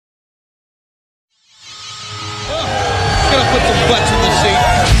put some butts in the seat.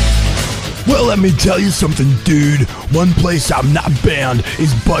 Well, let me tell you something, dude. One place I'm not banned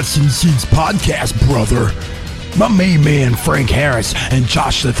is Butts and Seats Podcast, brother. My main man, Frank Harris, and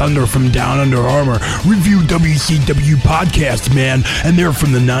Josh the Thunder from Down Under Armour review WCW podcast, man, and they're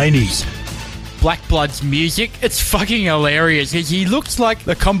from the 90s. Black Blood's music, it's fucking hilarious. He looks like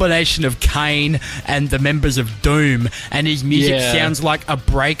the combination of Kane and the members of Doom, and his music sounds like a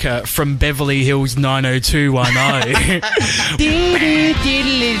breaker from Beverly Hills 90210.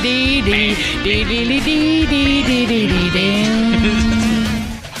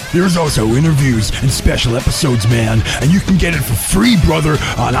 There's also interviews and special episodes, man, and you can get it for free, brother,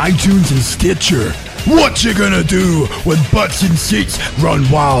 on iTunes and Stitcher. What you gonna do when Butts and Seats run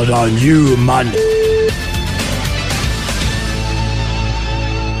wild on you, man?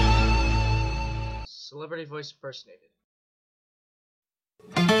 Celebrity voice impersonated.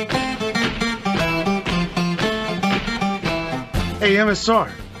 Hey, MSR.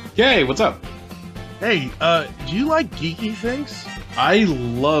 Hey, what's up? Hey, do you like geeky things? I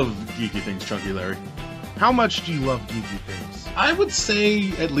love geeky things, Chunky Larry. How much do you love geeky things? I would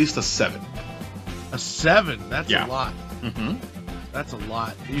say at least a 7. A 7? That's a lot. Mm-hmm. That's a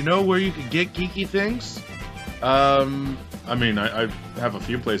lot. You know where you can get geeky things? I mean, I have a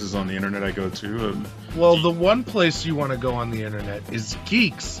few places on the internet I go to. Well, the one place you want to go on the internet is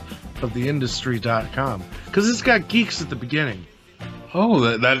geeksoftheindustry.com, because it's got geeks at the beginning.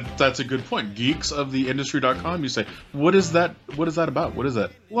 Oh, that's a good point. Geeksoftheindustry.com, you say. What is that about? What is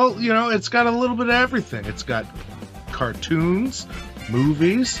that? Well, you know, it's got a little bit of everything. It's got cartoons,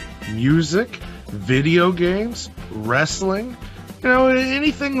 movies, music, video games, wrestling. You know,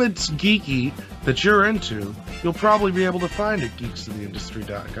 anything that's geeky that you're into, you'll probably be able to find at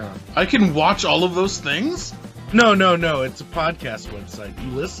geeksoftheindustry.com. I can watch all of those things? No. It's a podcast website.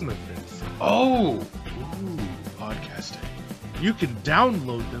 You listen to things. Oh. Ooh, podcasting. You can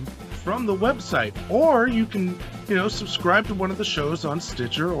download them from the website, or you can, subscribe to one of the shows on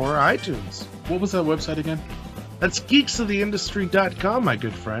Stitcher or iTunes. What was that website again? That's geeksoftheindustry.com, my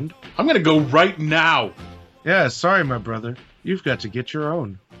good friend. I'm gonna go right now. Yeah, sorry, my brother. You've got to get your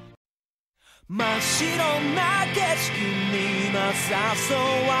own.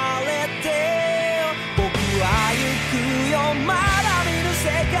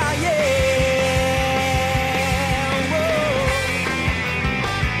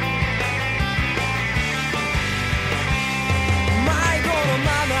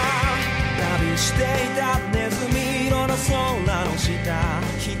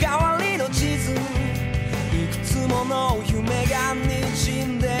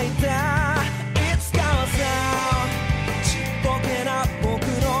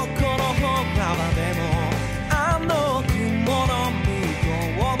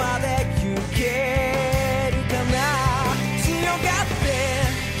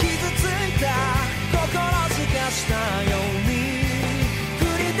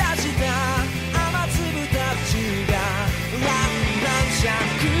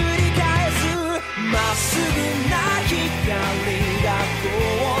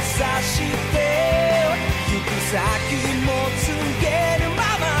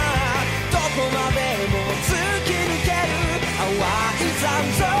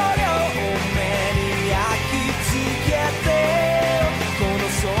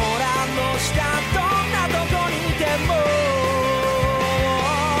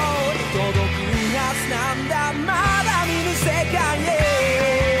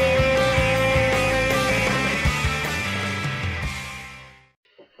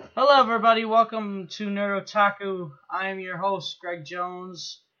 Hello, everybody. Welcome to Nerd Otaku. I am your host, Greg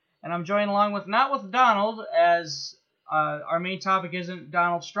Jones, and I'm joined along with not with Donald, as our main topic isn't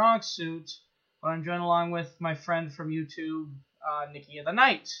Donald's strong suit, but I'm joined along with my friend from YouTube, Nikki of the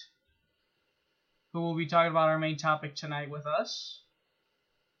Night, who will be talking about our main topic tonight with us.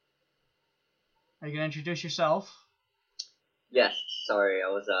 Are you going to introduce yourself? Yes, sorry, I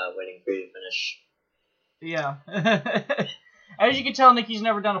was waiting for you to finish. Yeah. As you can tell, Nikki's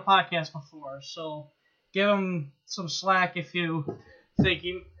never done a podcast before, so give him some slack if you think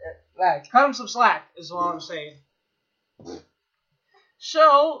he... cut him some slack, is all I'm saying.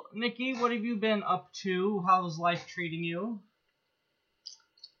 So, Nikki, what have you been up to? How's life treating you?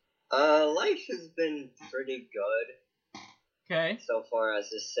 Life has been pretty good. Okay. So far as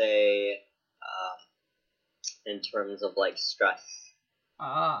to say, in terms of, stress.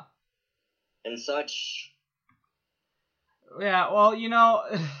 And such. Yeah, well,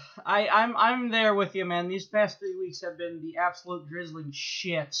 I'm there with you, man. These past 3 weeks have been the absolute drizzling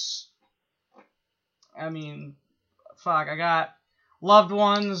shits. I mean, fuck, I got loved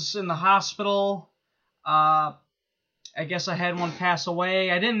ones in the hospital. I guess I had one pass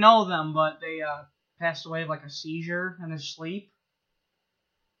away. I didn't know them, but they passed away of like a seizure in their sleep.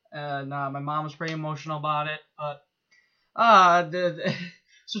 And my mom was pretty emotional about it. But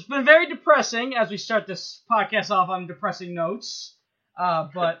so it's been very depressing as we start this podcast off on depressing notes.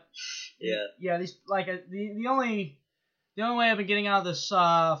 But yeah, these like the only way I've been getting out of this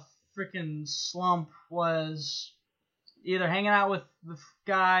freaking slump was either hanging out with the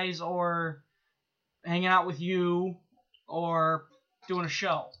guys or hanging out with you or doing a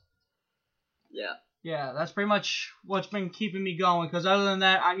show. Yeah. Yeah, that's pretty much what's been keeping me going, because other than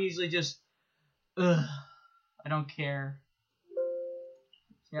that, I'm usually just, I don't care.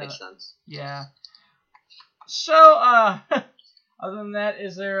 Yeah, Makes sense. Yeah. So, other than that,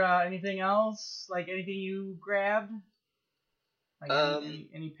 is there anything else? Like, anything you grabbed? Like,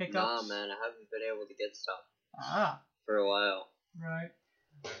 any pickups? Nah, man, I haven't been able to get stuff for a while. Right.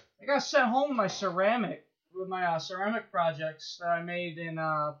 I got sent home with my ceramic projects that I made in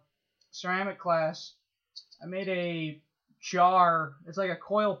ceramic class. I made a jar. It's like a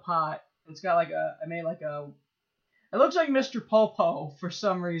coil pot. It's got like it looks like Mr. Popo for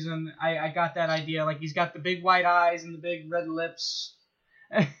some reason. I got that idea. Like, he's got the big white eyes and the big red lips.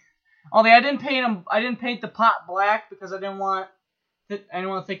 Only I didn't paint the pot black because I didn't want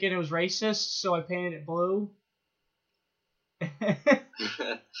anyone thinking it was racist, so I painted it blue.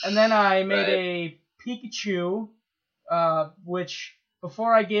 And then I made a Pikachu, which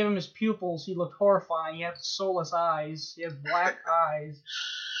before I gave him his pupils, he looked horrifying. He had soulless eyes. He had black eyes.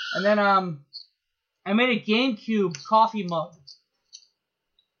 And then I made a GameCube coffee mug.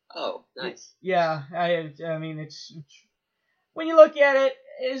 Oh, nice. Yeah, I mean it's when you look at it,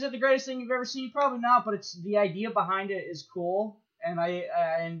 is it the greatest thing you've ever seen? Probably not, but it's the idea behind it is cool, and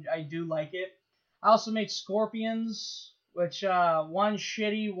I do like it. I also made scorpions, which one's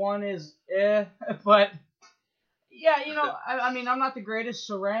shitty, one is but yeah, I mean, I'm not the greatest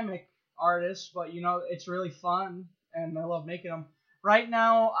ceramic artist, but it's really fun, and I love making them. Right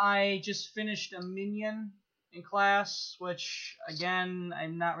now, I just finished a Minion in class, which, again,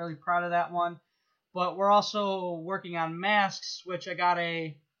 I'm not really proud of that one. But we're also working on masks, which I got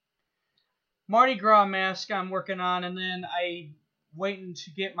a Mardi Gras mask I'm working on, and then I'm waiting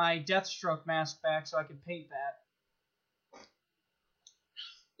to get my Deathstroke mask back so I can paint that.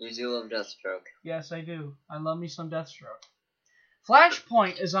 You do love Deathstroke. Yes, I do. I love me some Deathstroke.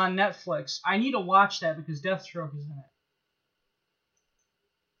 Flashpoint is on Netflix. I need to watch that because Deathstroke is in it.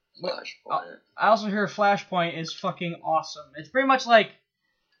 Flashpoint. I also hear Flashpoint is fucking awesome. It's pretty much like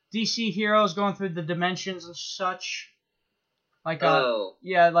DC heroes going through the dimensions and such. Like,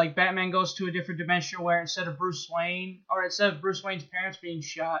 like Batman goes to a different dimension where instead of Bruce Wayne Wayne's parents being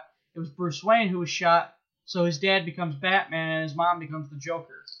shot, it was Bruce Wayne who was shot. So his dad becomes Batman and his mom becomes the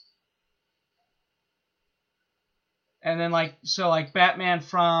Joker. And then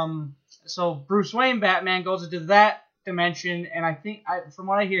Bruce Wayne Batman goes into that dimension, and I think, from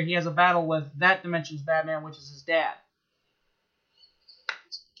what I hear, he has a battle with that dimension's Batman, which is his dad.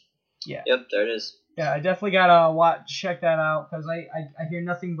 Yeah. Yep, there it is. Yeah, I definitely gotta check that out, because I hear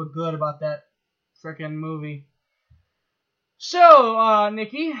nothing but good about that frickin' movie. So,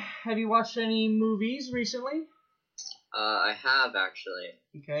 Nikki, have you watched any movies recently? I have, actually.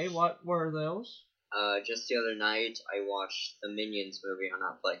 Okay, what were those? Just the other night, I watched the Minions movie on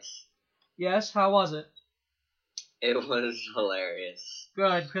Netflix. Yes, how was it? It was hilarious.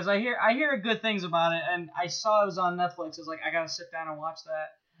 Good, because I hear good things about it, and I saw it was on Netflix. I was like, I gotta sit down and watch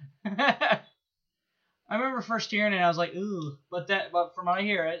that. I remember first hearing it, I was like, ooh, but from what I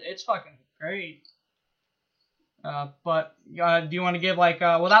hear, it's fucking great. But do you want to give,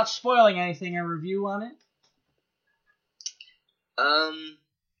 without spoiling anything, a review on it?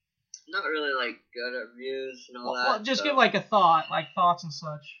 Not really, good at reviews and all that. Well, just give, a thought, thoughts and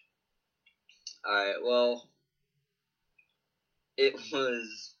such. Alright, well, it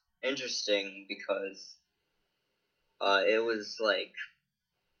was interesting because, it was,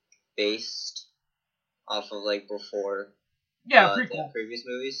 based off of, before prequel. the previous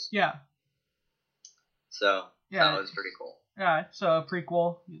movies. Yeah. So, yeah, that was pretty cool. Alright, so a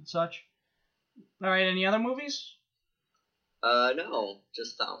prequel and such. Alright, any other movies? No,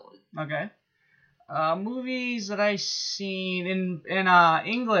 just that one. Okay. Movies that I seen in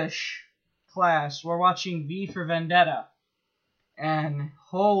English class, we're watching V for Vendetta. And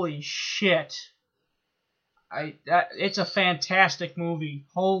holy shit. It's a fantastic movie.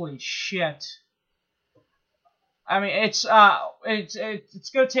 Holy shit. I mean, it's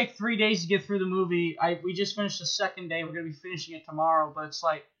gonna take 3 days to get through the movie. We just finished the second day. We're gonna be finishing it tomorrow, but it's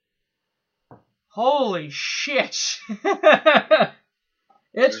holy shit.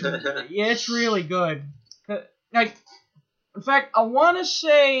 It's really good. In fact, I want to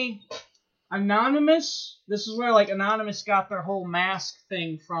say Anonymous. This is where like Anonymous got their whole mask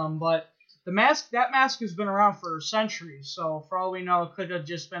thing from, but that mask has been around for centuries. So for all we know, it could have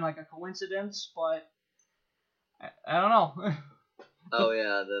just been like a coincidence, but I don't know. Oh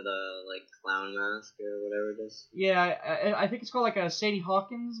yeah, the like clown mask or whatever it is. Yeah, I think it's called like a Sadie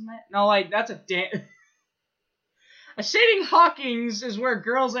Hawkins mask. No, like that's a Sadie Hawkins is where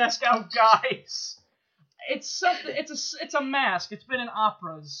girls ask out guys. It's something. It's a mask. It's been in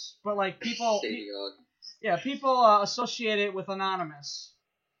operas, but like people, people associate it with Anonymous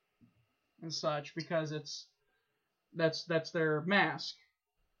and such because that's their mask.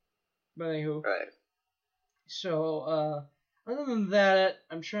 But anywho, right. So other than that,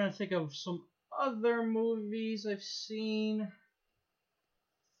 I'm trying to think of some other movies I've seen.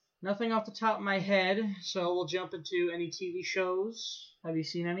 Nothing off the top of my head, so we'll jump into any TV shows. Have you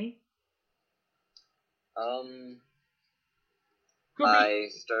seen any? I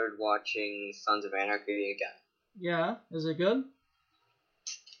started watching Sons of Anarchy again. Yeah, is it good?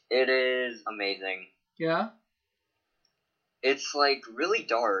 It is amazing. Yeah? It's like really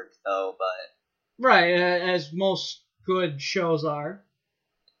dark though, but... Right, as most good shows are.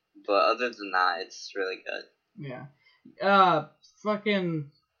 But other than that, it's really good. Yeah.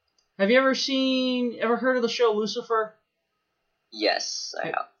 Have you ever heard of the show Lucifer? Yes, I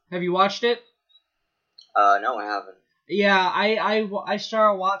have. Have you watched it? No, I haven't. Yeah, I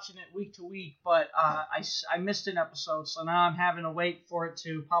started watching it week to week, but I missed an episode, so now I'm having to wait for it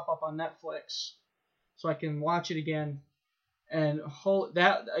to pop up on Netflix so I can watch it again. And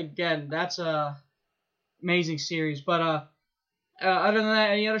that's a amazing series. But other than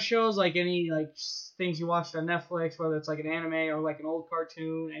that, any other shows, like any like things you watched on Netflix, whether it's like an anime or like an old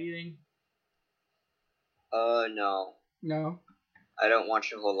cartoon, anything? No. No. I don't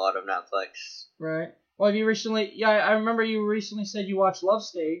watch a whole lot of Netflix. Right. Well, have you recently? Yeah, I remember you recently said you watched Love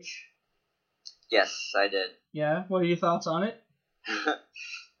Stage. Yes, I did. Yeah. What are your thoughts on it?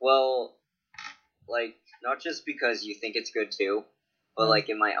 Well, like, not just because you think it's good too, but like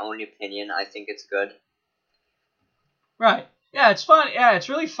in my own opinion, I think it's good. Right. Yeah, it's fun. Yeah, it's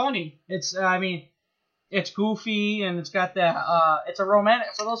really funny. It's it's goofy and it's got that. It's a romantic.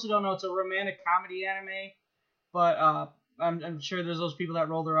 For those who don't know, it's a romantic comedy anime. But I'm sure there's those people that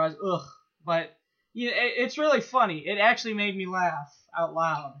roll their eyes. Ugh. But yeah, it's really funny. It actually made me laugh out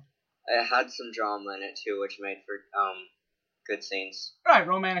loud. It had some drama in it too, which made for good scenes. Right,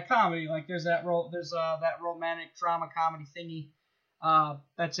 romantic comedy. Like there's that romantic drama comedy thingy.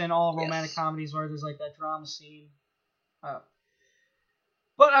 That's in all romantic comedies where there's like that drama scene.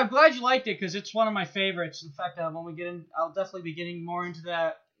 But I'm glad you liked it because it's one of my favorites. In fact, when we get in, I'll definitely be getting more into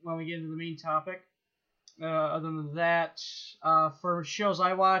that when we get into the main topic. Other than that, for shows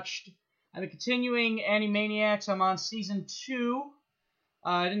I watched, I've been continuing Animaniacs. I'm on season 2.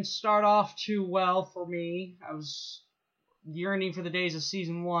 It didn't start off too well for me. I was yearning for the days of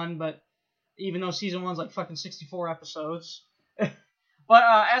season 1, but even though season 1's like fucking 64 episodes. But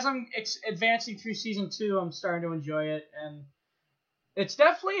as I'm advancing through season 2, I'm starting to enjoy it, and it's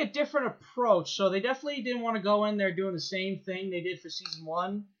definitely a different approach. So they definitely didn't want to go in there doing the same thing they did for season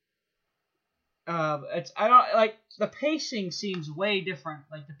 1. The pacing seems way different,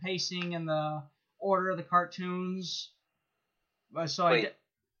 like the pacing and the order of the cartoons. There's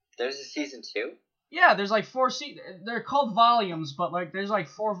a season 2? Yeah, there's like 4 they're called volumes, but like there's like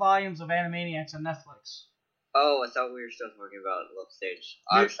 4 volumes of Animaniacs on Netflix. Oh, I thought we were still talking about Love Stage.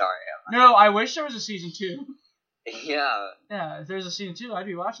 I'm sorry. No, I wish there was a season 2. Yeah. Yeah, if there's a season 2, I'd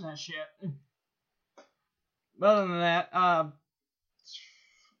be watching that shit. But other than that,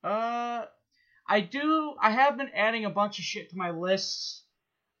 I have been adding a bunch of shit to my lists,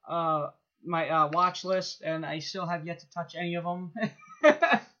 my watch list, and I still have yet to touch any of them.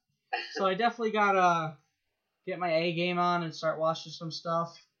 So I definitely gotta get my A game on and start watching some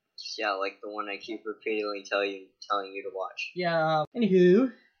stuff. Yeah, like the one I keep repeatedly telling you to watch. Yeah.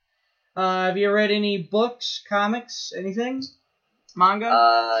 Anywho, have you read any books, comics, anything? Manga?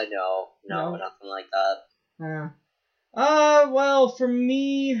 No, nothing like that. Well, for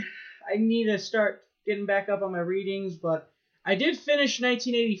me, I need to start getting back up on my readings, but I did finish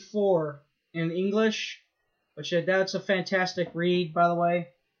 1984 in English, which that's a fantastic read, by the way.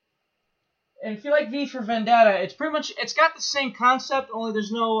 And if you like V for Vendetta, it's got the same concept, only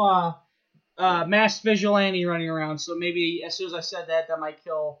there's no masked vigilante running around, so maybe as soon as I said that might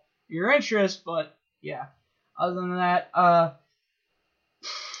kill your interest, but yeah. Other than that, I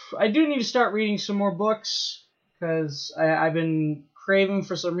do need to start reading some more books, because I've been craving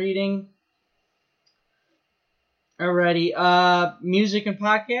for some reading. Alrighty, music and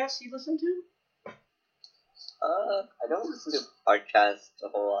podcasts you listen to? I don't listen to podcasts a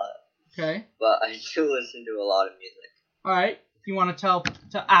whole lot, Okay. but I do listen to a lot of music. All right. If you want to tell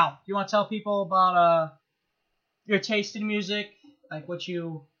people about your taste in music, like what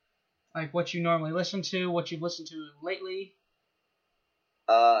you normally listen to, what you've listened to lately.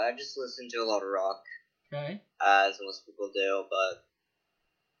 I just listen to a lot of rock, Okay. as most people do, but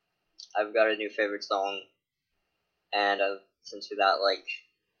I've got a new favorite song, and I listen to that like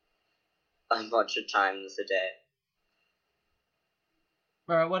a bunch of times a day.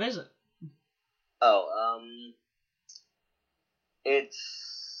 All right. What is it?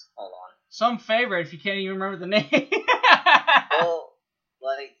 It's hold on. Some favorite if you can't even remember the name. Well,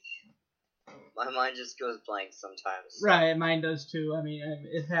 like my mind just goes blank sometimes. Right, mine does too. I mean,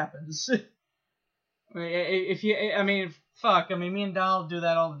 it happens. Me and Donald do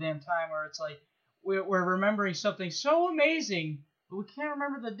that all the damn time, where it's like we're remembering something so amazing, but we can't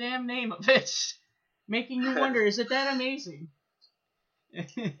remember the damn name of it, making you wonder, is it that amazing?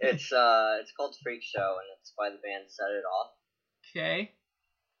 It's called Freak Show, and it's by the band Set It Off. Okay.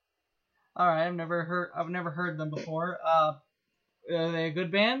 All right, I've never heard them before. Are they a good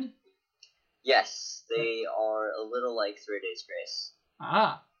band? Yes, they are a little like 3 Days Grace.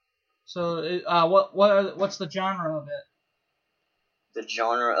 Ah. So, what's the genre of it? The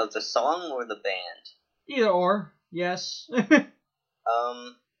genre of the song or the band? Either or. Yes.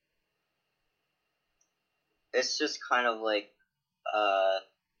 It's just kind of like,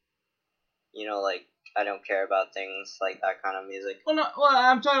 like I don't care about things, like that kind of music.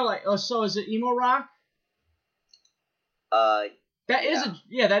 I'm talking like. So is it emo rock?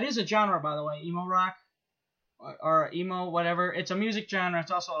 That is a genre, by the way. Emo rock, or emo, whatever. It's a music genre.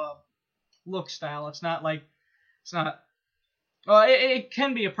 It's also a look style. It's not. Well, it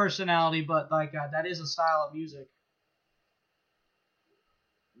can be a personality, but like that is a style of music.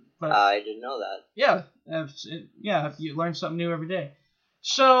 But I didn't know that. Yeah, you learn something new every day.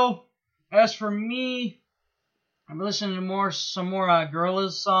 So, as for me, I'm listening to some more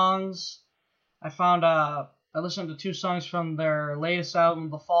Gorillaz songs. I listened to 2 songs from their latest album,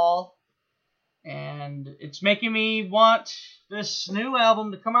 The Fall, and it's making me want this new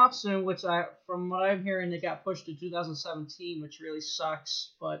album to come out soon, which from what I'm hearing, it got pushed to 2017, which really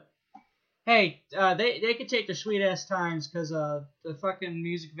sucks, but hey, they could take their sweet ass times, because the fucking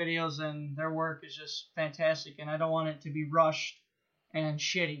music videos and their work is just fantastic, and I don't want it to be rushed and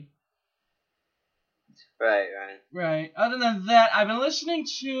shitty. Right. Other than that, I've been listening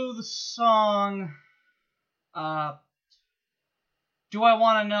to the song Do I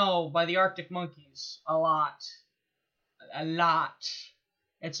Want to Know by the Arctic Monkeys a lot.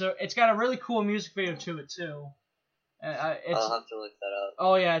 It's got a really cool music video to it too. I'll have to look that up.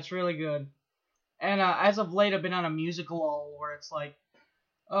 Oh yeah, it's really good. And as of late, I've been on a music lull where it's like,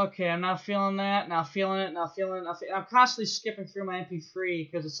 okay, I'm not feeling that, now feeling it, now feeling it. I'm constantly skipping through my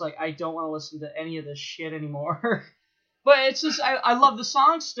MP3 because it's like I don't want to listen to any of this shit anymore. But it's just I love the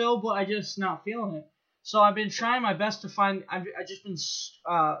song still, but I just not feeling it. So I've been trying my best to find. I've just been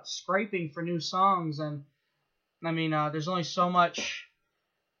scraping for new songs, and I mean, there's only so much.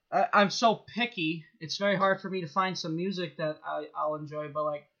 I'm so picky. It's very hard for me to find some music that I'll enjoy. But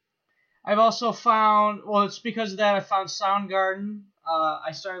like, I've also found. Well, it's because of that I found Soundgarden.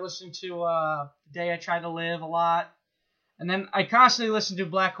 I started listening to The Day I Tried to Live a lot, and then I constantly listen to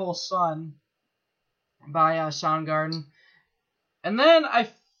Black Hole Sun by Soundgarden, and then I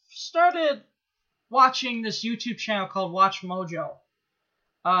started watching this YouTube channel called Watch Mojo.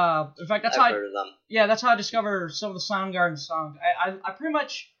 In fact, that's I've heard of them. Yeah, that's how I discovered some of the Soundgarden songs. I pretty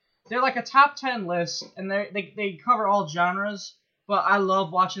much, they're like a top 10 list, and they cover all genres. But I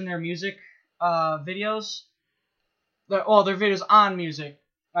love watching their music videos. Their videos on music.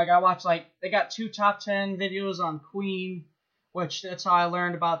 Like I watch they got 2 top 10 videos on Queen, which that's how I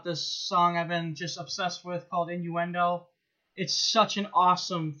learned about this song I've been just obsessed with called Innuendo. It's such an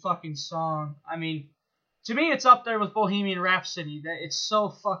awesome fucking song. I mean, to me, it's up there with Bohemian Rhapsody. It's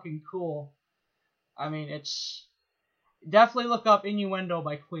so fucking cool. I mean, it's definitely look up Innuendo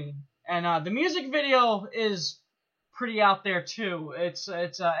by Queen, and the music video is pretty out there too. It's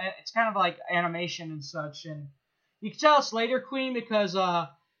kind of like animation and such, and you can tell it's later Queen because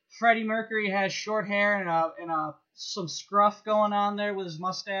Freddie Mercury has short hair and some scruff going on there with his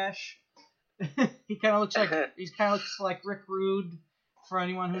mustache. he kind of looks like Rick Rude, for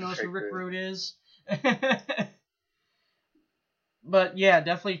anyone who knows who Rick Rude is. But yeah,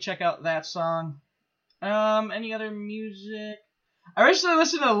 definitely check out that song. Any other music? I recently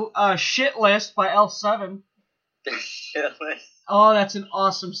listened to Shit List by L7. Shit List. Oh, that's an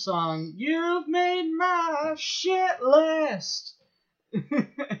awesome song. You've made my shit list.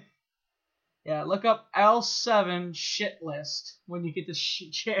 Yeah, look up L7 shit list when you get the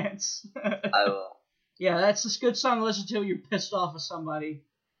chance. I will. Yeah, that's a good song to listen to when you're pissed off at somebody.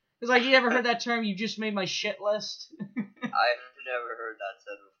 It's like, you ever heard that term, you just made my shit list? I've never heard that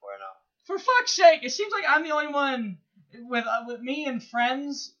said before, no. For fuck's sake, it seems like I'm the only one with me and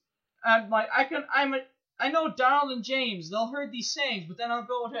friends. Like, I know Donald and James, they'll heard these sayings, but then I'll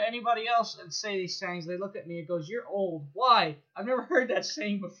go to anybody else and say these sayings. They look at me and goes, "You're old. Why? I've never heard that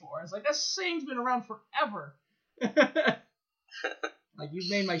saying before." It's like, that saying's been around forever. Like, you've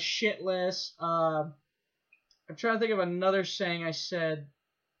made my shit list. I'm trying to think of another saying I said.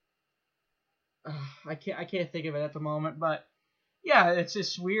 I can't think of it at the moment, but yeah, it's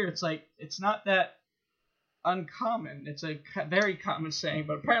just weird. It's like, it's not that uncommon. It's a very common saying,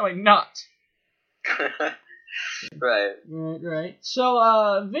 but apparently not. Right. Right.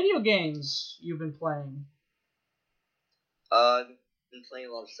 So, video games you've been playing. I've been playing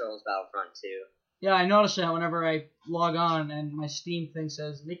a lot of Star Wars Battlefront 2. Yeah, I noticed that whenever I log on and my Steam thing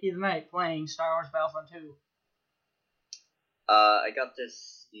says Nikki tonight playing Star Wars Battlefront 2. I got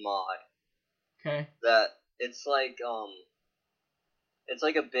this mod. Okay. That it's like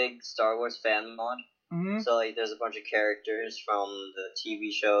a big Star Wars fan mod. Mm-hmm. So like there's a bunch of characters from the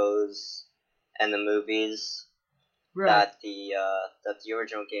TV shows and the movies Right. that the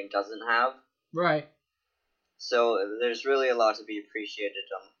original game doesn't have. Right. So there's really a lot to be appreciated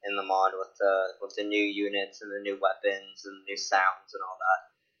in the mod with the new units and the new weapons and the new sounds and all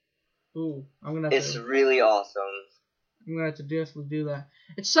that. Ooh, I'm gonna. It's really awesome. I'm gonna have to definitely do that.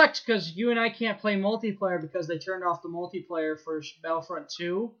 It sucks because you and I can't play multiplayer because they turned off the multiplayer for Battlefront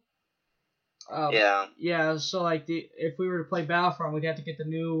 2. Yeah. Yeah. So like, if we were to play Battlefront, we'd have to get the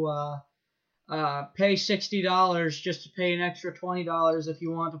new pay $60 just to pay an extra $20 if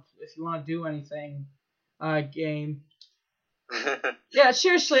you want to do anything game. Yeah,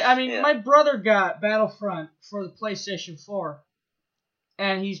 seriously. I mean, Yeah. my brother got Battlefront for the PlayStation 4,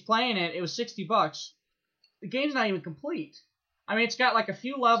 and he's playing it. It was $60. The game's not even complete. I mean, it's got like a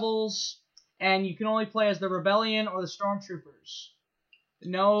few levels, and you can only play as the Rebellion or the Stormtroopers.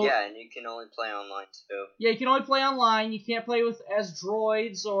 No. Yeah, and you can only play online too. Yeah, you can only play online. You can't play as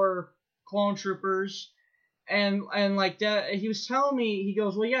droids or clone troopers. And like that, he was telling me, he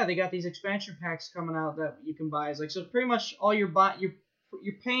goes, well, yeah, they got these expansion packs coming out that you can buy. It's like, so pretty much all you're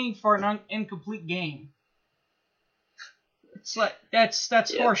paying for an incomplete game. It's like that's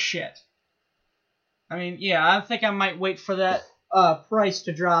horse shit. I mean, yeah, I think I might wait for that price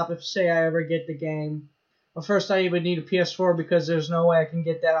to drop if, say, I ever get the game. But first, I would need a PS4 because there's no way I can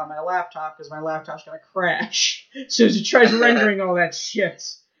get that on my laptop because my laptop's gonna crash as soon as it tries rendering all that shit.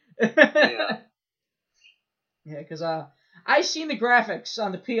 Yeah. Yeah, because I seen the graphics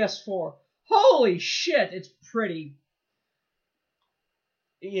on the PS4. Holy shit, it's pretty.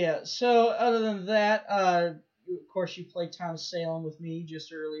 Yeah. So other than that, of course, you played Thomas Salem with me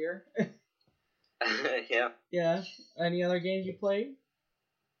just earlier. Yeah. Yeah. Any other games you played?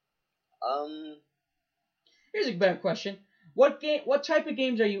 Um. Here's a better question. What type of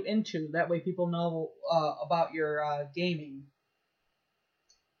games are you into? That way people know about your gaming.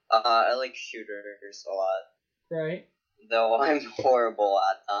 I like shooters a lot. Right. Though I'm horrible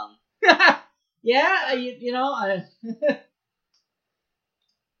at them. Yeah, you know, I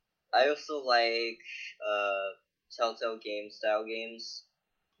I also like Telltale game style games.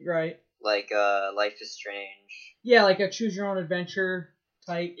 right. Like Life is Strange. Yeah, like a choose your own adventure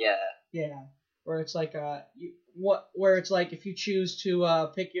type. Yeah. Yeah. Where it's like where it's like if you choose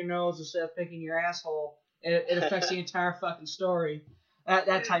to pick your nose instead of picking your asshole, it affects the entire fucking story.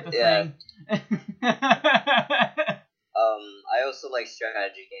 That type of thing. I also like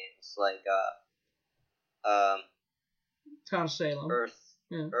strategy games like Tom Salem.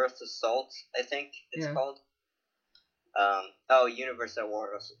 Earth Assault, I think it's Yeah. called. Universe at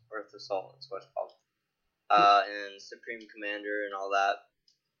War, Earth Assault is what it's called. And Supreme Commander and all that.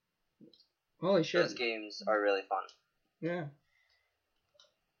 Holy shit. Those games are really fun. Yeah.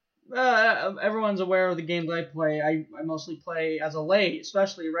 Everyone's aware of the games I play. I mostly play as a late,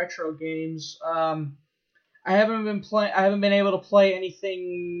 especially retro games. I haven't been able to play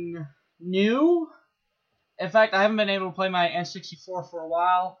anything new. In fact, I haven't been able to play my N64 for a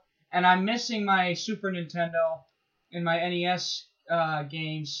while, and I'm missing my Super Nintendo and my NES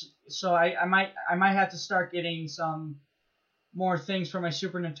games. So I might have to start getting some more things for my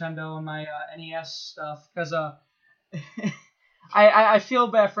Super Nintendo and my NES stuff because I feel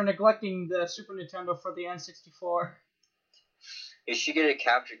bad for neglecting the Super Nintendo for the N64. You should get a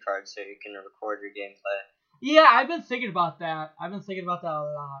capture card so you can record your gameplay. Yeah, I've been thinking about that. A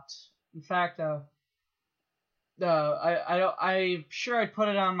lot. In fact, I'm sure I'd put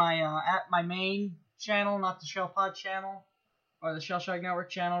it on my at my main channel, not the ShellPod channel, or the Shell Shock Network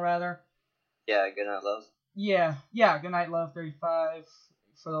channel rather. Yeah, Good Night Love. Yeah, Good Night Love 35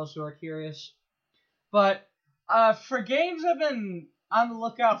 for those who are curious. But for games I've been on the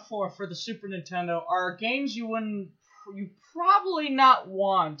lookout for the Super Nintendo are games you probably not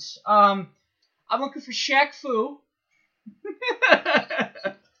want. I'm looking for Shaq Fu,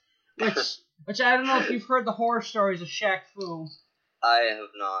 which I don't know if you've heard the horror stories of Shaq Fu. I have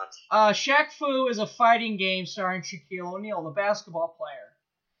not. Shaq Fu is a fighting game starring Shaquille O'Neal, the basketball player.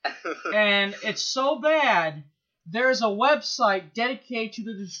 And it's so bad, there's a website dedicated to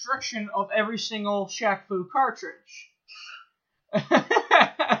the destruction of every single Shaq Fu cartridge. I'm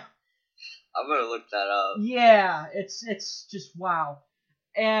gonna look that up. Yeah, it's just wow.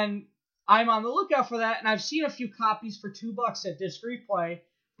 And I'm on the lookout for that, and I've seen a few copies for $2 at Disc Replay,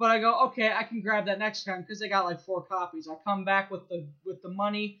 but I go, okay, I can grab that next time because they got like 4 copies. I come back with the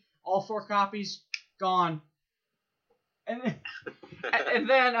money, all 4 copies, gone. And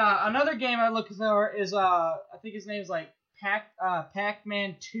then another game I look for is I think his name is like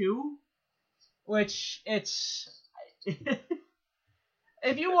Pac-Man 2, which it's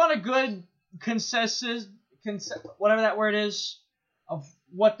if you want a good whatever that word is of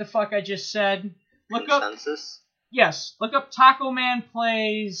what the fuck I just said, look up Taco Man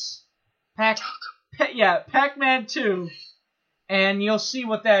Plays Pac-Man 2, and you'll see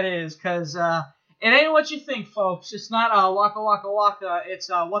what that is, because it ain't what you think, folks. It's not waka waka waka. It's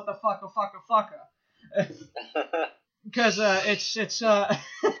what the fucka fucka fucka. Because it's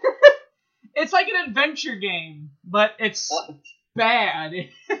it's like an adventure game, but it's bad.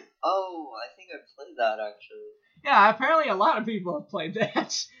 Oh, I think I played that actually. Yeah, apparently a lot of people have played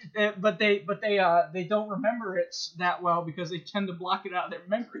that, but they don't remember it that well because they tend to block it out of their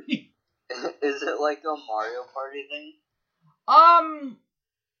memory. Is it like a Mario Party thing?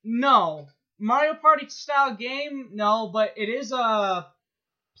 No. Mario Party style game, no, but it is a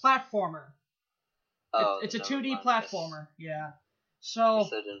platformer. Oh, it's a 2D platformer, yeah. So. I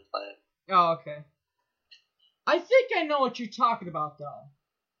didn't play it. Oh, okay. I think I know what you're talking about, though.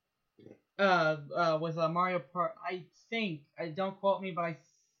 With Mario Party, I think. Don't quote me, but I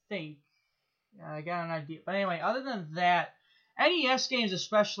think. I got an idea. But anyway, other than that, NES games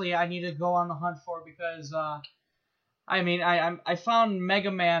especially, I need to go on the hunt for because, I found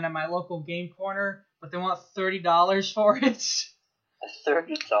Mega Man at my local game corner, but they want $30 for it.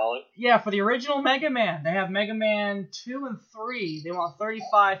 $30? Yeah, for the original Mega Man. They have Mega Man 2 and 3. They want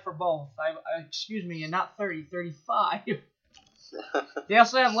 $35 for both. Excuse me, and not 30, $35. They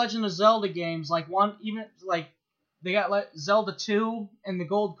also have Legend of Zelda games, they got Zelda 2 in the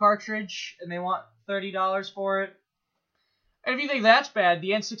gold cartridge, and they want $30 for it. And if you think that's bad,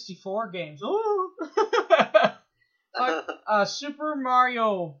 the N64 games. Ooh. Super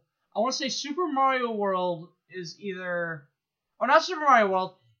Mario. I want to say Super Mario World is either, or not Super Mario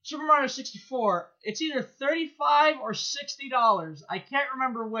World. Super Mario 64. It's either $35 or $60. I can't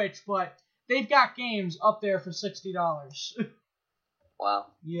remember which, but they've got games up there for $60. Wow.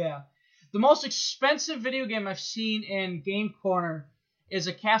 Yeah. The most expensive video game I've seen in Game Corner is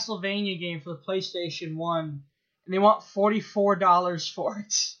a Castlevania game for the PlayStation 1, and they want $44 for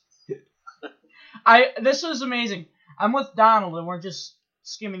it. This was amazing. I'm with Donald, and we're just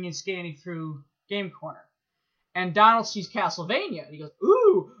skimming and scanning through Game Corner. And Donald sees Castlevania, and he goes,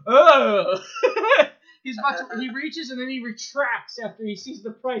 ooh, he reaches, and then he retracts after he sees the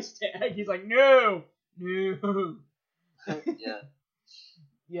price tag. He's like, no.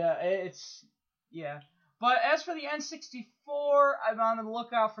 Yeah. Yeah, But as for the N64, I'm on the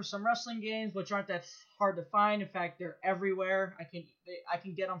lookout for some wrestling games, which aren't that hard to find. In fact, they're everywhere. I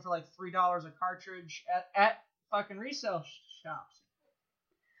can get them for like $3 a cartridge at fucking resale shops.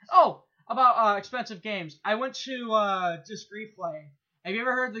 Oh, about expensive games. I went to Disc Replay. Have you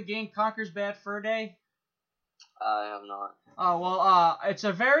ever heard the game Conker's Bad Fur Day? I have not. Oh well, it's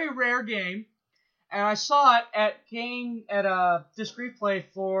a very rare game. And I saw it at Disc Replay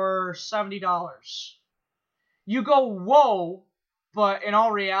for $70. You go, whoa, but in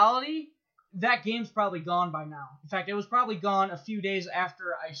all reality, that game's probably gone by now. In fact, it was probably gone a few days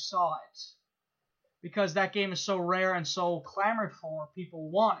after I saw it. Because that game is so rare and so clamored for, people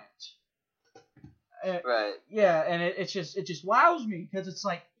want it. Right. Yeah, and it just wows me, because it's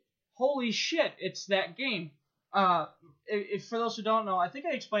like, holy shit, it's that game. If for those who don't know, I think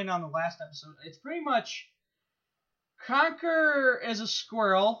I explained on the last episode. It's pretty much Conker is a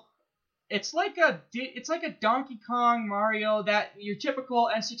squirrel. It's like a Donkey Kong, Mario, that your typical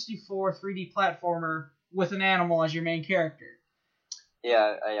N64 3D platformer with an animal as your main character.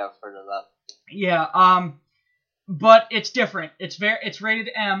 Yeah, I have heard of that. Yeah. but it's different. It's rated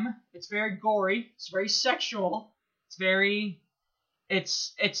M. It's very gory. It's very sexual.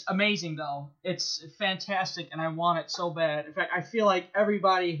 It's amazing though. It's fantastic, and I want it so bad. In fact, I feel like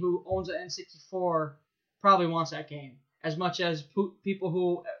everybody who owns an N64 probably wants that game as much as people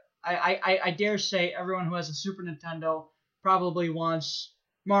who I dare say everyone who has a Super Nintendo probably wants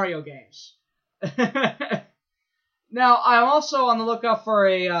Mario games. Now, I'm also on the lookout for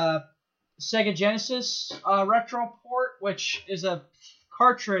a Sega Genesis retro port, which is a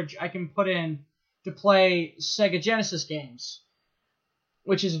cartridge I can put in to play Sega Genesis games,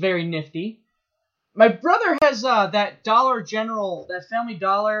 which is very nifty. My brother has that Dollar General, that Family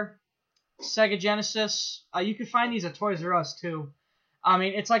Dollar Sega Genesis. You can find these at Toys R Us too. I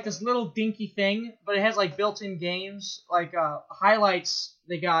mean, it's like this little dinky thing, but it has like built-in games, like highlights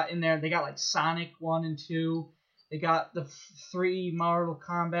they got in there. They got like Sonic 1 and 2. They got the 3 Mortal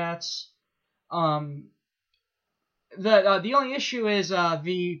Kombats. The only issue is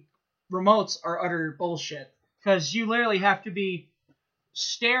the remotes are utter bullshit, because you literally have to be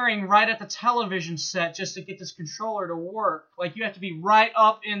staring right at the television set just to get this controller to work. Like, you have to be right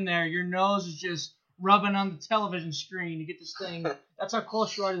up in there. Your nose is just rubbing on the television screen to get this thing. That's how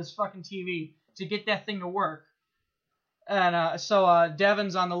close you are to this fucking TV to get that thing to work. And so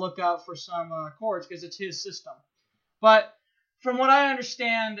Devin's on the lookout for some cords because it's his system. But from what I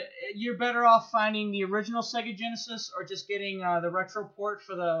understand, you're better off finding the original Sega Genesis or just getting the retro port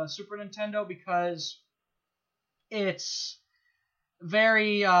for the Super Nintendo, because it's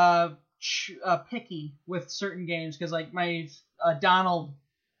very picky with certain games. Because like my Donald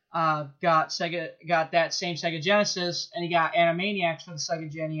got that same Sega Genesis, and he got Animaniacs for the Sega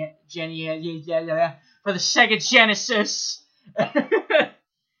for the Sega Genesis,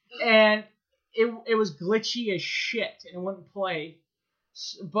 and it was glitchy as shit, and it wouldn't play.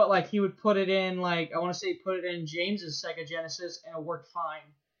 But like he would put it in, like I want to say put it in James's Sega Genesis, and it worked fine.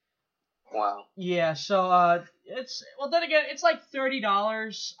 Wow. Yeah, so then again, it's like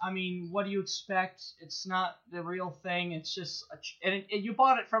 $30. I mean, what do you expect? It's not the real thing. It's just and you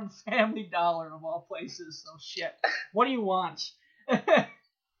bought it from Family Dollar of all places. So shit. What do you want? But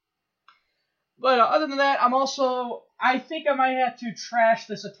other than that, I think I might have to trash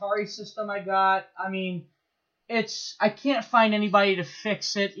this Atari system I got. I mean, I can't find anybody to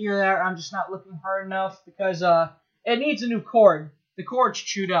fix it. Either that or I'm just not looking hard enough, because it needs a new cord. The cord's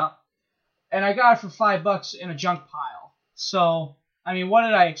chewed up. And I got it for $5 in a junk pile. So, I mean, what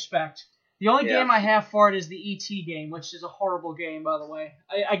did I expect? The only game I have for it is the E.T. game, which is a horrible game, by the way.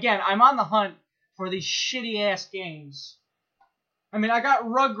 I'm on the hunt for these shitty-ass games. I mean, I got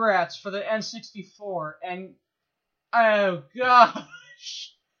Rugrats for the N64, and oh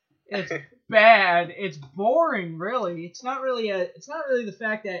gosh, it's bad. It's boring, really. It's not really the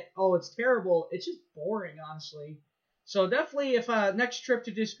fact that it's terrible. It's just boring, honestly. So definitely, if next trip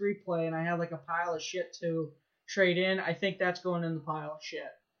to Disc Replay and I have like a pile of shit to trade in, I think that's going in the pile of shit.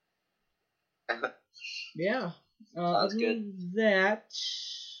 Yeah. Sounds good. That.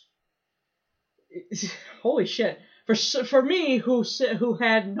 Holy shit! For me, who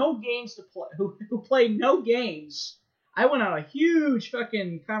had no games to play, who played no games, I went on a huge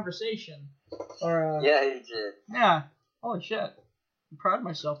fucking conversation. Yeah, you did. Yeah. Holy shit! I'm proud of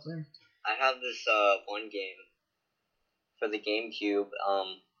myself there. I have this one game for the GameCube,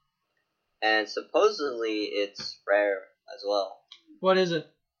 and supposedly it's rare as well. What is it?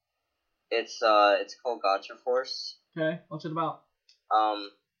 It's called Gotcha Force. Okay, what's it about?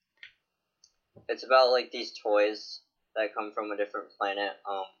 It's about like these toys that come from a different planet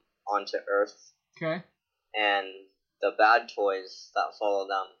onto Earth. Okay. And the bad toys that follow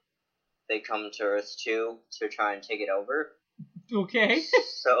them, they come to Earth too to try and take it over. Okay.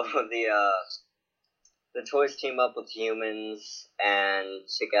 So the toys team up with humans, and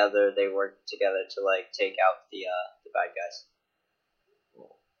together they work together to like take out the bad guys.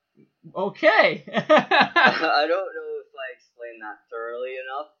 Okay. I don't know if I explained that thoroughly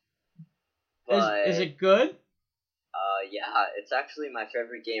enough. But, is it good? Yeah, it's actually my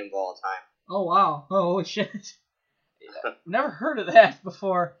favorite game of all time. Oh wow! Oh shit! Yeah. Never heard of that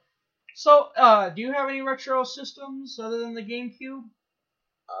before. So, do you have any retro systems other than the GameCube?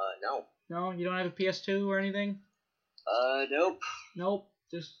 No. No, you don't have a PS2 or anything? Nope. Nope.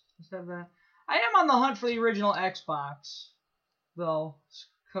 Just have that. I am on the hunt for the original Xbox, though.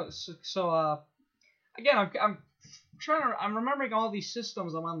 So, again, I'm remembering all these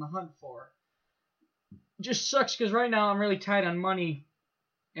systems I'm on the hunt for. Just sucks because right now I'm really tight on money,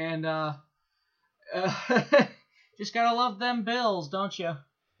 and just gotta love them bills, don't you?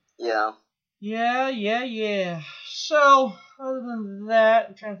 Yeah. Yeah. So, other than that,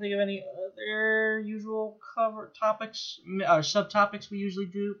 I'm trying to think of any other usual cover topics or subtopics we usually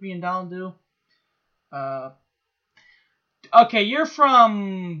do. Me and Donald do. Okay, you're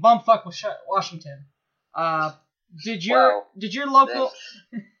from bumfuck Washington. Did your local?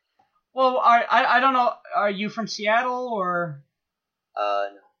 Well, I don't know. Are you from Seattle or? No.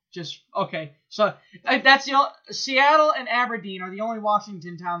 Just okay. So that's Seattle and Aberdeen are the only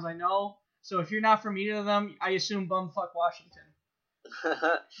Washington towns I know. So if you're not from either of them, I assume bumfuck Washington.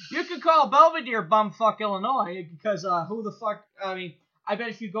 You could call Belvedere bumfuck Illinois because who the fuck? I mean, I bet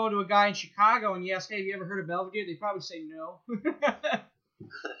if you go to a guy in Chicago and you ask, "Hey, have you ever heard of Belvedere?" They probably say no.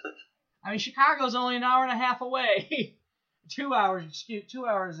 I mean, Chicago's only an hour and a half away. 2 hours, 2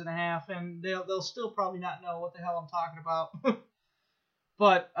 hours and a half, and they'll still probably not know what the hell I'm talking about.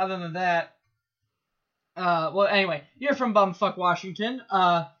 But other than that, well, anyway, you're from bumfuck Washington.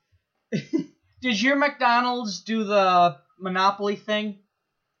 Did your McDonald's do the Monopoly thing?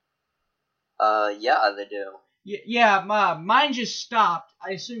 Yeah, they do. Yeah, mine just stopped.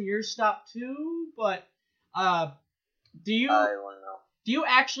 I assume yours stopped too, but do you? I don't know. Do you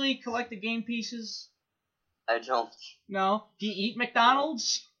actually collect the game pieces? I don't. No. Do you eat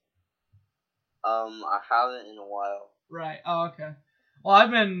McDonald's? I haven't in a while. Right. Oh, okay. Well,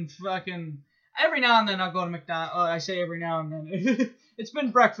 I've been fucking every now and then I'll go to McDonald's. I say every now and then. It's been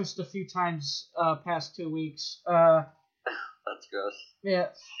breakfast a few times past 2 weeks. That's gross. Yeah.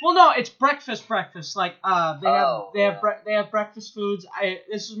 Well, no, it's breakfast. Like they have breakfast foods.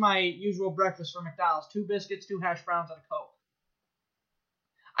 This is my usual breakfast for McDonald's: 2 biscuits, 2 hash browns, and a Coke.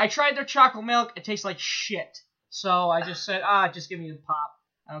 I tried their chocolate milk. It tastes like shit. So I just said, just give me the pop.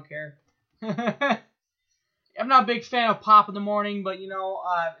 I don't care. I'm not a big fan of pop in the morning, but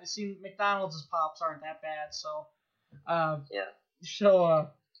it seems McDonald's pops aren't that bad. So, yeah. So,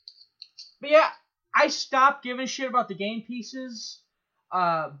 but yeah, I stopped giving a shit about the game pieces.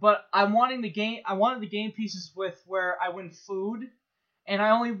 But I wanted the game pieces with where I win food, and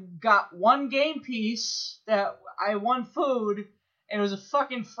I only got one game piece that I won food. And it was a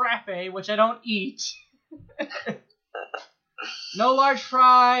fucking frappe, which I don't eat. No large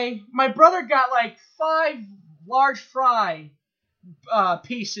fry. My brother got like 5 large fry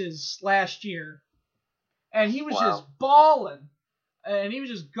pieces last year. And he was just balling. And he was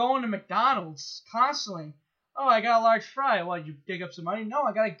just going to McDonald's constantly. Oh, I got a large fry. What, did you dig up some money? No,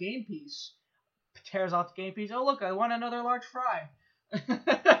 I got a game piece. Tears off the game piece. Oh, look, I won another large fry.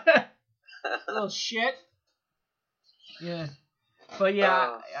 Little shit. Yeah. But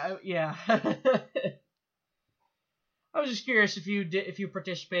yeah, yeah. I was just curious if you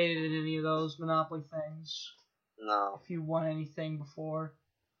participated in any of those Monopoly things. No. If you won anything before.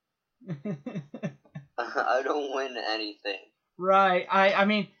 I don't win anything. Right. I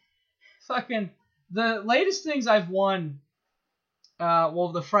mean, fucking the latest things I've won.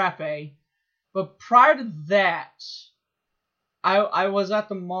 The frappe. But prior to that, I was at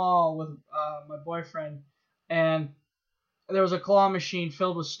the mall with my boyfriend, and there was a claw machine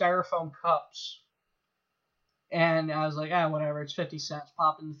filled with styrofoam cups. And I was like, whatever, it's 50 cents.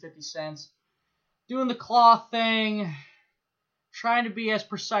 Pop in the 50 cents. Doing the claw thing. Trying to be as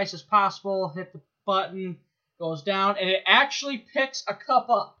precise as possible. Hit the button. Goes down. And it actually picks a cup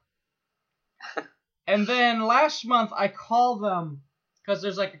up. And then last month I called them. Because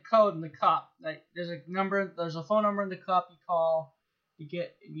there's like a code in the cup. Like there's a phone number in the cup you call. You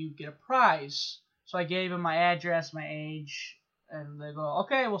get a prize. So I gave him my address, my age, and they go,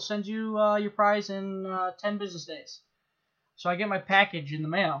 okay, we'll send you your prize in 10 business days. So I get my package in the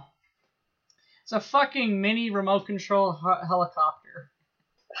mail. It's a fucking mini remote control helicopter.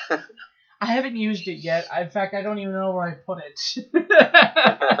 I haven't used it yet. In fact, I don't even know where I put it.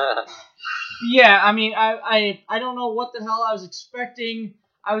 Yeah, I mean, I don't know what the hell I was expecting.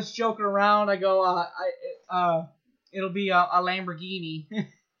 I was joking around. I go, it'll be a Lamborghini.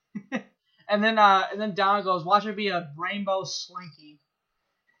 And then Don goes, watch it be a rainbow slinky.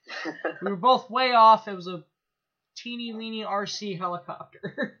 We were both way off. It was a teeny weeny RC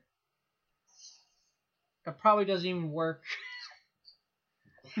helicopter. It probably doesn't even work.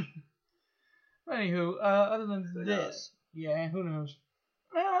 Anywho, other than this, yeah, who knows?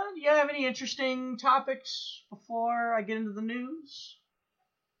 Do you have any interesting topics before I get into the news?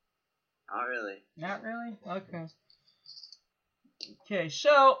 Not really. Not really? Okay. Okay,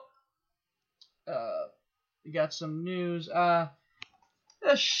 so we got some news.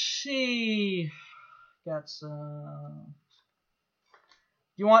 Let's see. Got some.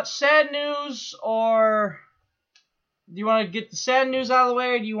 Do you want sad news, or do you want to get the sad news out of the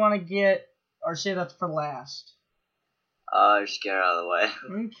way, or do you want to or say that's for last? Just get it out of the way.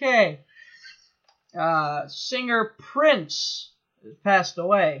 Okay. Singer Prince passed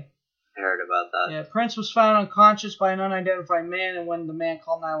away. I heard about that. Yeah, Prince was found unconscious by an unidentified man, and when the man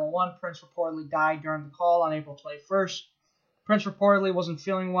called 911, Prince reportedly died during the call on April 21st. Prince reportedly wasn't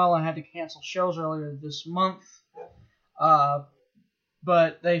feeling well and had to cancel shows earlier this month.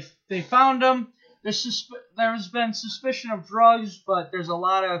 But they found him. There's been suspicion of drugs, but there's a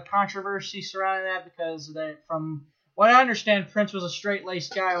lot of controversy surrounding that because from what I understand, Prince was a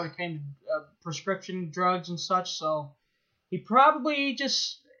straight-laced guy when it came to prescription drugs and such, so he probably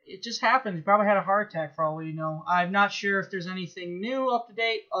it just happened. He probably had a heart attack for all we know. I'm not sure if there's anything new up to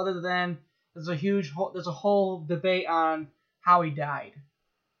date other than there's a whole debate on how he died.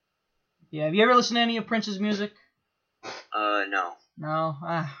 Yeah, have you ever listened to any of Prince's music? No. No?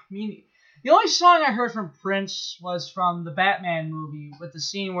 The only song I heard from Prince was from the Batman movie with the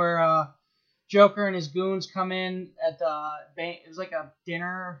scene where Joker and his goons come in at it was like a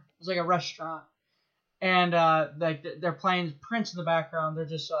dinner, it was like a restaurant, and they're playing Prince in the background. They're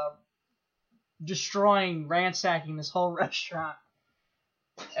just ransacking this whole restaurant.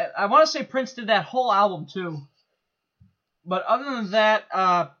 I want to say Prince did that whole album too. But other than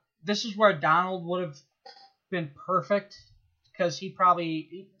that, this is where Donald would have been perfect because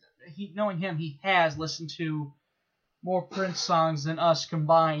knowing him, he has listened to more Prince songs than us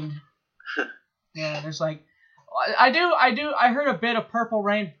combined. Yeah, there's like, I heard a bit of Purple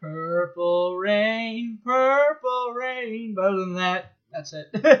Rain, Purple Rain, Purple Rain, but other than that, that's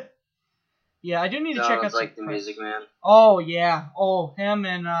it. Yeah, I do need to check out like the Prince. Music Man. Oh, yeah. Oh, him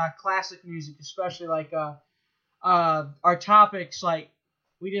and classic music, especially like our topics, like,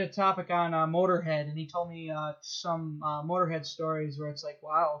 we did a topic on Motorhead, and he told me some Motorhead stories where it's like,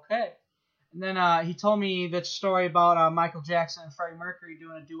 wow, okay. And then he told me that story about Michael Jackson and Freddie Mercury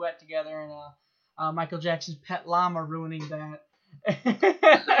doing a duet together, and Michael Jackson's pet llama ruining that.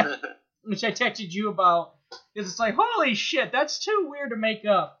 Which I texted you about. Because it's like, holy shit, that's too weird to make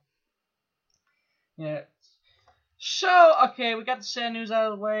up. Yeah. So, okay, we got the sad news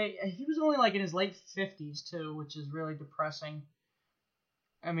out of the way. He was only like in his late 50s, too, which is really depressing.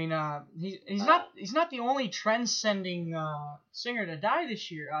 I mean, he's not the only trend-sending singer to die this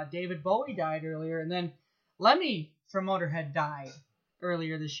year. David Bowie died earlier, and then Lemmy from Motorhead died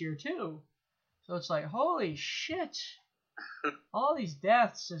earlier this year too. So it's like, holy shit! All these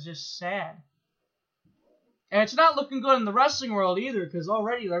deaths is just sad, and it's not looking good in the wrestling world either, because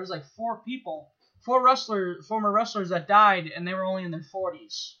already there was like four former wrestlers that died, and they were only in their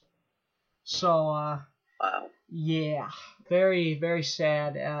 40s. So, wow. Yeah, very, very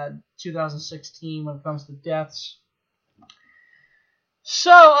sad 2016 when it comes to deaths.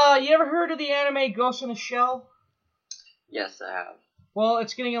 So, you ever heard of the anime Ghost in a Shell? Yes, I have. Well,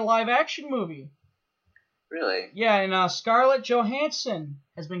 it's getting a live-action movie. Really? Yeah, and Scarlett Johansson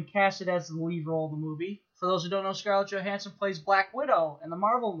has been casted as the lead role of the movie. For those who don't know, Scarlett Johansson plays Black Widow in the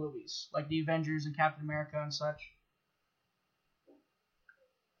Marvel movies, like the Avengers and Captain America and such.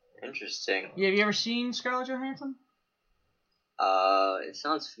 Interesting. Yeah, have you ever seen Scarlett Johansson? It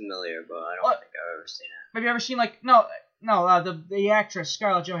sounds familiar, but I don't think I've ever seen it. Have you ever seen, like, the actress,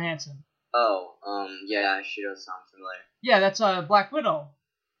 Scarlett Johansson? Oh, yeah, she does sound familiar. Yeah, that's Black Widow.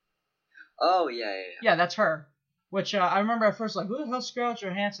 Oh, yeah. Yeah, that's her. Which, I remember at first, like, who the hell's Scarlett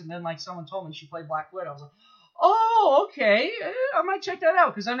Johansson? Then, like, someone told me she played Black Widow. I was like, oh, okay, I might check that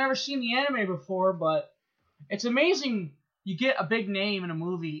out, because I've never seen the anime before, but it's amazing you get a big name in a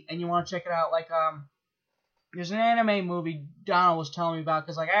movie, and you want to check it out. Like, there's an anime movie Donald was telling me about,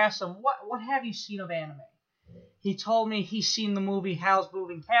 because, like, I asked him, what have you seen of anime? He told me he's seen the movie Howl's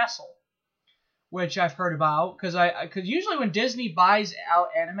Moving Castle, which I've heard about, because usually when Disney buys out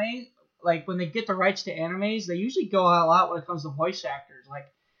anime, like, when they get the rights to animes, they usually go all out when it comes to voice actors.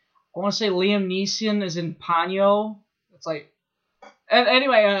 Like, I want to say Liam Neeson is in Ponyo. It's like, and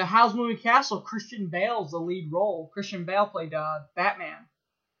anyway, Howl's Moving Castle, Christian Bale's the lead role. Christian Bale played Batman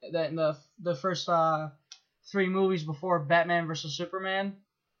in the first 3 movies before Batman vs. Superman.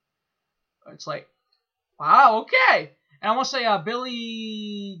 It's like, wow, okay. And I want to say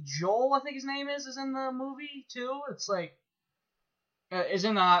Billy Joel, I think his name is in the movie too. It's like, is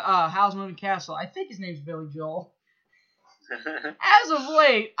in Howl's Moving Castle. I think his name's Billy Joel. As of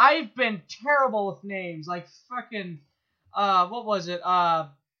late, I've been terrible with names. Like fucking, what was it?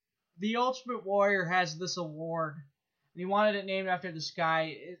 The Ultimate Warrior has this award. And he wanted it named after this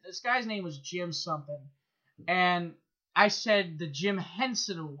guy. This guy's name was Jim something. And I said the Jim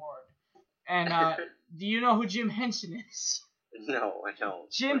Henson Award. And do you know who Jim Henson is? No, I don't.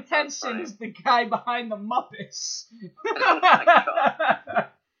 Jim Henson is the guy behind the Muppets. Oh my god.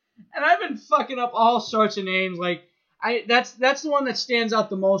 And I've been fucking up all sorts of names. Like, that's the one that stands out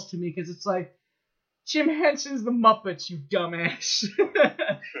the most to me, because it's like, Jim Henson's The Muppets, you dumbass.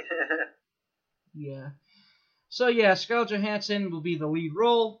 Yeah. So yeah, Scarlett Johansson will be the lead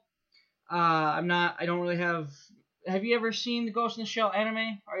role. I don't really have you ever seen the Ghost in the Shell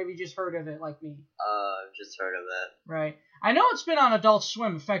anime? Or have you just heard of it like me? I've just heard of it. Right. I know it's been on Adult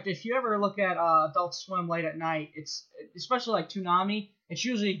Swim. In fact, if you ever look at Adult Swim late at night, it's especially like Toonami, it's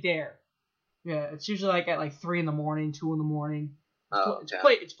usually there. Yeah, it's usually like at like 3 in the morning, 2 in the morning.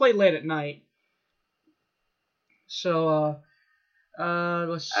 It's played late at night. So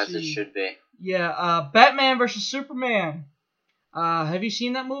let's see. As it should be. Yeah, Batman vs Superman. Have you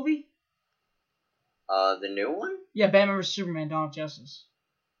seen that movie? The new one? Yeah, Batman vs Superman: Dawn of Justice.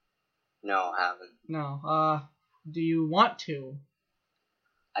 No, I haven't. No. Do you want to?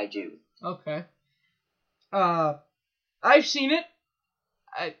 I do. Okay. I've seen it.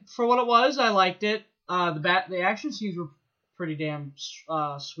 For what it was, I liked it. The action scenes were pretty damn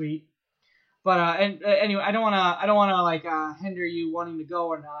sweet. But anyway, I don't wanna like hinder you wanting to go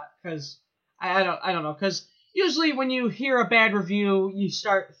or not, because I don't know, because usually when you hear a bad review, you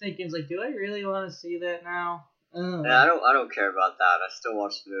start thinking like, do I really want to see that now? Yeah, I don't care about that. I still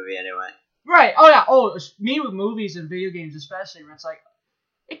watch the movie anyway. Right. Oh yeah. Oh, me with movies and video games especially, where it's like,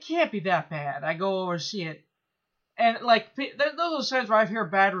 it can't be that bad. I go over and see it, and like those are times where I hear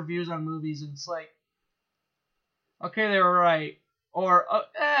bad reviews on movies, and it's like, okay, they were right. Or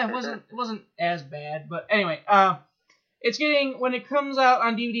it wasn't as bad, but anyway, it's getting, when it comes out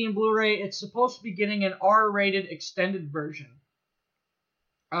on DVD and Blu-ray, it's supposed to be getting an R-rated extended version.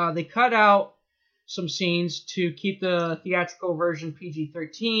 They cut out some scenes to keep the theatrical version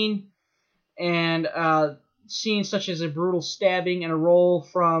PG-13, and scenes such as a brutal stabbing and a role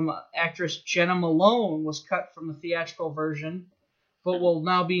from actress Jenna Malone was cut from the theatrical version, but will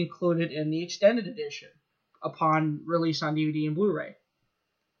now be included in the extended edition upon release on DVD and Blu-ray.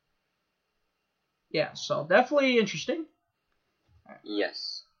 Yeah, so definitely interesting.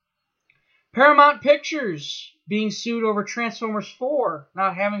 Yes. Paramount Pictures being sued over Transformers 4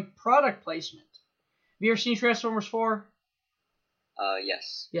 not having product placement. Have you ever seen Transformers 4?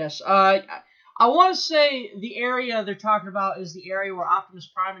 Yes. Yes. I want to say the area they're talking about is the area where Optimus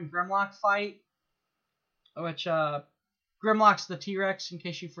Prime and Grimlock fight, which Grimlock's the T-Rex, in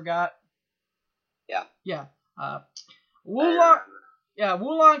case you forgot. Yeah. Yeah.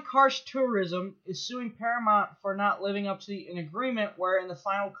 Wulong Karst Tourism is suing Paramount for not living up to an agreement where in the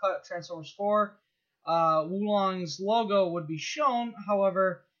final cut of Transformers 4, Wulong's logo would be shown.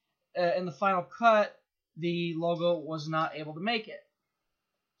 However, in the final cut, the logo was not able to make it.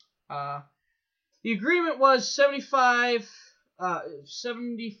 The agreement was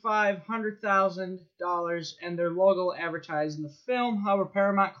 $7,500,000 and their logo advertised in the film. However,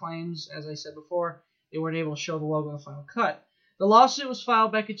 Paramount claims, as I said before, they weren't able to show the logo in the final cut. The lawsuit was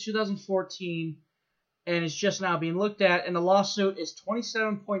filed back in 2014 and is just now being looked at, and the lawsuit is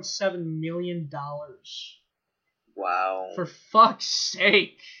 $27.7 million. Wow. For fuck's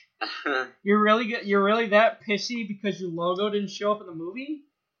sake. You're really that pissy because your logo didn't show up in the movie?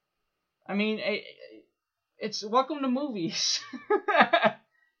 I mean, it's welcome to movies.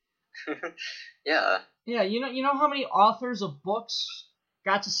 Yeah. Yeah, you know how many authors of books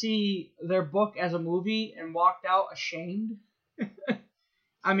got to see their book as a movie and walked out ashamed?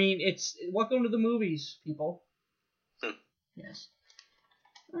 I mean, it's welcome to the movies, people. Yes.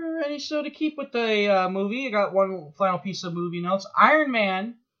 Alrighty, so to keep with the movie, I got one final piece of movie notes. Iron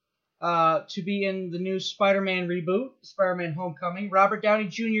Man, to be in the new Spider-Man reboot, Spider-Man Homecoming. Robert Downey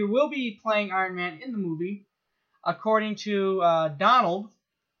Jr. will be playing Iron Man in the movie, according to Donald,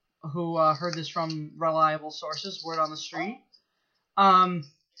 who heard this from reliable sources, word on the street. I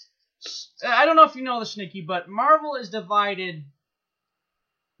don't know if you know this, Nikki, but Marvel is divided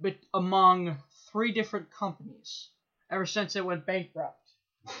among 3 different companies ever since it went bankrupt.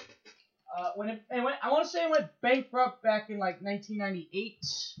 I want to say it went bankrupt back in like 1998,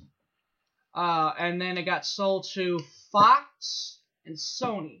 and then it got sold to Fox and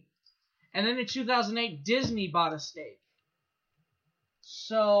Sony, and then in 2008 Disney bought a stake.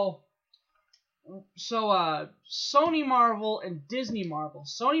 So Sony Marvel and Disney Marvel.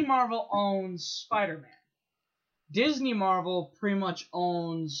 Sony Marvel owns Spider-Man. Disney Marvel pretty much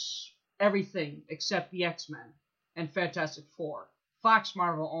owns everything except the X-Men and Fantastic Four. Fox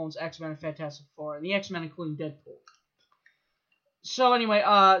Marvel owns X-Men and Fantastic Four, and the X-Men including Deadpool. So anyway,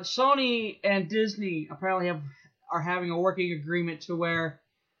 Sony and Disney apparently are having a working agreement to where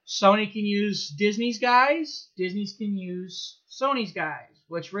Sony can use Disney's guys, Disney can use Sony's guys,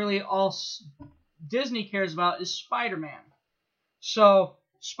 which really all Disney cares about is Spider-Man. So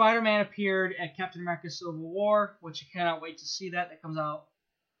Spider-Man appeared at Captain America Civil War, which I cannot wait to see that. That comes out,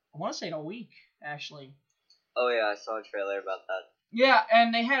 I want to say, in a week, actually. Oh yeah, I saw a trailer about that. Yeah,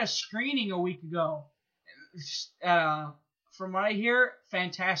 and they had a screening a week ago. From what I hear,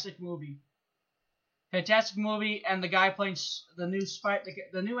 fantastic movie. Fantastic movie, and the guy playing the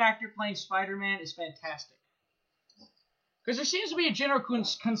new actor playing Spider-Man is fantastic. Because there seems to be a general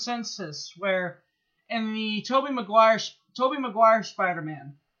consensus where in the Tobey Maguire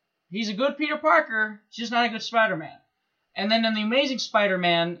Spider-Man, he's a good Peter Parker, just not a good Spider-Man. And then in the Amazing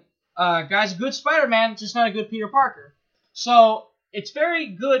Spider-Man, guy's a good Spider-Man, just not a good Peter Parker. So it's very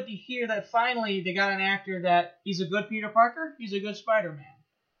good to hear that finally they got an actor that he's a good Peter Parker, he's a good Spider-Man,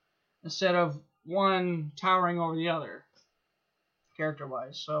 instead of one towering over the other,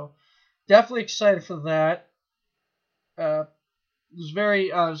 character-wise. So definitely excited for that. It was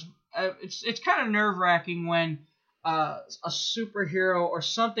very it's kind of nerve-wracking when a superhero or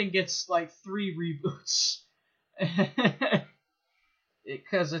something gets like 3 reboots,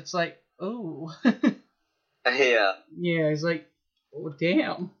 because it's like, oh. Yeah. Yeah, it's like, oh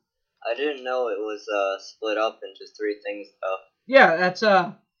damn. I didn't know it was split up into 3 things though. Yeah, that's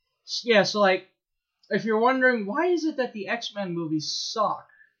yeah. So like, if you're wondering why is it that the X-Men movies suck,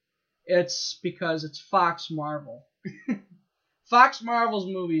 it's because it's Fox Marvel. Fox Marvel's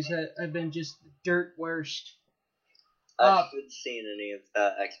movies have been just dirt worst. I haven't seen any of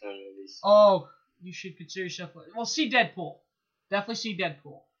the X-Men movies. Oh, you should consider yourself. Well, see Deadpool. Definitely see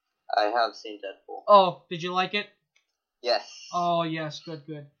Deadpool. I have seen Deadpool. Oh, did you like it? Yes. Oh, yes.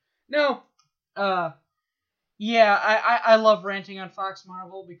 Good. No, yeah, I love ranting on Fox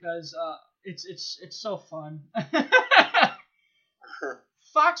Marvel because it's so fun.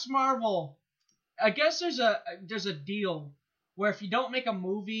 Fox Marvel, I guess there's a deal where if you don't make a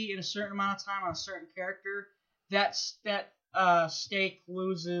movie in a certain amount of time on a certain character, that stake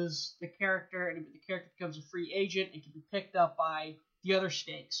loses the character, and the character becomes a free agent and can be picked up by the other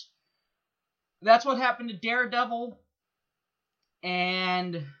stakes. That's what happened to Daredevil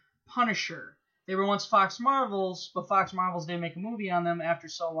and Punisher. They were once Fox Marvels, but Fox Marvels didn't make a movie on them after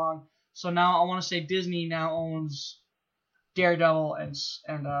so long. So now I want to say Disney now owns Daredevil and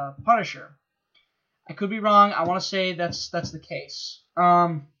Punisher. I could be wrong. I want to say that's the case.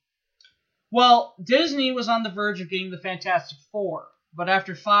 Well, Disney was on the verge of getting the Fantastic Four, but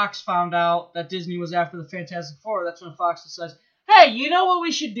after Fox found out that Disney was after the Fantastic Four, that's when Fox says, hey, you know what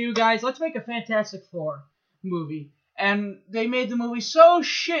we should do, guys? Let's make a Fantastic Four movie. And they made the movie so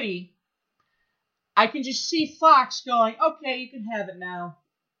shitty, I can just see Fox going, okay, you can have it now.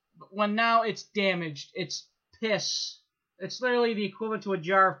 But when now it's damaged, it's piss. It's literally the equivalent to a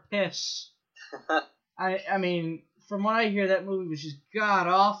jar of piss. I mean, from what I hear, that movie was just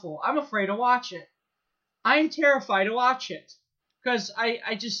god-awful. I'm afraid to watch it. I'm terrified to watch it. Because I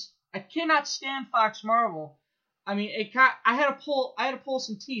cannot stand Fox Marvel. I mean, I had to pull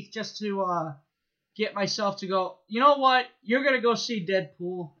some teeth just to get myself to go, you know what? You're going to go see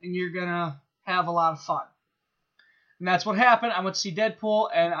Deadpool, and you're going to have a lot of fun. And that's what happened. I went to see Deadpool,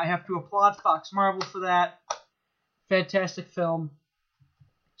 and I have to applaud Fox Marvel for that. Fantastic film.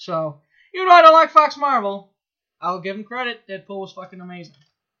 So, even though I don't like Fox Marvel, I'll give them credit. Deadpool was fucking amazing.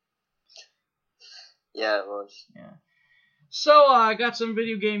 Yeah, it was. Yeah. So, I got some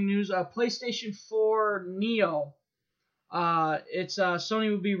video game news. PlayStation 4 Neo. Sony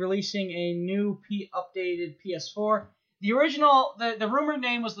will be releasing a new updated PS4. The original, the rumored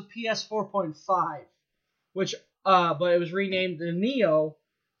name was the PS4.5, which, but it was renamed the Neo,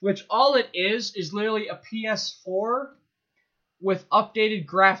 which all it is literally a PS4 with updated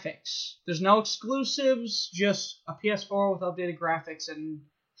graphics. There's no exclusives, just a PS4 with updated graphics and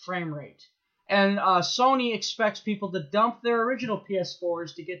frame rate. And Sony expects people to dump their original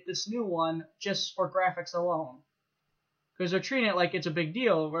PS4s to get this new one just for graphics alone. Because they're treating it like it's a big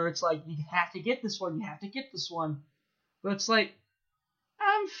deal, where it's like, you have to get this one, you have to get this one. But it's like,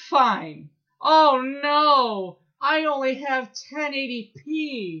 I'm fine. Oh no, I only have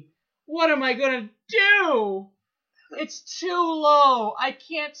 1080p. What am I going to do? It's too low. I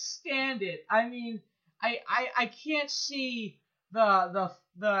can't stand it. I mean, I can't see the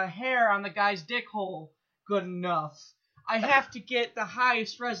hair on the guy's dick hole good enough. I have to get the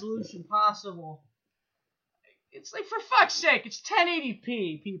highest resolution possible. It's like, for fuck's sake, it's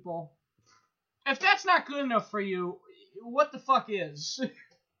 1080p, people. If that's not good enough for you, what the fuck is?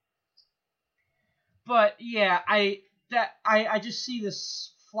 But yeah, I just see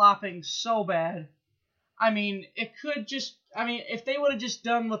this flopping so bad. I mean, if they would have just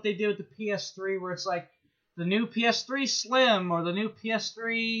done what they did with the PS3, where it's like the new PS3 Slim or the new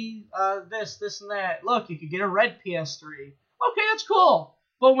PS3 this and that. Look, you could get a red PS3. Okay, that's cool.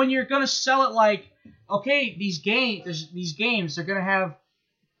 But when you're gonna sell it like, okay, these games, they're gonna have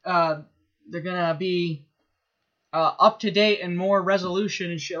they're gonna be up to date and more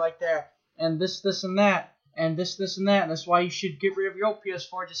resolution and shit like that, and this and that, and this and that. And that's why you should get rid of your old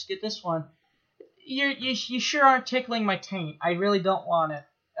PS4. Just get this one. You sure aren't tickling my taint. I really don't want it.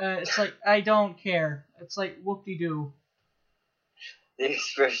 It's like I don't care. It's like whoop-de-doo. The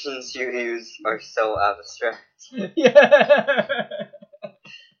expressions you use are so abstract. Yeah.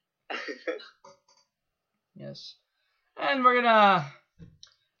 Yes. And we're gonna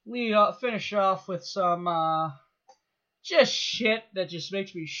finish off with some just shit that just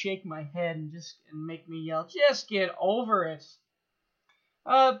makes me shake my head and make me yell. Just get over it.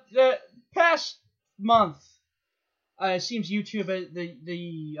 The past month, it seems YouTube,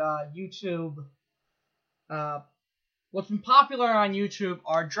 YouTube, what's been popular on YouTube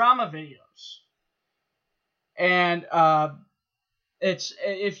are drama videos, and it's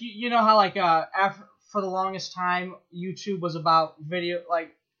if you know how like for the longest time YouTube was about video,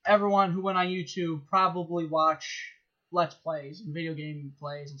 like everyone who went on YouTube probably watch Let's Plays and video game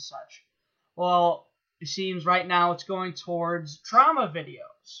plays and such. Well, it seems right now it's going towards drama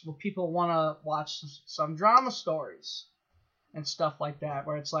videos, where people want to watch some drama stories and stuff like that,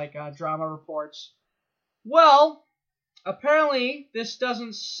 where it's like drama reports. Well, apparently this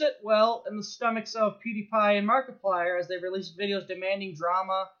doesn't sit well in the stomachs of PewDiePie and Markiplier, as they released videos demeaning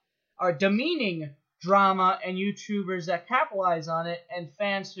drama and YouTubers that capitalize on it, and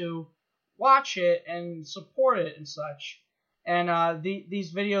fans who watch it and support it and such. And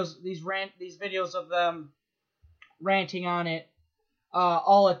these videos of them ranting on it,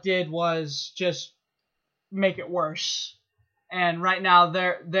 all it did was just make it worse. And right now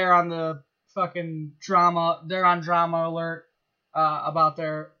they're on the fucking drama. They're on drama alert about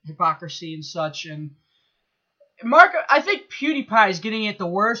their hypocrisy and such. And I think PewDiePie is getting it the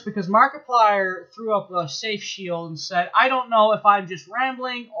worst, because Markiplier threw up a safe shield and said, "I don't know if I'm just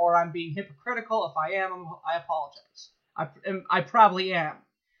rambling or I'm being hypocritical. If I am, I apologize. I probably am."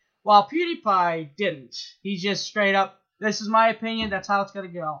 While PewDiePie didn't. He just straight up, "This is my opinion. That's how it's gonna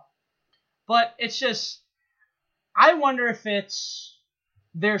go." But it's just, I wonder if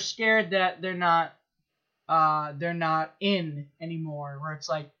they're scared that they're not in anymore, where it's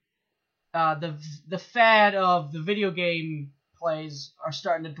like the fad of the video game plays are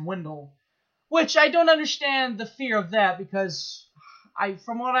starting to dwindle, which I don't understand the fear of that, because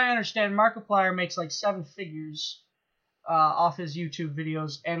from what I understand, Markiplier makes like 7 figures off his YouTube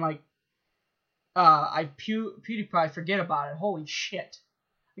videos, and like PewDiePie, forget about it. Holy shit,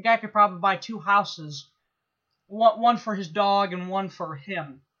 the guy could probably buy 2 houses. One for his dog and one for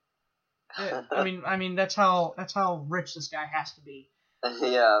him. I mean that's how rich this guy has to be.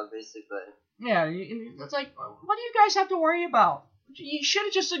 Yeah, basically. Yeah, it's like, what do you guys have to worry about? You should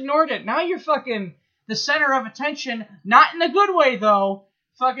have just ignored it. Now you're fucking the center of attention, not in a good way though.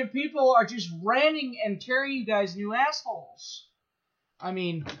 Fucking people are just ranting and tearing you guys new assholes. I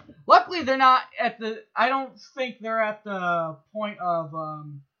mean, luckily they're not I don't think they're at the point of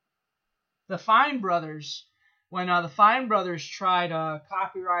the Fine Brothers. When the Fine Brothers tried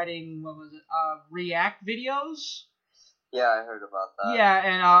copywriting, React videos. Yeah, I heard about that. Yeah,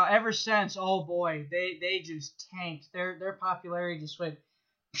 and ever since, oh boy, they just tanked. Their popularity just went.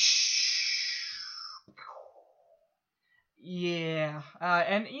 Yeah,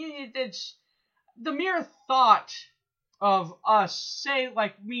 and it's the mere thought of us, say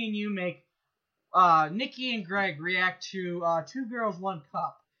like me and you make Nikki and Greg react to 2 Girls, 1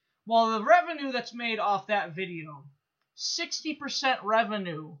 Cup. Well, the revenue that's made off that video, 60%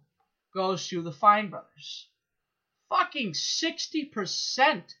 revenue goes to the Fine Brothers. Fucking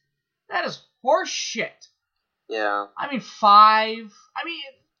 60%. That is horse shit. Yeah. I mean, 5. I mean,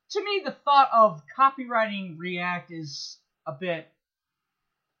 to me, the thought of copywriting React is a bit,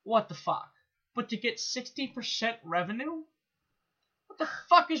 what the fuck? But to get 60% revenue? What the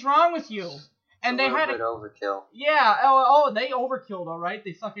fuck is wrong with you? And they had overkill. Yeah. They overkilled. All right.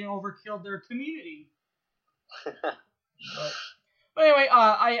 They fucking overkilled their community. but anyway,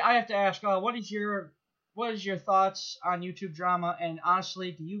 I have to ask, what is your thoughts on YouTube drama? And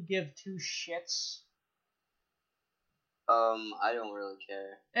honestly, do you give 2 shits? I don't really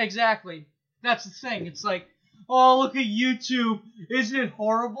care. Exactly. That's the thing. It's like, oh, look at YouTube. Isn't it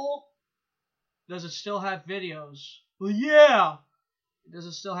horrible? Does it still have videos? Well, yeah. Does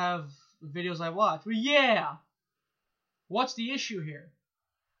it still have the videos I watch? Well, yeah. What's the issue here?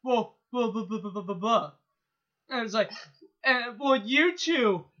 Well, blah. And it's like, well, you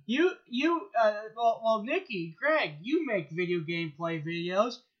two, well, Nikki, Greg, you make video gameplay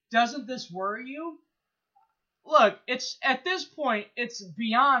videos. Doesn't this worry you? look, it's at this point, it's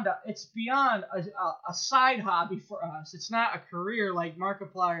beyond a side hobby for us. It's not a career like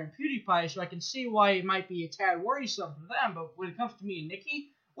Markiplier and PewDiePie, so I can see why it might be a tad worrisome for them. But when it comes to me and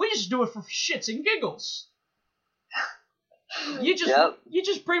Nikki, we just do it for shits and giggles. You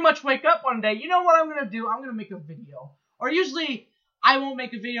just pretty much wake up one day. You know what I'm gonna do? I'm gonna make a video. Or usually I won't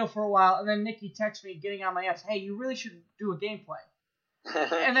make a video for a while, and then Nikki texts me getting on my ass. Hey, you really should do a gameplay.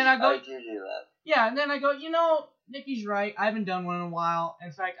 And then I go, how do you do that? Yeah, and then I go, Nikki's right. I haven't done one in a while.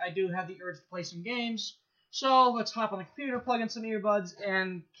 In fact, I do have the urge to play some games. So let's hop on the computer, plug in some earbuds,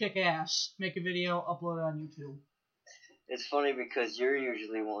 and kick ass. Make a video, upload it on YouTube. It's funny because you're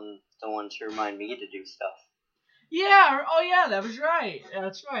usually the one to remind me to do stuff. Yeah, oh yeah, that was right.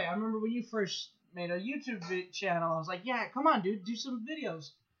 That's right. I remember when you first made a YouTube channel, I was like, yeah, come on, dude, do some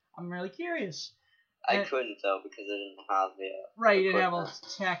videos. I'm really curious. I couldn't, though, because I didn't have the... Right, you didn't have all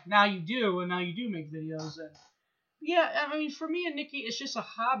the tech. Now you do, and now you do make videos. And yeah, I mean, for me and Nikki, it's just a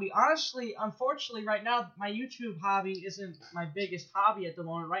hobby. Honestly, unfortunately, right now, my YouTube hobby isn't my biggest hobby at the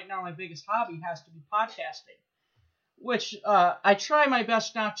moment. Right now, my biggest hobby has to be podcasting, which I try my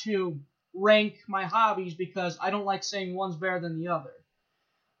best not to rank my hobbies because I don't like saying one's better than the other.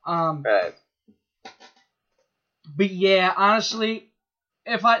 Right. But yeah, honestly,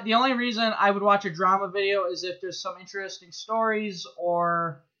 the only reason I would watch a drama video is if there's some interesting stories,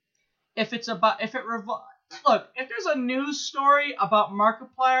 or if it's about look, if there's a news story about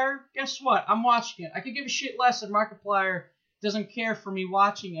Markiplier, guess what? I'm watching it. I could give a shit less if Markiplier doesn't care for me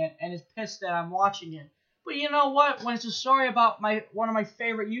watching it and is pissed that I'm watching it. But you know what? When it's a story about one of my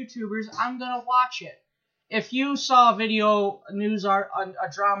favorite YouTubers, I'm gonna watch it. If you saw a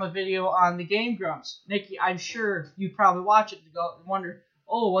drama video on the Game Grumps, Nikki, I'm sure you probably watch it to go and wonder,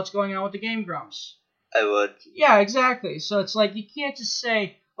 oh, what's going on with the Game Grumps? I would. Yeah, exactly. So it's like, you can't just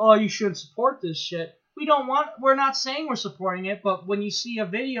say, oh, you shouldn't support this shit. We're not saying we're supporting it, but when you see a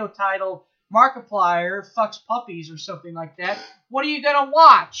video titled Markiplier fucks puppies or something like that, what are you gonna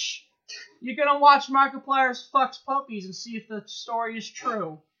watch? You're gonna watch Markiplier's fucks puppies and see if the story is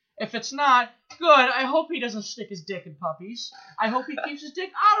true. If it's not, good. I hope he doesn't stick his dick in puppies. I hope he keeps his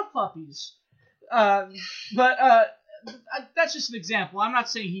dick out of puppies. But that's just an example. I'm not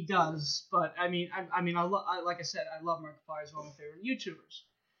saying he does, but I mean, like I said, I love Markiplier. He's one of my favorite YouTubers.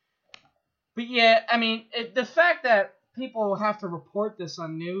 But yeah, I mean, the fact that people have to report this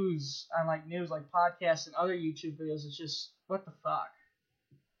on news like podcasts and other YouTube videos is just, what the fuck?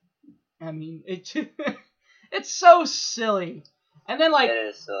 I mean, it's so silly. And then it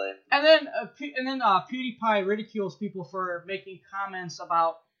is silly. And then PewDiePie ridicules people for making comments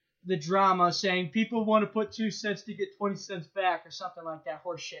about the drama, saying people want to put 2 cents to get 20 cents back or something like that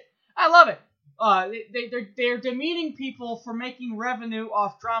horse shit. I love it. They're demeaning people for making revenue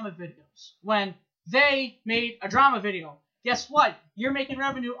off drama videos when they made a drama video. Guess what? You're making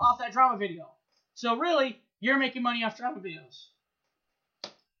revenue off that drama video. So really, you're making money off drama videos.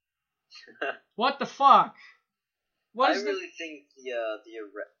 What the fuck? I really think the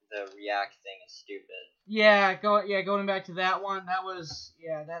React thing is stupid. Yeah, going back to that one,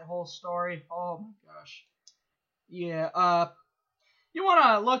 that whole story. Oh my gosh. Yeah, you want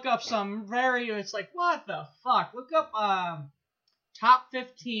to look up it's like, what the fuck? Look up Top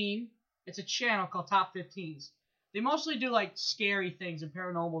 15. It's a channel called Top 15s. They mostly do like scary things and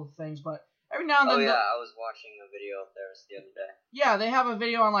paranormal things, but every now and then. Oh yeah, I was watching a video of theirs the other day. Yeah, they have a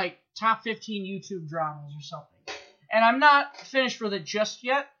video on like Top 15 YouTube dramas or something. And I'm not finished with it just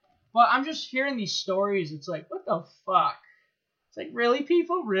yet, but I'm just hearing these stories. It's like, what the fuck? It's like, really,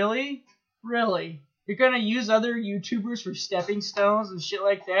 people? Really? Really? You're gonna use other YouTubers for stepping stones and shit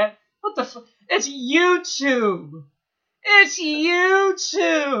like that? What the fuck? It's YouTube! It's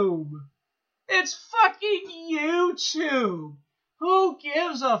YouTube! It's fucking YouTube! Who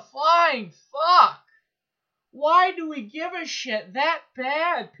gives a flying fuck? Why do we give a shit that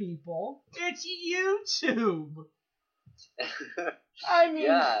bad, people? It's YouTube! I mean,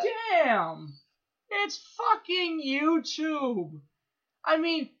 yeah. Damn! It's fucking YouTube! I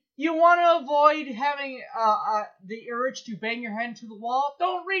mean, you want to avoid having the urge to bang your head into the wall?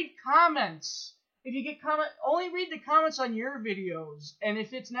 Don't read comments! If you get only read the comments on your videos. And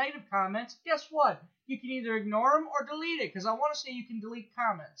if it's negative comments, guess what? You can either ignore them or delete it, because I want to say you can delete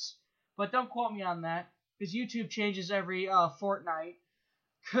comments. But don't quote me on that, because YouTube changes every fortnight.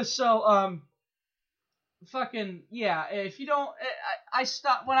 Fucking, yeah, if you don't, I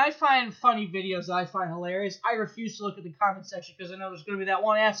stop, when I find funny videos that I find hilarious, I refuse to look at the comment section, because I know there's going to be that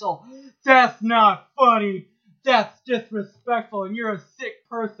one asshole, that's not funny, that's disrespectful, and you're a sick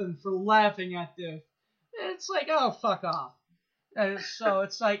person for laughing at this. It's like, oh, fuck off. So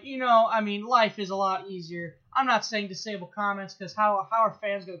it's like, I mean, life is a lot easier. I'm not saying disable comments, because how are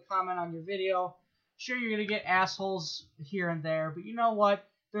fans going to comment on your video? Sure, you're going to get assholes here and there, but you know what?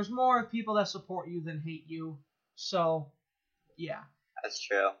 There's more people that support you than hate you. So, yeah. That's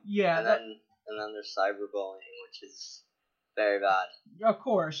true. Yeah. And then there's cyberbullying, which is very bad. Of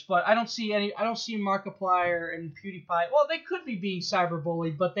course, but I don't see Markiplier and PewDiePie. Well, they could be being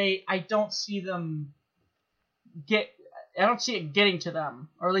cyberbullied, but I don't see it getting to them,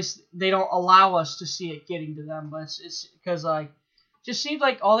 or at least they don't allow us to see it getting to them. But it's because just seems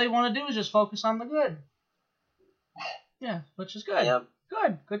like all they want to do is just focus on the good. Yeah, which is good. Yep.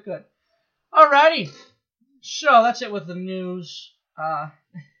 Good. Alrighty, so that's it with the news. I'm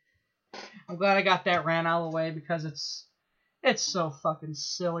glad I got that rant out of the way, because it's so fucking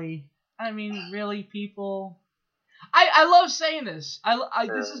silly. I mean, really, people. I love saying this.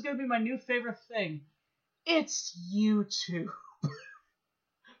 This is gonna be my new favorite thing. It's YouTube.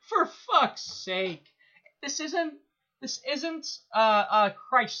 For fuck's sake. This isn't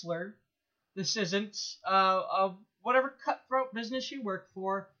Chrysler. This isn't whatever cutthroat business you work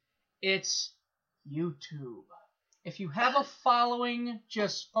for. It's YouTube. If you have a following,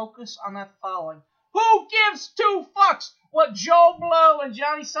 just focus on that following. Who gives two fucks what Joe Blow and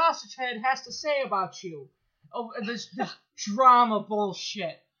Johnny Sausagehead has to say about you? Oh, this drama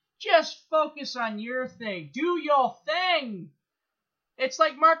bullshit. Just focus on your thing. Do your thing. It's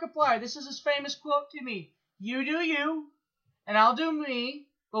like Markiplier. This is his famous quote to me. You do you, and I'll do me,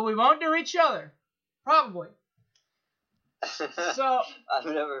 but we won't do each other. Probably. So I've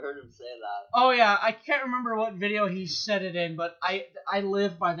never heard him say that. Oh yeah, I can't remember what video he said it in, but I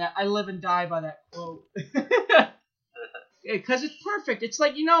live by that. I live and die by that quote. Because it's perfect. It's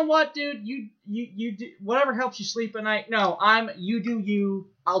like, you know what, dude? You do whatever helps you sleep at night. No, you do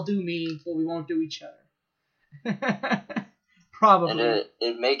you, I'll do me, but we won't do each other. Probably. And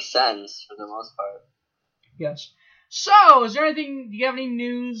it makes sense for the most part. Yes. So, is there anything? Do you have any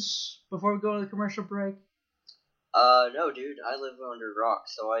news before we go to the commercial break? No, dude. I live under rock,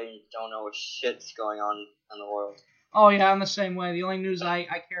 so I don't know what shit's going on in the world. Oh yeah, I'm the same way. The only news I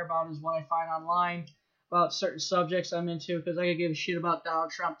care about is what I find online about certain subjects I'm into, because I could give a shit about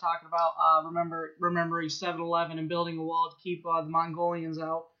Donald Trump talking about remembering 7-Eleven and building a wall to keep the Mongolians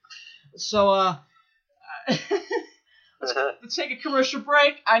out. So let's take a commercial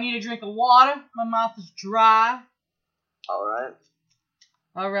break. I need a drink of water. My mouth is dry. All right.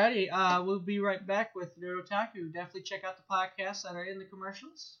 Alrighty, we'll be right back with Neurotaku. Definitely check out the podcasts that are in the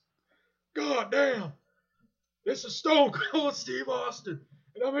commercials. God damn! This is Stone Cold Steve Austin,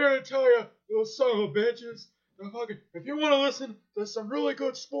 and I'm here to tell you, those son of bitches, if you want to listen to some really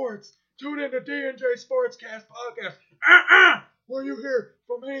good sports, tune in to D&J Sportscast Podcast, where you hear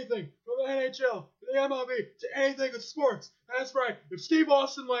from anything, from the NHL, to the MLB, to anything in sports. That's right, if Steve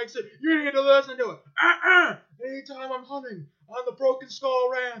Austin likes it, you need to listen to it. Anytime I'm hunting on the Broken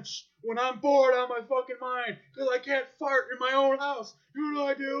Skull Ranch, when I'm bored out of my fucking mind, because I can't fart in my own house, you know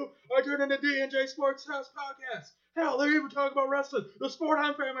what I do? I turn into D&J Sportscast Podcast. Hell, they even talk about wrestling, the sport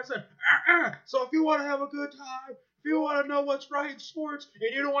I'm famous in. So if you want to have a good time, if you want to know what's right in sports, and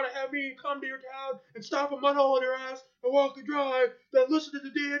you don't want to have me come to your town and stop a mud hole in your ass and walk a drive, then listen to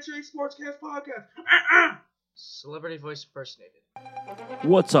the D&J Sportscast Podcast. Celebrity voice impersonated.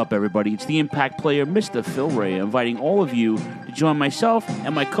 What's up, everybody? It's the Impact Player, Mr. Phil Ray, inviting all of you to join myself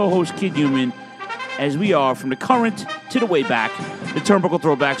and my co-host Kid Human as we are from the current to the way back, the Turnbuckle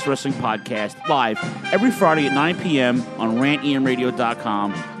Throwbacks Wrestling Podcast, live every Friday at 9 p.m. on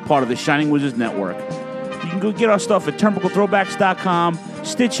rantemradio.com, part of the Shining Wizards Network. You can go get our stuff at turnbucklethrowbacks.com,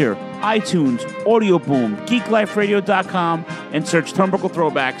 Stitcher, iTunes, Audio Boom, GeekLifeRadio.com, and search Turnbuckle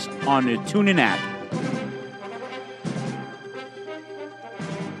Throwbacks on the TuneIn app.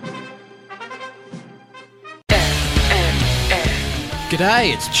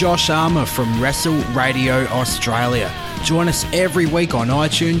 G'day, it's Josh Armour from Wrestle Radio Australia. Join us every week on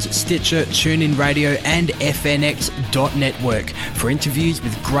iTunes, Stitcher, TuneIn Radio and FNX.network for interviews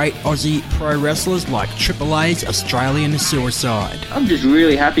with great Aussie pro wrestlers like Triple A's Australian Suicide. I'm just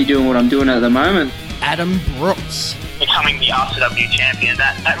really happy doing what I'm doing at the moment. Adam Brooks. Becoming the RCW champion,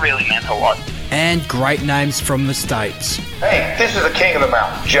 that really meant a lot. And great names from the States. Hey, this is the King of the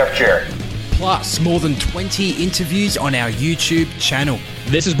Mountain, Jeff Jarrett. Plus, more than 20 interviews on our YouTube channel.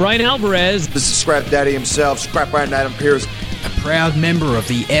 This is Brian Alvarez. This is Scrap Daddy himself, Scrap Brian Adam Pierce. A proud member of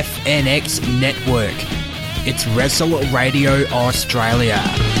the FNX network. It's Wrestle Radio Australia.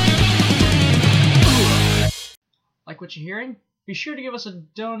 Like what you're hearing? Be sure to give us a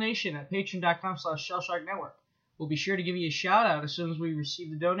donation at patreon.com/ShellshockNetwork. We'll be sure to give you a shout out as soon as we receive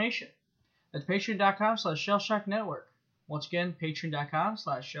the donation. That's patreon.com/ShellshockNetwork. Once again,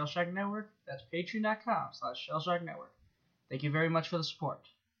 patreon.com/ShellshockNetwork. That's patreon.com/ShellshockNetwork. Thank you very much for the support.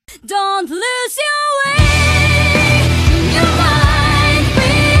 Don't lose your way, your mind, we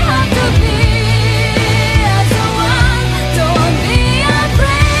have to be as one. Don't be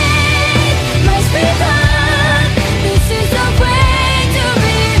afraid, my sweetheart, this is the way to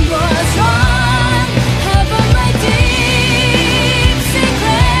be more strong. Have my deep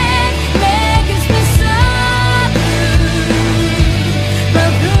secret, make us beside you.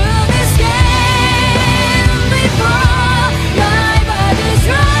 But through this game before my body's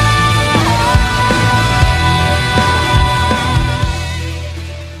right.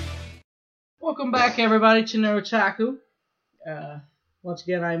 Welcome back, everybody, to Neurotaku. Once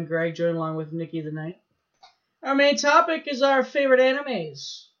again, I'm Greg, joined along with Nikki the Knight. Our main topic is our favorite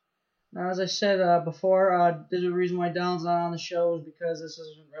animes. Now, as I said before, there's a reason why Donald's not on the show is because this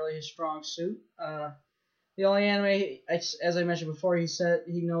isn't really his strong suit. The only anime, as I mentioned before, he said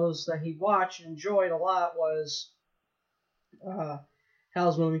he knows that he watched and enjoyed a lot was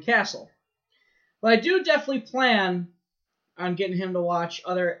Howl's Moving Castle. But I do definitely plan on getting him to watch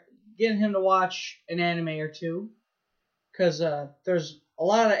an anime or two, because there's a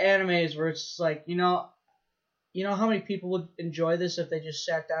lot of animes where it's like, you know how many people would enjoy this if they just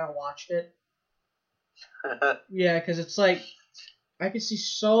sat down and watched it? Yeah, because it's like, I can see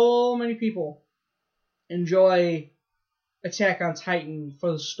so many people enjoy Attack on Titan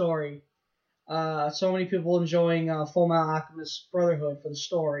for the story. So many people enjoying Full Metal Alchemist Brotherhood for the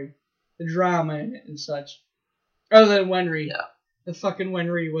story, the drama in it and such. Other than Wenri. Yeah. The fucking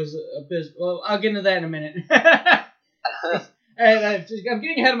Wenri was abysmal. Well, I'll get into that in a minute. And I'm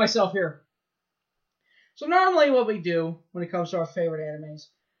getting ahead of myself here. So normally what we do when it comes to our favorite animes,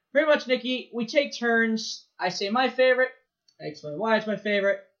 pretty much, Nikki, we take turns. I say my favorite. I explain why it's my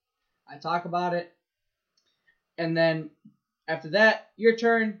favorite. I talk about it. And then after that, your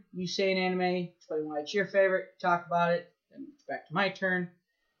turn. You say an anime, explain why it's your favorite, talk about it. Then it's back to my turn.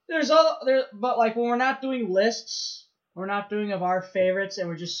 But like when we're not doing lists, we're not doing of our favorites, and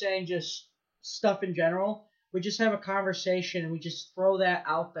we're just saying just stuff in general. We just have a conversation, and we just throw that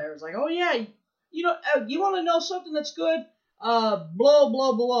out there. It's like, oh yeah, you want to know something that's good? Blow,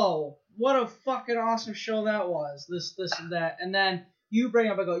 blow, blow. What a fucking awesome show that was. This, and that. And then you bring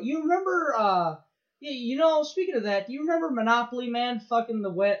up, I go, you remember, speaking of that, do you remember Monopoly Man fucking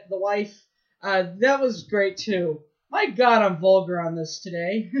the wife? That was great too. My God, I'm vulgar on this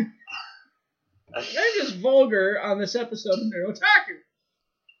today. I'm just vulgar on this episode of Neurotaku.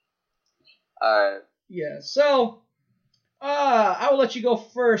 Alright. Yeah, so, I will let you go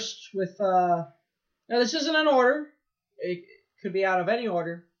first with, now this isn't in order. It could be out of any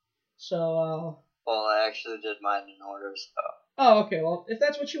order. So, well, I actually did mine in order, so. Oh, okay, well, if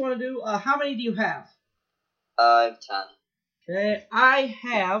that's what you want to do, how many do you have? I have 10. Okay, I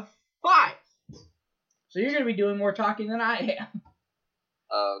have 5. So you're going to be doing more talking than I am.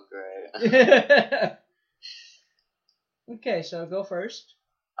 Oh, great. Okay, so go first.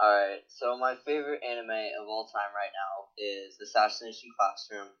 Alright, so my favorite anime of all time right now is Assassination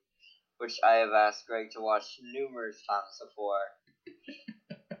Classroom, which I have asked Greg to watch numerous times before.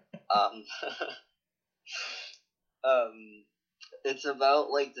 It's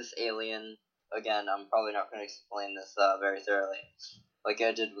about, like, this alien. Again, I'm probably not going to explain this very thoroughly, like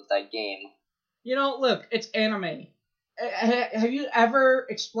I did with that game. You know, look, it's anime. Have you ever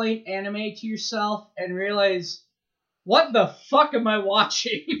explained anime to yourself and realized, what the fuck am I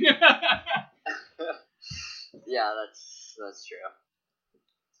watching? Yeah, that's true.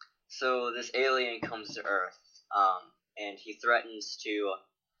 So this alien comes to Earth, and he threatens to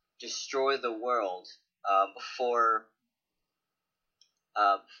destroy the world before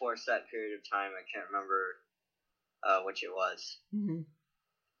a set period of time. I can't remember which it was. Mm-hmm.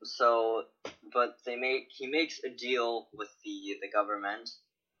 So, but he makes a deal with the government,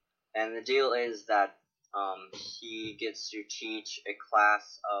 and the deal is that he gets to teach a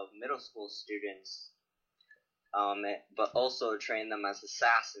class of middle school students, but also train them as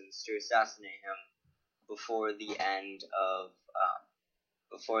assassins to assassinate him before the end of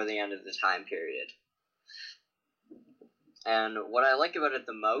the time period. And what I like about it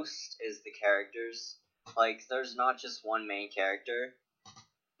the most is the characters. Like, there's not just one main character,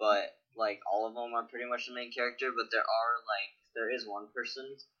 but like all of them are pretty much the main character. But there is one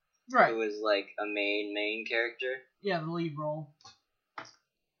person, right, who is like a main character. Yeah, the lead role.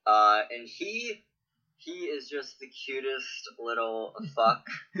 And he is just the cutest little fuck.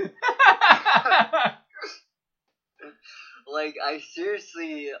 Like, I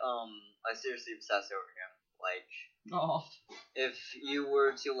seriously obsess over him. Like, Oh. If you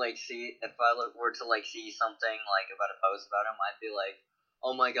were to like see, if I were to like see something like about a post about him, I'd be like,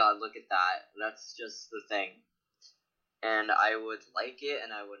 oh my god, look at that. That's just the thing. And I would like it,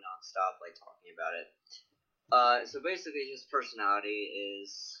 and I would not stop like talking about it. So basically, his personality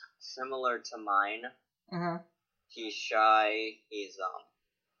is similar to mine. He's shy. He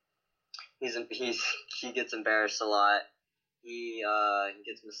gets embarrassed a lot. He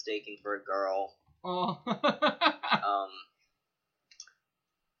gets mistaken for a girl. Oh.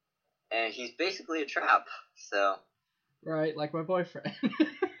 And he's basically a trap. So. Right, like my boyfriend.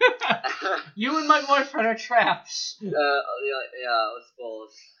 You and my boyfriend are traps. Yeah, I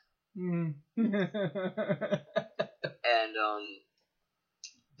suppose. Mm. And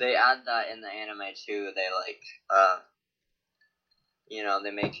they add that in the anime too. They like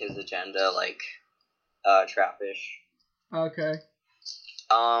they make his agenda like trappish. Okay.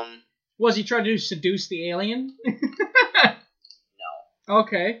 Was he trying to seduce the alien? No.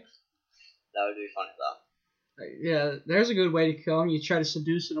 Okay. That would be funny though. Yeah, there's a good way to kill him. You try to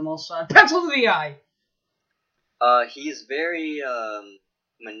seduce him all the time. Pencil to the eye. He's very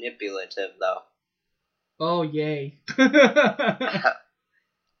manipulative though. Oh yay.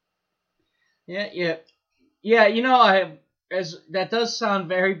 Yeah. That does sound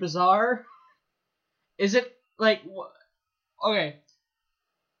very bizarre. Is it like okay?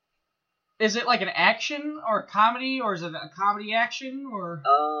 Is it like an action or a comedy, or is it a comedy action, or?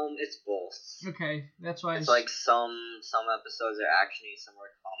 It's both. Okay, that's why it's like some episodes are actiony, some are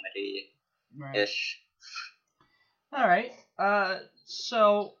comedy-ish. Right. All right.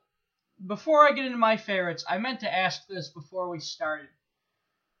 So before I get into my favorites, I meant to ask this before we started.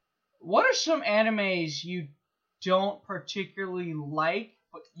 What are some animes you don't particularly like,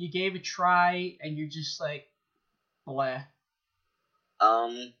 but you gave a try and you're just like, bleh?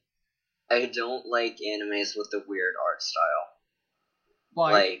 I don't like animes with the weird art style.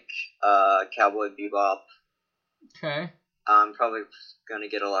 Like Cowboy Bebop. Okay. I'm probably gonna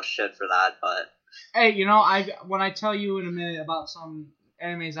get a lot of shit for that, but... Hey, when I tell you in a minute about some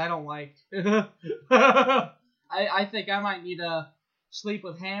animes I don't like, I think I might need to sleep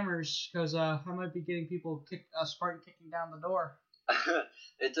with hammers, because I might be getting people Spartan kicking down the door.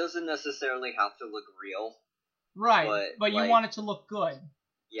 It doesn't necessarily have to look real. Right, but you want it to look good.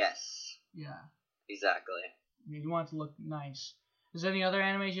 Yes. Yeah. Exactly. You want it to look nice. Is there any other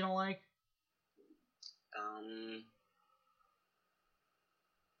animes you don't like?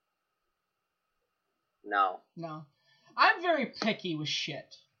 No. No. I'm very picky with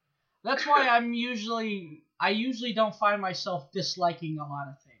shit. That's why I usually don't find myself disliking a lot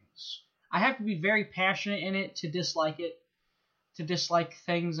of things. I have to be very passionate in it, to dislike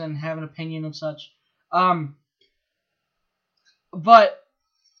things and have an opinion and such. But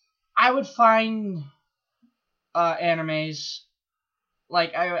I would find animes,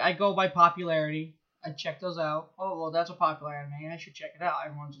 like I go by popularity. I check those out. Oh, well, that's a popular anime. I should check it out.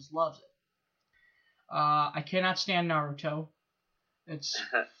 Everyone just loves it. I cannot stand Naruto. It's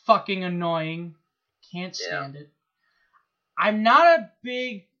fucking annoying. Can't stand it. I'm not a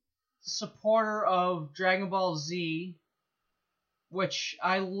big supporter of Dragon Ball Z, which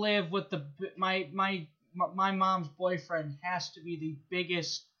I live with my mom's boyfriend has to be the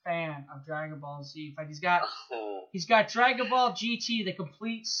biggest fan of Dragon Ball Z. In fact, he's got Dragon Ball GT, the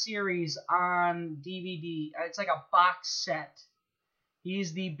complete series, on DVD. It's like a box set.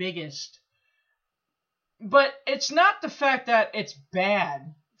 He's the biggest. But it's not the fact that it's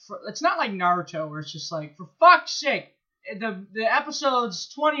bad. It's not like Naruto, where it's just like, for fuck's sake, the episode's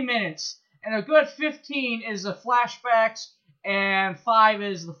 20 minutes, and a good 15 is the flashbacks, and 5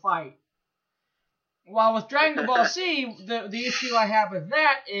 is the fight. While with Dragon Ball Z, the issue I have with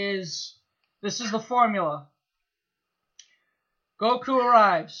that is, this is the formula. Goku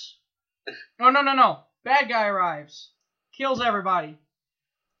arrives. No. Bad guy arrives. Kills everybody.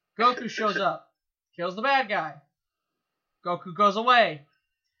 Goku shows up. Kills the bad guy. Goku goes away.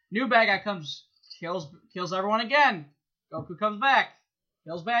 New bad guy comes. Kills everyone again. Goku comes back.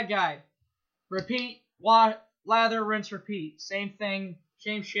 Kills bad guy. Repeat. Lather, rinse, repeat. Same thing.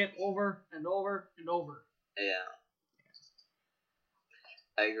 Same shit over and over and over. Yeah.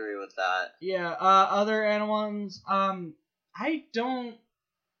 I agree with that. Yeah, other ones, I don't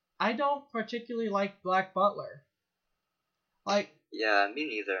particularly like Black Butler. Yeah, me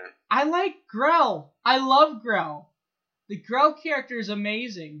neither. I like Grell. I love Grell. The Grell character is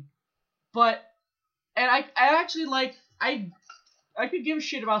amazing. And I actually like, I could give a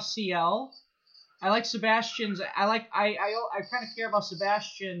shit about CL. I like Sebastian's. I kind of care about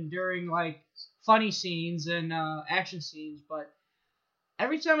Sebastian during like funny scenes and action scenes, but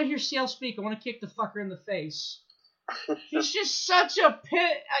every time I hear CL speak, I want to kick the fucker in the face. He's just such a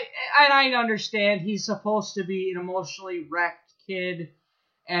pit. And I understand he's supposed to be an emotionally wrecked kid,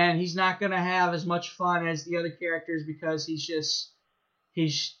 and he's not gonna have as much fun as the other characters because he's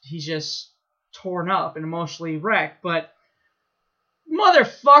just torn up and emotionally wrecked. But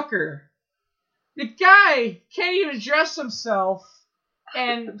motherfucker, the guy can't even dress himself,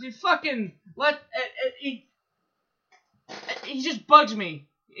 and fucking he just bugs me.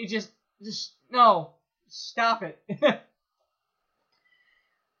 He just no. Stop it.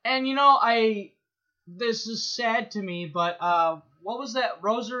 And this is sad to me, but what was that,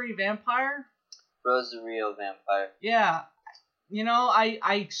 Rosary Vampire? Rosario Vampire. Yeah.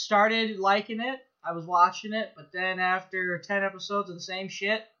 I started liking it. I was watching it, but then after 10 episodes of the same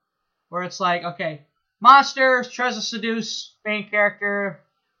shit, where it's like, okay, monster tries to seduce main character,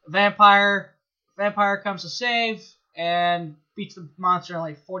 vampire comes to save, and beats the monster in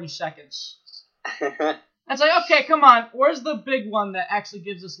like 40 seconds. It's like, okay, come on. Where's the big one that actually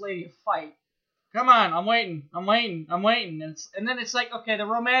gives this lady a fight? Come on, I'm waiting. And then it's like, okay, the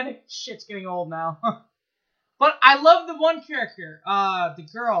romantic shit's getting old now. But I love the one character, the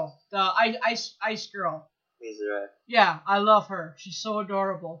girl, the ice girl. Mizure. Yeah, I love her. She's so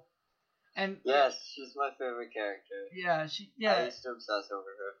adorable. And yes, she's my favorite character. Yeah, I used to obsess over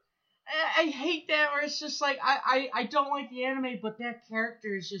her. I hate that where it's just like I don't like the anime, but that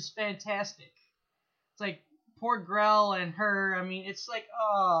character is just fantastic. It's like poor Grell and her. I mean, it's like,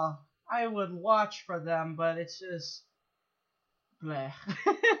 oh, I would watch for them, but it's just bleh.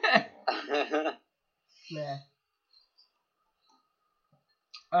 Bleh.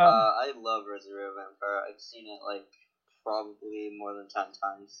 I love Rosario Vampire. I've seen it like probably more than 10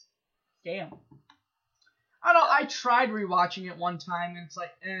 times. Damn. I don't. I tried rewatching it one time, and it's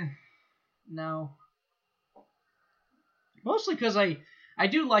like, no. Mostly because I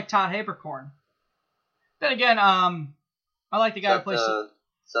do like Todd Haberkorn. Then again, I like the guy who plays.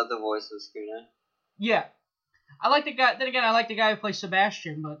 Is that the voice of Skuna? Yeah, I like the guy. Then again, I like the guy who plays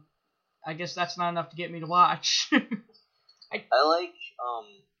Sebastian, but I guess that's not enough to get me to watch. I like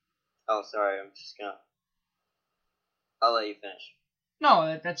Oh, sorry. I'll let you finish.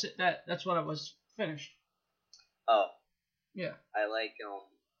 No, that's it. That's what it was. Finished. Oh. Yeah. I like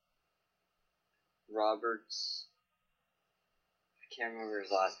Robert's. I can't remember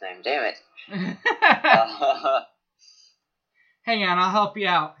his last name. Damn it. Hang on, I'll help you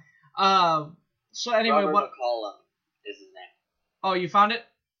out. So anyway, Robert McCollum is his name. Oh, you found it?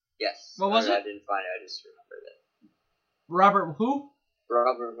 Yes. What was it? I didn't find it. I just remembered it. Robert who?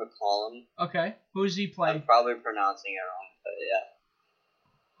 Robert McCollum. Okay. Who does he play? I'm probably pronouncing it wrong, but yeah.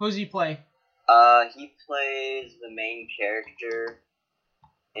 Who does he play? He plays the main character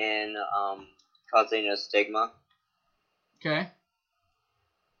in Cause No Stigma. Okay.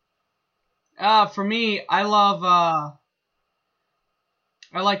 For me, I love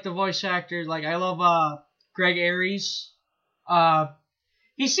I like the voice actor. Like, I love Greg Aries.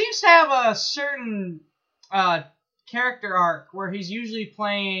 He seems to have a certain character arc where he's usually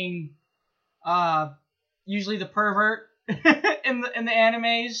playing usually the pervert in the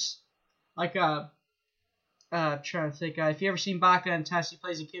animes. Like I'm trying to think. If you ever seen Baka and Test, he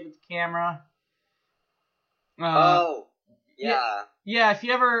plays a kid with the camera. Oh, yeah. Yeah, if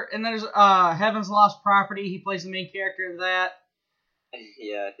you ever, and there's Heaven's Lost Property. He plays the main character of that.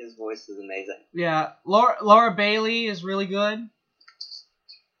 Yeah, his voice is amazing. Yeah, Laura Bailey is really good.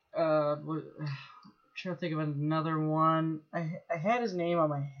 I'm trying to think of another one. I had his name on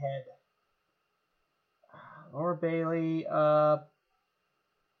my head. Laura Bailey.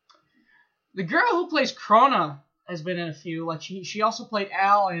 The girl who plays Krona has been in a few. Like she also played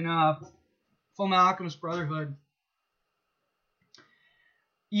Al in Full Metal Alchemist Brotherhood.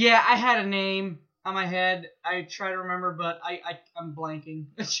 Yeah, I had a name on my head. I try to remember, but I'm blanking.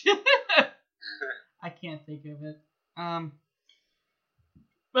 I can't think of it.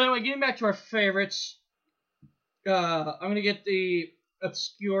 But anyway, getting back to our favorites, I'm gonna get the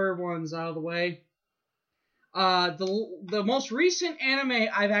obscure ones out of the way. The most recent anime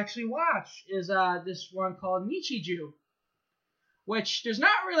I've actually watched is this one called Nichiju, which there's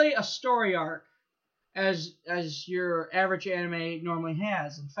not really a story arc as your average anime normally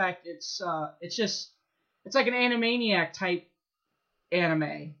has. In fact, it's like an Animaniac type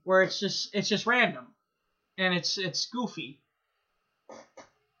anime where it's just random and it's goofy.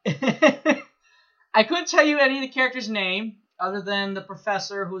 I couldn't tell you any of the characters' name other than the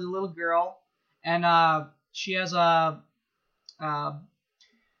professor, who's a little girl, and she has a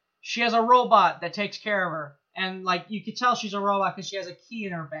robot that takes care of her, and like you could tell she's a robot because she has a key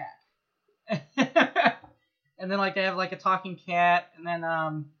in her back. And then like they have like a talking cat, and then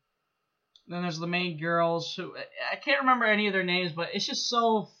then there's the main girls who I can't remember any of their names, but it's just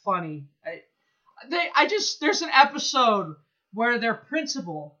so funny. There's an episode where their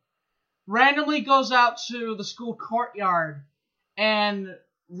principal randomly goes out to the school courtyard and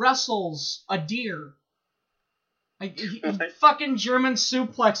wrestles a deer. Like, he fucking German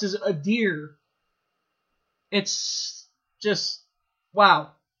suplexes a deer. It's just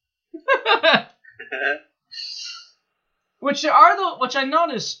wow. Which I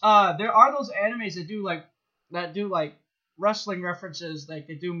noticed, there are those animes that do wrestling references, like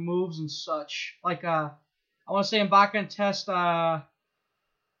they do moves and such. Like I want to say in Bakken Test, what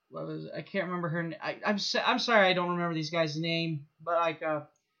was it? I can't remember her name. I'm sorry, I don't remember these guys' name, but like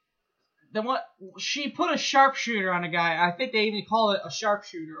the one she put a sharpshooter on a guy. I think they even call it a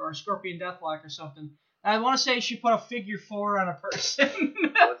sharpshooter or a scorpion deathlock or something. I want to say she put a figure 4 on a person.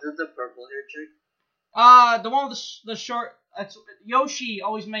 Was it the purple hair chick? The one with the short. Yoshi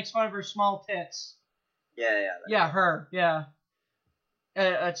always makes fun of her small tits. Yeah. Yeah, her. Yeah.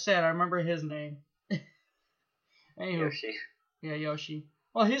 That's sad. I remember his name. Anywho. Yoshi. Yeah, Yoshi.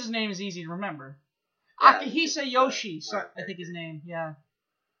 Well, his name is easy to remember. Yeah, Akihisa Yoshi. So, I think his name. Yeah.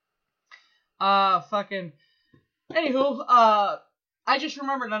 Fucking. Anywho, I just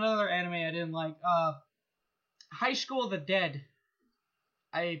remembered another anime I didn't like. High School of the Dead.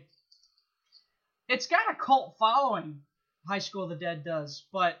 It's got a cult following. High School of the Dead does,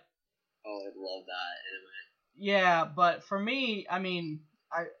 but. Oh, I love that anime. Yeah, but for me, I mean,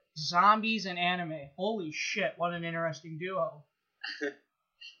 zombies and anime. Holy shit, what an interesting duo.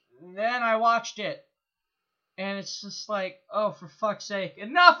 Then I watched it, and it's just like, oh, for fuck's sake,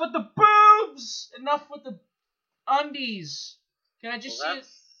 enough with the boobs! Enough with the undies! Can I just see it?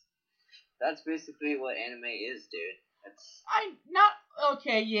 That's basically what anime is, dude.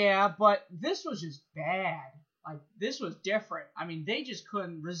 Okay, yeah, but this was just bad. Like, this was different. I mean, they just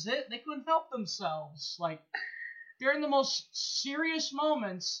couldn't resist. They couldn't help themselves. Like, during the most serious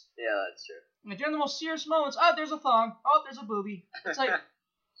moments. Yeah, that's true. Like, during the most serious moments, oh, there's a thong. Oh, there's a boobie. It's like,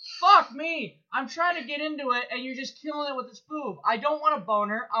 fuck me. I'm trying to get into it, and you're just killing it with this boob. I don't want a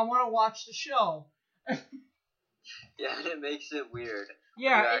boner. I want to watch the show. Yeah, it makes it weird.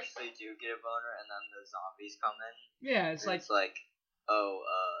 Yeah. You actually do get a boner, and then the zombies come in. Yeah, it's like, oh,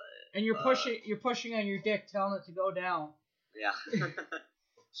 and you're pushing on your dick, telling it to go down. Yeah.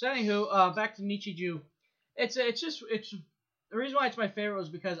 So anywho, back to Nichiju. It's the reason why it's my favorite was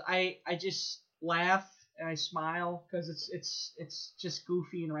because I just laugh and I smile because it's just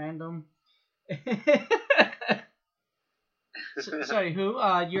goofy and random. Sorry, who?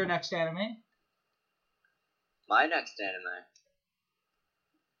 Your next anime? My next anime.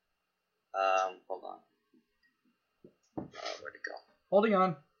 Hold on. Where'd it go? Holding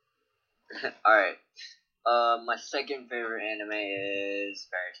on. Alright. My second favorite anime is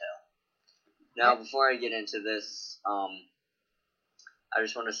Fairy Tail. Now, before I get into this, I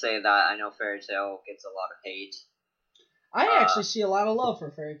just want to say that I know Fairy Tail gets a lot of hate. I actually see a lot of love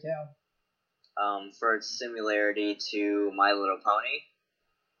for Fairy Tail. For its similarity to My Little Pony.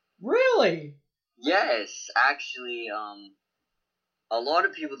 Really? Yes, actually, a lot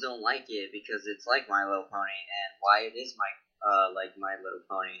of people don't like it because it's like My Little Pony, and why it is like My Little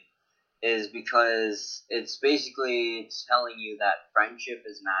Pony is because it's basically telling you that friendship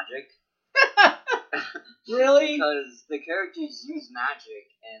is magic. Really? Because the characters use magic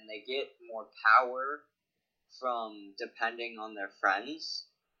and they get more power from depending on their friends.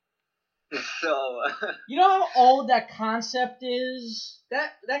 So you know how old that concept is?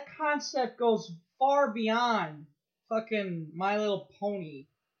 That concept goes far beyond fucking My Little Pony.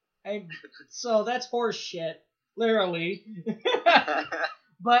 So that's horse shit, literally.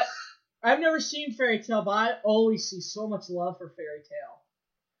 But I've never seen Fairy Tail, but I always see so much love for Fairy Tail.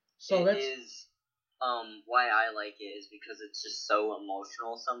 So it is why I like it is because it's just so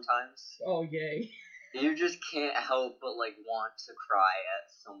emotional sometimes. Oh yay. You just can't help but like want to cry at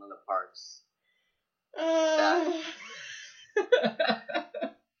some of the parts.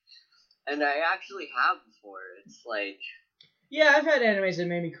 And I actually have before. It's like yeah, I've had animes that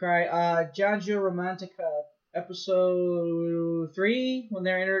made me cry. Janjo Romantica episode 3 when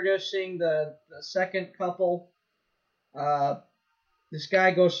they're introducing the second couple. This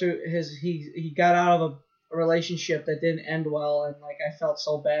guy goes through he got out of a relationship that didn't end well, and like I felt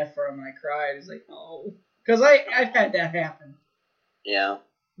so bad for him and I cried. It's like, oh, because I've had that happen. Yeah.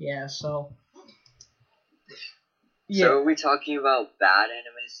 Yeah. So. Yeah. So are we talking about bad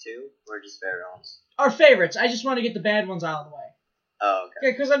animes too, or just favorite ones? Our favorites. I just want to get the bad ones out of the way. Oh, okay.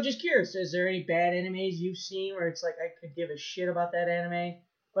 Yeah, because I'm just curious. Is there any bad animes you've seen where it's like I could give a shit about that anime?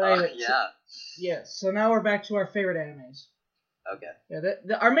 But anyway, yeah. So now we're back to our favorite animes. Okay.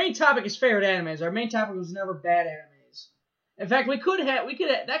 Yeah, our main topic is favorite animes. Our main topic was never bad animes. In fact, we could have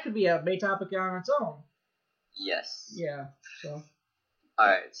that could be a main topic on its own. Yes. Yeah. So. All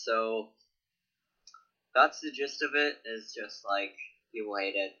right. So that's the gist of it. Is just like people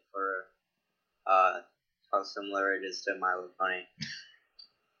hate it for how similar it is to My Little Pony.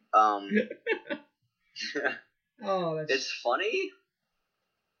 Oh, that's... It's funny,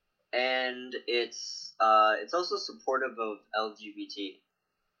 and it's also supportive of LGBT.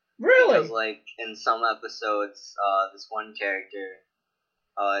 Really? Because, like, in some episodes, this one character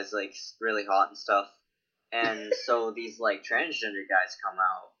is, like, really hot and stuff. And so these, like, transgender guys come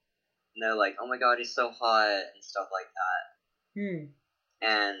out. And they're like, oh my god, he's so hot, and stuff like that.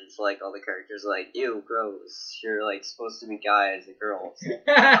 And, like, all the characters are like, ew, gross. You're, like, supposed to be guys and girls.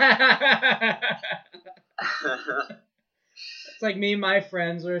 It's like me and my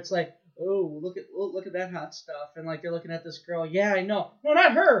friends, where it's like, oh, look at that hot stuff, and like they're looking at this girl. Yeah, I know. No,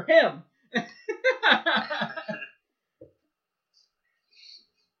 not her. Him.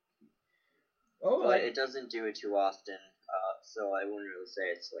 But it doesn't do it too often, so I wouldn't really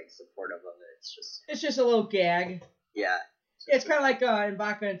say it's like supportive of it. It's just a little gag. Yeah. It's kind of like in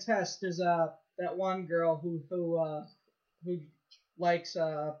Baka and Test. There's that one girl who likes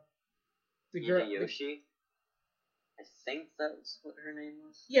the girl. Yoshi. I think that's what her name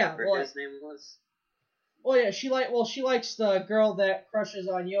was. Yeah, or his name was. Oh yeah, she likes the girl that crushes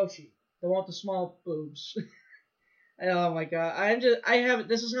on Yoshi, the one with the small boobs. Oh my god,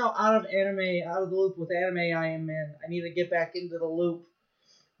 this is how out of the loop with anime I am, man. I need to get back into the loop,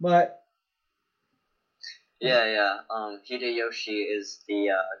 but. Yeah. Hideyoshi is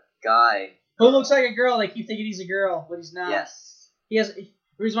the guy who looks like a girl. They keep thinking he's a girl, but he's not. Yes. The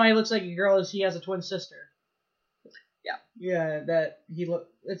reason why he looks like a girl is he has a twin sister. Yeah. Yeah, that he look.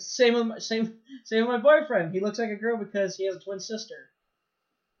 It's same with my boyfriend. He looks like a girl because he has a twin sister.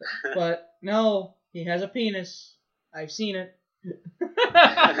 But no, he has a penis. I've seen it. And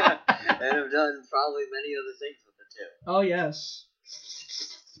I've done probably many other things with it too. Oh yes.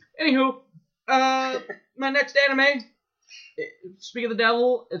 Anywho, my next anime. Speak of the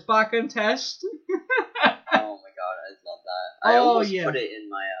devil, it's Baka and Test. Oh my god, I love that. I almost put it in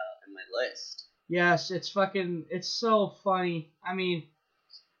my list. Yes, it's so funny. I mean,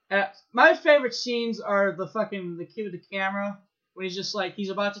 my favorite scenes are the kid with the camera when he's just like, he's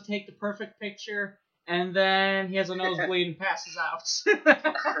about to take the perfect picture, and then he has a nosebleed and passes out.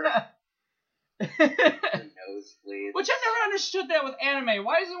 Nosebleed. Which I've never understood that with anime.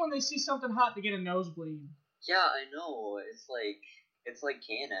 Why is it when they see something hot they get a nosebleed? Yeah, I know. It's like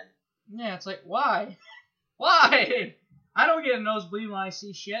canon. Yeah, it's like, why? Why? I don't get a nosebleed when I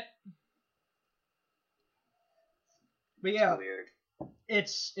see shit. But yeah, weird.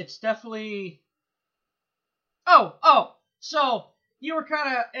 It's definitely. Oh. So you were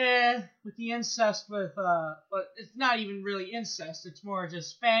kind of with the incest with but it's not even really incest. It's more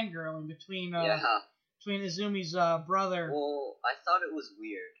just fangirling between Izumi's brother. Well, I thought it was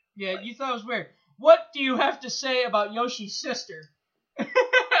weird. Yeah, you thought it was weird. What do you have to say about Yoshi's sister? You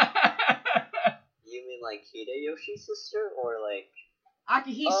mean like Hideyoshi's sister or like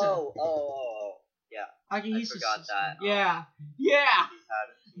Akihisa? Oh. Yeah. Akihisa's I forgot that. Yeah.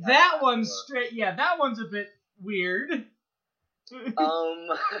 That one's straight. Yeah, that one's a bit weird.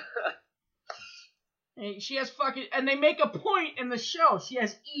 She has and they make a point in the show. She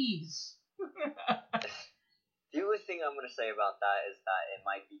has ease. The only thing I'm gonna say about that is that it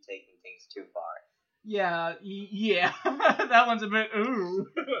might be taking things too far. Yeah. That one's a bit ooh.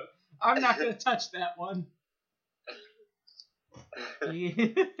 I'm not gonna touch that one.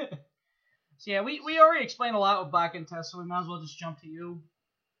 So yeah, we already explained a lot with Baka and Test, so we might as well just jump to you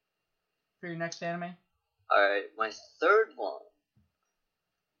for your next anime. Alright, my third one.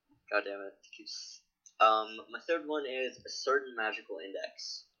 God damn it. My third one is A Certain Magical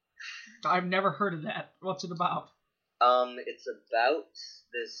Index. I've never heard of that. What's it about? It's about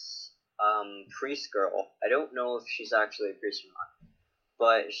this priest girl. I don't know if she's actually a priest or not,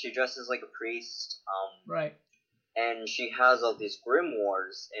 but she dresses like a priest. Right. And she has all these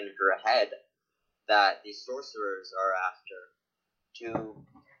grimoires in her head that these sorcerers are after to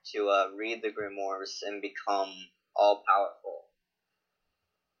read the grimoires and become all powerful.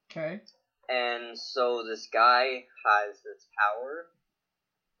 Okay. And so this guy has this power,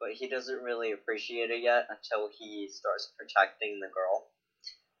 but he doesn't really appreciate it yet until he starts protecting the girl.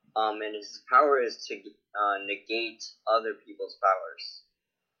 And his power is to negate other people's powers.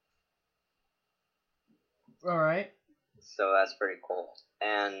 Alright. So that's pretty cool.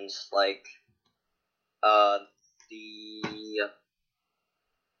 And, like,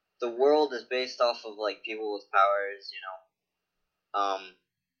 the world is based off of, like, people with powers, you know.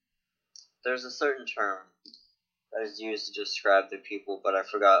 there's a certain term that is used to describe the people, but I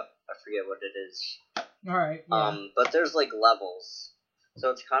forget what it is. All right. Yeah. But there's like levels, so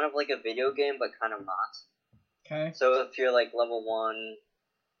it's kind of like a video game, but kind of not. Okay. So if you're like level 1,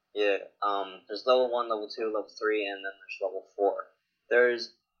 yeah, there's level 1, level 2, level 3, and then there's level 4.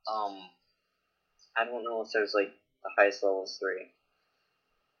 There's I don't know if there's like the highest level is 3.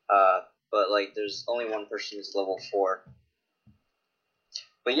 But like there's only one person who's level 4.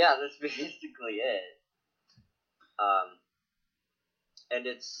 But yeah, that's basically it. And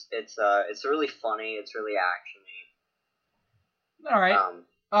it's really funny. It's really actiony. All right.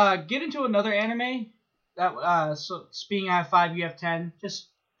 Get into another anime. That so speaking, I have 5, you have 10. Just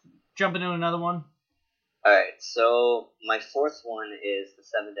jump into another one. All right. So my 4th one is the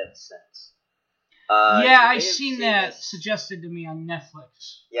 7 Deadly Sins. Yeah, I've seen that suggested to me on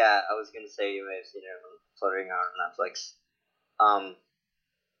Netflix. Yeah, I was gonna say you may have seen it floating around on Netflix.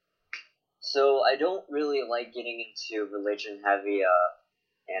 So I don't really like getting into religion-heavy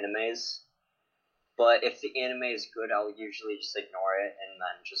animes, but if the anime is good, I'll usually just ignore it and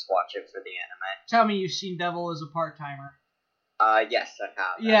then just watch it for the anime. Tell me you've seen Devil as a Part-Timer. Yes, I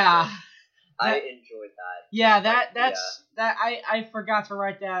have. Yeah. I enjoyed that. Yeah, I forgot to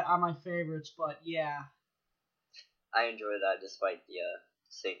write that on my favorites, but yeah. I enjoy that despite the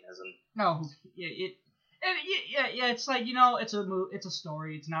Satanism. No, it's like, it's a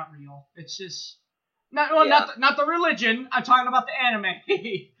story. It's not real. It's just not the religion. I'm talking about the anime.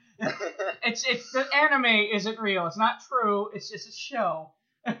 it's the anime isn't real. It's not true. It's just a show.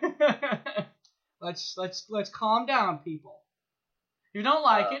 Let's calm down, people. If you don't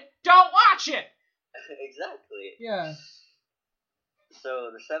like it, don't watch it. Exactly. Yeah.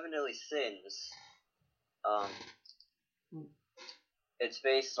 So the 7 Deadly Sins, it's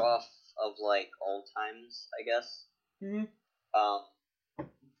based off of like old times, I guess. Mm-hmm.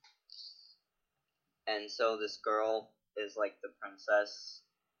 And so this girl is like the princess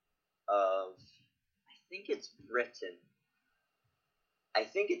of, I think it's Britain. I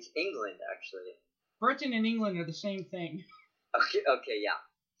think it's England, actually. Britain and England are the same thing. Okay, yeah.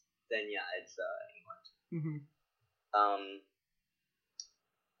 Then yeah, it's England. Mm-hmm.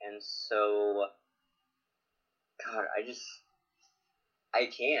 And so, God, I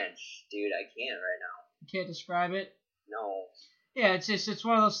can't, dude. I can't right now. You can't describe it? No. Yeah, it's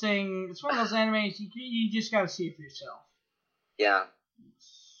one of those things. It's one of those animes you just gotta see it for yourself. Yeah.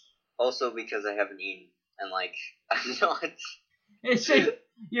 Also because I haven't eaten and like I'm not. It's like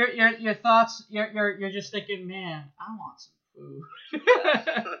your thoughts. You're just thinking, man, I want some food.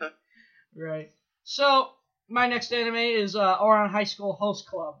 Right. So my next anime is Ouran High School Host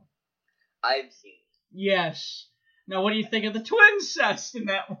Club. I've seen it. Yes. Now, what do you think of the twin cest in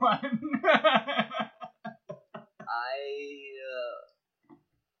that one?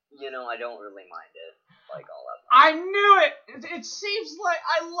 I don't really mind it like all that. I knew it. It seems like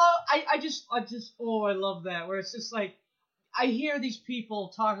I love that. Where it's just like I hear these people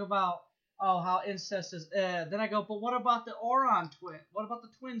talk about how incest is. Then I go, but what about the Ouran twin? What about the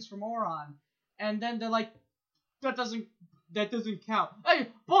twins from Ouran? And then they're like, that doesn't count. Hey,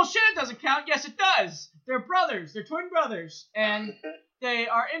 bullshit! It doesn't count. Yes, it does. They're brothers. They're twin brothers, and they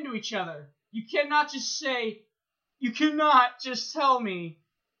are into each other. You cannot just tell me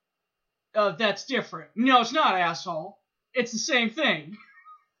that's different. No, it's not, asshole. It's the same thing.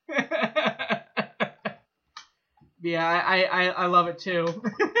 Yeah, I love it too.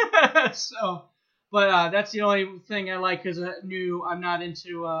 So, but that's the only thing I like because I'm not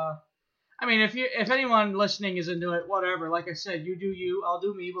into. I mean, if anyone listening is into it, whatever. Like I said, you do you, I'll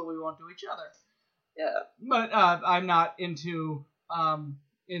do me, but we won't do each other. Yeah. But I'm not into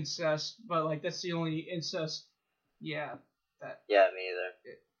incest. But like that's the only incest. Yeah. Yeah, me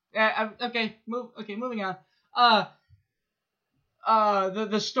either. Okay. Moving on.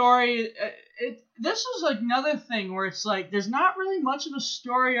 The story. This is like another thing where it's like there's not really much of a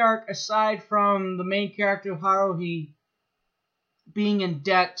story arc aside from the main character Haruhi being in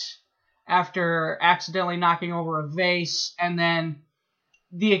debt after accidentally knocking over a vase, and then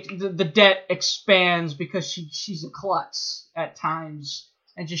the debt expands because she's a klutz at times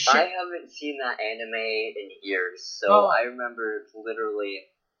and just. I haven't seen that anime in years, so I remember literally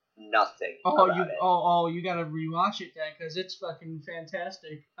nothing. You gotta rewatch it then because it's fucking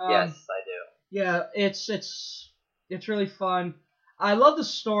fantastic. Yes, I do. Yeah, it's really fun. I love the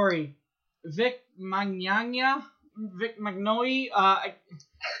story. Vic Mignogna. Let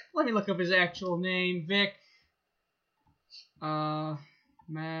me look up his actual name. Vic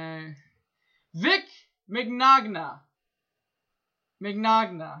Mignogna.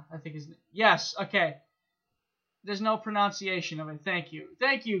 Mignogna, I think his name. Yes, okay. There's no pronunciation of it. Thank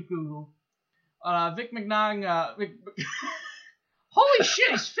you, Google. Vic McNong. Holy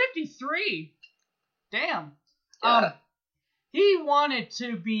shit, he's 53. Damn. Yeah. He wanted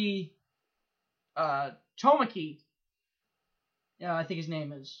to be Tamaki. Yeah, I think his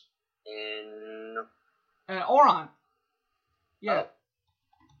name is. Oran. Yeah.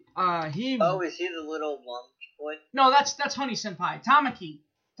 Oh. Is he the little monk boy? No, that's Honey Senpai. Tamaki,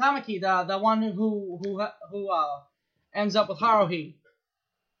 the one who ends up with Haruhi.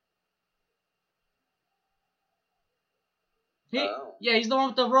 Yeah, he's the one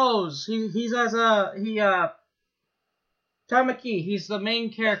with the rose. Tamaki. He's the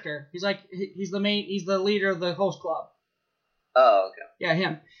main character. He's the leader of the host club. Oh, okay. Yeah,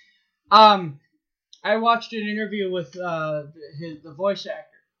 him. I watched an interview with the voice actor,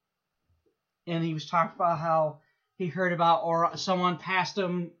 and he was talking about how he heard about someone passed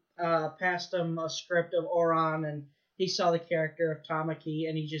him a script of Oran, and he saw the character of Tamaki,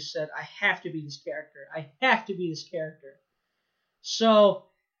 and he just said, I have to be this character. So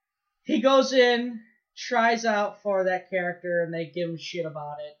he goes in, tries out for that character, and they give him shit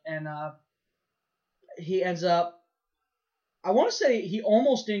about it, and he ends up, I want to say he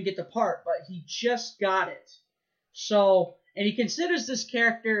almost didn't get the part, but he just got it. So, and he considers this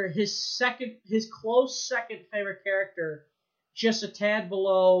character his close second favorite character, just a tad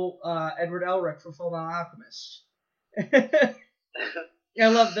below Edward Elric from Fullmetal Alchemist. I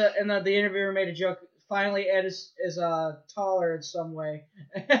love that, and the interviewer made a joke. Finally, Ed is taller in some way.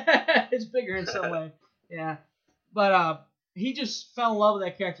 It's bigger in some way. Yeah, but he just fell in love with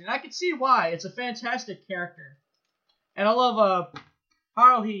that character, and I can see why. It's a fantastic character. And I love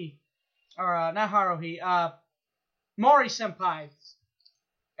Haruhi, or not Haruhi, Mori Senpai,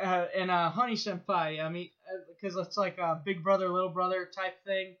 and Honey Senpai. I mean, because it's like a big brother, little brother type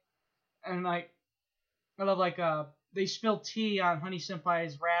thing. And like, I love they spilled tea on Honey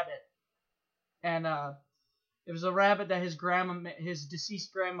Senpai's rabbit, and it was a rabbit that his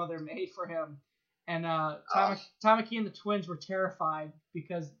deceased grandmother made for him. And Tamaki and the twins were terrified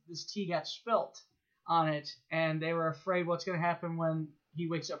because this tea got spilt on it, and they were afraid what's going to happen when he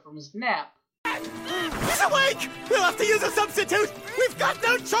wakes up from his nap. He's awake! We'll have to use a substitute! We've got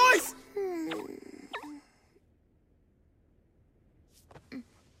no choice!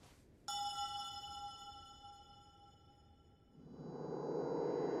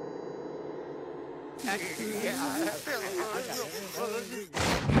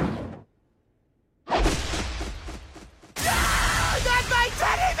 Not my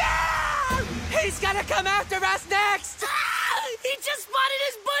teddy bear! He's gonna come after us next! He just spotted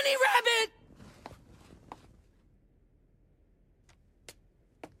his bunny rabbit!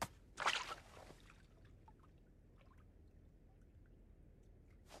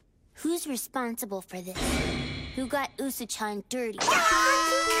 Who's responsible for this? Who got Usa-chan dirty?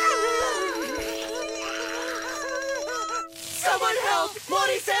 Someone help!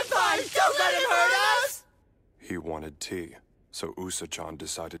 Mori-senpai! Don't let him hurt us! He wanted tea, so Usa-chan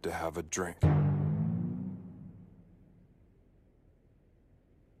decided to have a drink.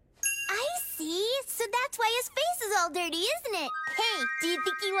 I see. So that's why his face is all dirty, isn't it? Hey, do you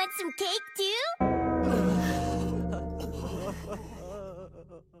think he wants some cake too?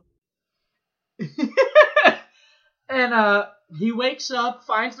 And he wakes up,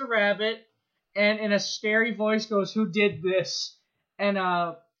 finds the rabbit, and in a scary voice goes, "Who did this?" And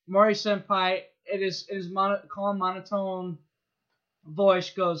Mori Senpai, in his calm, monotone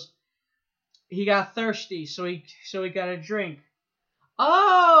voice, goes, "He got thirsty, so he got a drink."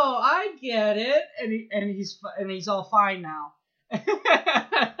 Oh, I get it, and he's all fine now.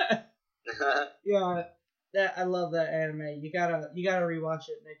 Yeah, I love that anime. You gotta rewatch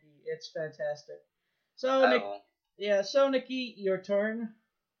it, Nikki. It's fantastic. So Nikki, your turn.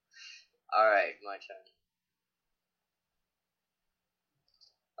 All right, my turn.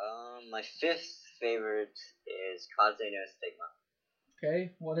 My fifth favorite is Kaze no Stigma.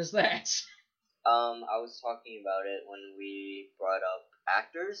 Okay, what is that? I was talking about it when we brought up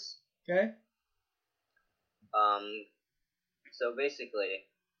actors. Okay. So basically,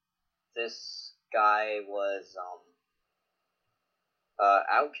 this guy was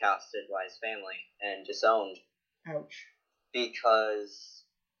outcasted by his family and disowned. Ouch. Because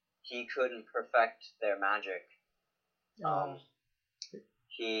he couldn't perfect their magic.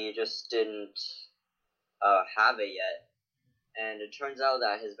 He just didn't have it yet. And it turns out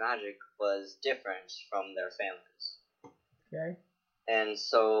that his magic was different from their families. Okay. And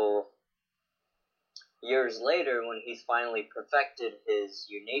so, years later, when he's finally perfected his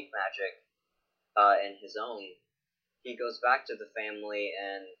unique magic and his own, he goes back to the family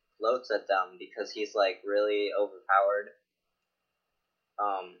and gloats at them because he's like really overpowered.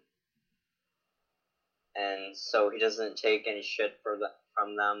 And so he doesn't take any shit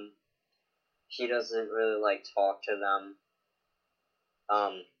from them. He doesn't really like talk to them.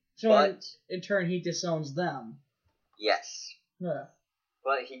 So but in turn, he disowns them. Yes. Yeah.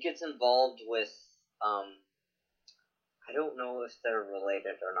 But he gets involved with I don't know if they're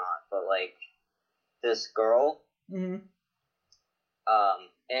related or not, but like this girl. Mm-hmm.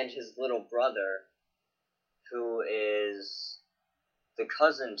 And his little brother, who is the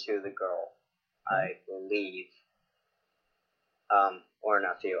cousin to the girl, I believe. Or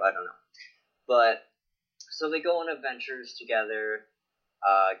nephew, I don't know. But, so they go on adventures together,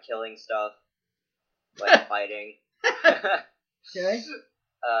 killing stuff, like fighting. Okay.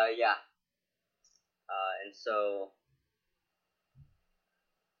 Yeah. And so,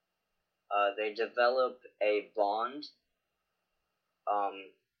 they develop a bond.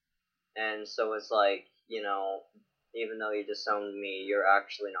 And so it's like, you know, even though you disowned me, you're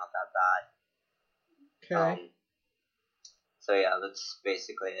actually not that bad. Okay. So yeah, that's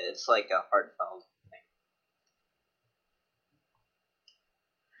basically it. It's like a heartfelt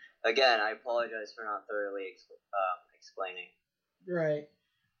thing. Again, I apologize for not thoroughly explaining. Right.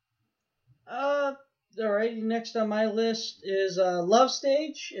 Alright, next on my list is Love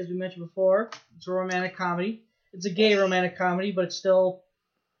Stage, as we mentioned before. It's a romantic comedy. It's a gay romantic comedy, but it's still...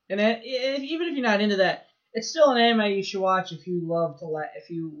 And even if you're not into that, it's still an anime you should watch if you love to if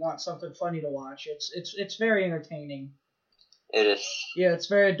you want something funny to watch. It's very entertaining. It is. Yeah, it's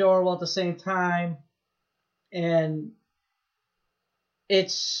very adorable at the same time, and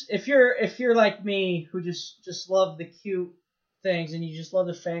it's if you're like me who just love the cute things and you just love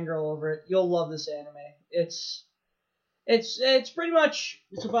the fangirl over it, you'll love this anime. It's pretty much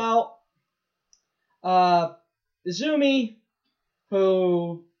it's about Izumi,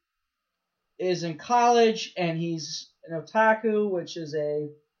 who is in college, and he's an otaku, which is a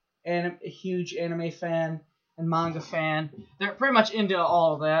huge anime fan and manga fan. They're pretty much into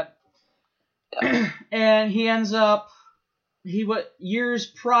all of that. And he ends up, years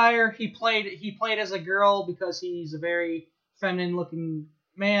prior, he played as a girl because he's a very feminine looking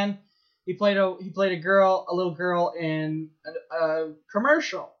man. He played a little girl in a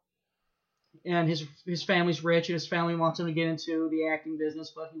commercial. And his family's rich, and his family wants him to get into the acting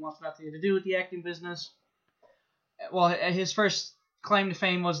business, but he wants nothing to do with the acting business. Well, his first claim to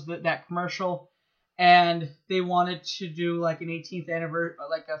fame was that commercial, and they wanted to do like an 18th anniversary,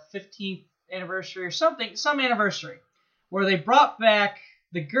 like a 15th anniversary or something, some anniversary, where they brought back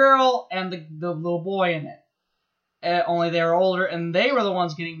the girl and the little boy in it. Only they were older, and they were the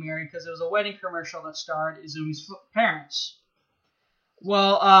ones getting married because it was a wedding commercial that starred Izumi's parents.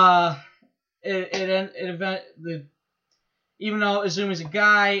 Well, even though Izumi's a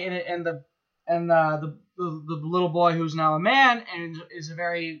guy and the little boy who's now a man and is a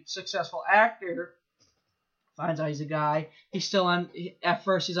very successful actor finds out he's a guy, he's still at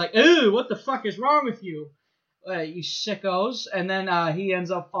first he's like, "Ooh, what the fuck is wrong with you, you sickos?" And then he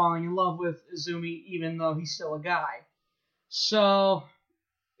ends up falling in love with Izumi even though he's still a guy. So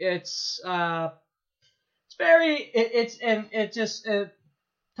it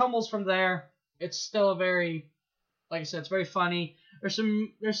tumbles from there. It's still a very, like I said, it's very funny. There's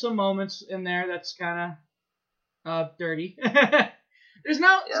some moments in there that's kind of dirty. There's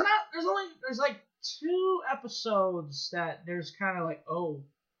like 2 episodes that there's kind of like oh.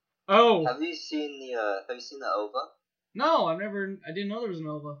 Have you seen the OVA? No, I didn't know there was an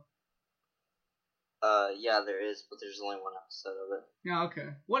OVA. Yeah, there is, but there's only 1 episode of it. Yeah,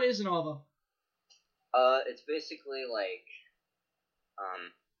 okay. What is an OVA? It's basically like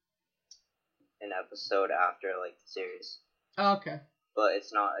an episode after like the series. Oh, okay. But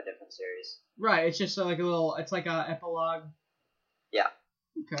it's not a different series. Right, it's just like it's like a epilogue. Yeah.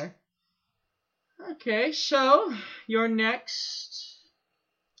 Okay. Okay, so your next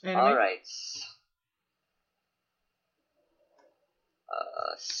anime. Alright.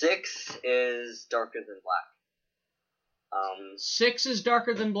 6 is Darker Than Black. 6 is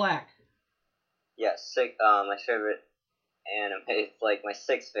Darker Than Black. Yes, 6, my favorite anime, it's like my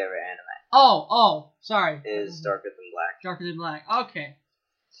 6th favorite anime. Oh, sorry. Is Darker Than Black. Darker Than Black. Okay.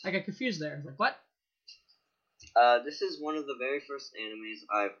 I got confused there. I was like, what? This is one of the very first animes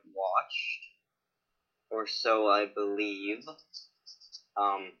I've watched, or so I believe.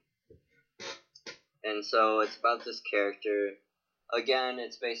 And so it's about this character. Again,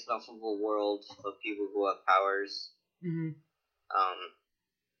 it's based off of a world of people who have powers. Mm-hmm.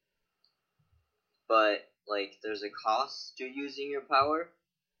 But, like, there's a cost to using your power.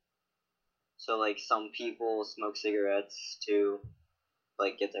 So, like, some people smoke cigarettes to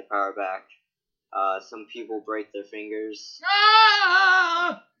like get their power back. Some people break their fingers.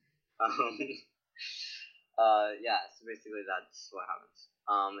 Ah! Yeah, so basically that's what happens.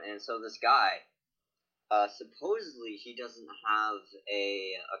 And so this guy, supposedly he doesn't have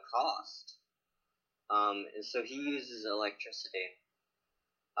a cost. And so he uses electricity.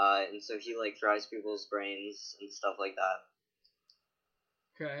 And so he like dries people's brains and stuff like that.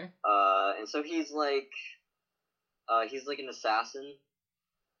 Okay. And so he's like an assassin.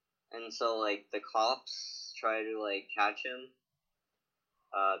 And so like the cops try to like catch him.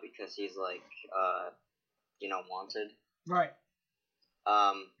 Because he's like, wanted. Right.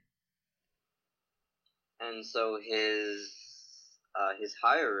 And so his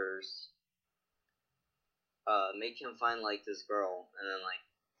hirers make him find like this girl, and then like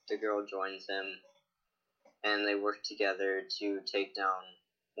the girl joins him, and they work together to take down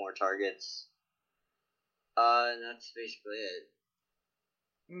more targets. And that's basically it.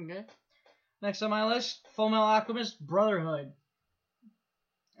 Okay. Next on my list, Fullmetal Alchemist Brotherhood.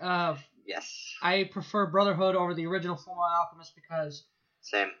 Yes. I prefer Brotherhood over the original Fullmetal Alchemist because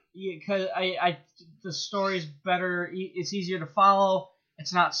same. Because the story's better. It's easier to follow.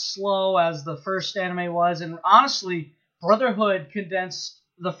 It's not slow as the first anime was, and honestly, Brotherhood condensed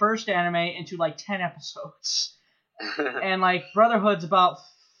the first anime into like 10 episodes, and like Brotherhood's about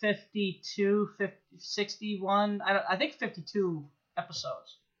 61. I think 52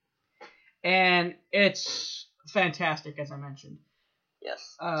 episodes, and it's fantastic as I mentioned.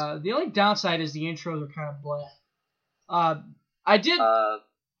 Yes. The only downside is the intros are kind of blah. I like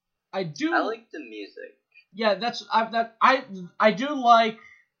the music. Yeah, I do like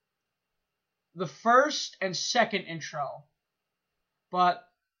the first and second intro, but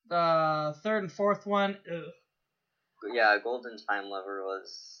the third and fourth one, ugh. Yeah, Golden Time Lover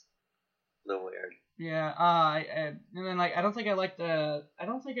was a little weird. Yeah, and then like I don't think I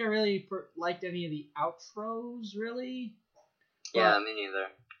really liked any of the outros really. Yeah, me neither.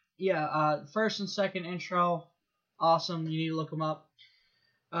 Yeah, first and second intro, awesome. You need to look them up.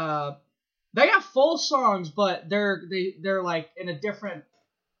 They got full songs, but they're like in a different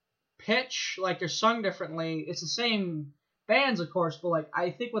pitch. Like they're sung differently. It's the same bands, of course, but like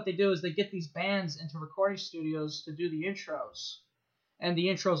I think what they do is they get these bands into recording studios to do the intros, and the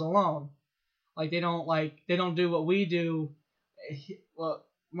intros alone. Like they don't do what we do. What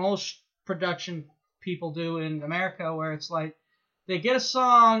most production people do in America, where it's like they get a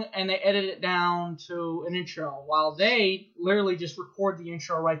song and they edit it down to an intro, while they literally just record the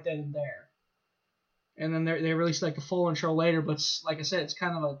intro right then and there. And then they release like the full intro later, but like I said, it's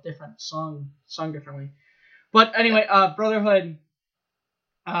kind of a different song, sung differently. But anyway, Brotherhood,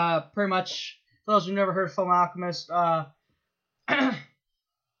 pretty much, for those who've never heard of Fullmetal Alchemist,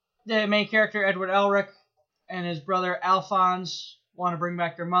 the main character, Edward Elric, and his brother Alphonse want to bring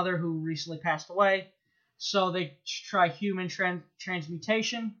back their mother, who recently passed away. So they try human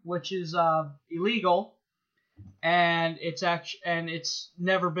transmutation, which is illegal, and it's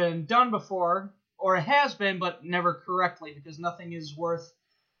never been done before, or it has been, but never correctly, because nothing is worth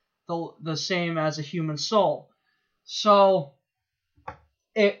the same as a human soul. So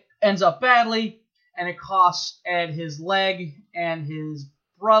it ends up badly, and it costs Ed his leg and his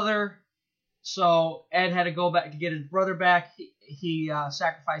brother. So Ed had to go back to get his brother back. He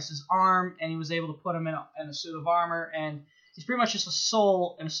sacrificed his arm, and he was able to put him in a suit of armor, and he's pretty much just a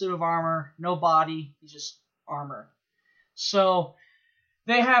soul in a suit of armor, no body, he's just armor. So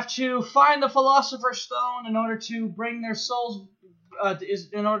they have to find the Philosopher's Stone in order to bring their souls,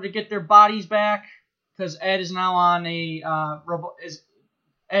 in order to get their bodies back, because Ed is now on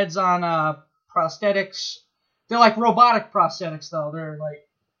Ed's on prosthetics. They're like robotic prosthetics, though. They're like,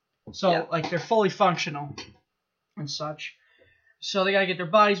 like they're fully functional and such. So they gotta get their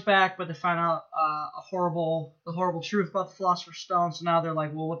bodies back, but they find out the horrible truth about the Philosopher's Stone. So now they're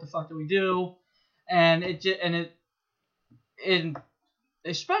like, well, what the fuck do we do? And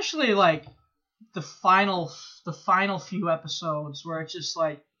especially like the final few episodes where it's just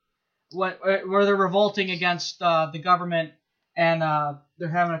like where they're revolting against the government, and they're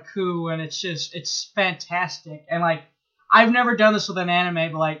having a coup, and it's fantastic. And like I've never done this with an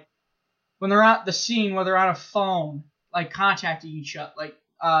anime, but like when they're at the scene where they're on a phone, like contacting each other, like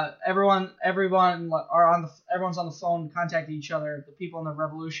everyone's on the phone contacting each other, the people in the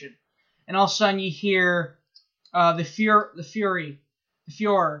revolution, and all of a sudden you hear the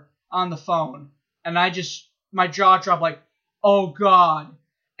Fuhrer on the phone, and my jaw dropped, like, oh god,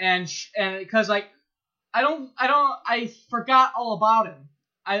 and because like I forgot all about him.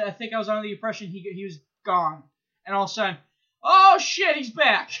 I think I was under the impression he was gone, and all of a sudden, oh shit, he's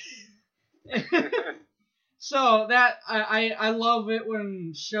back. So that I love it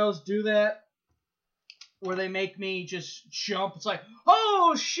when shows do that, where they make me just jump. It's like,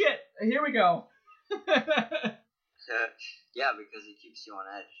 oh shit, here we go. Yeah, because it keeps you on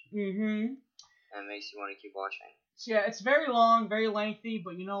edge. Mm-hmm. And makes you want to keep watching. So yeah, it's very long, very lengthy,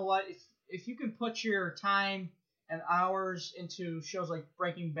 but you know what? If you can put your time and hours into shows like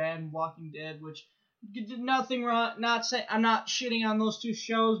Breaking Bad and Walking Dead, which did nothing wrong, I'm not shitting on those two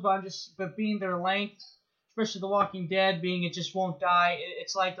shows, but being their length, especially The Walking Dead, being it just won't die.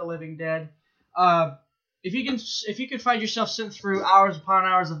 It's like The Living Dead. If you can find yourself sitting through hours upon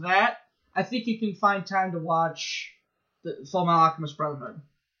hours of that, I think you can find time to watch the Fullmetal Alchemist Brotherhood.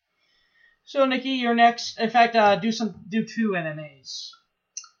 So Nikki, you're next. In fact, do 2 animes.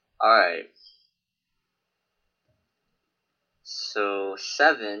 All right. So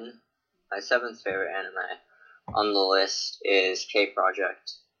my seventh favorite anime on the list is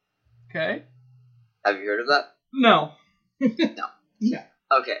K-Project. Okay. Have you heard of that? No. No. Yeah.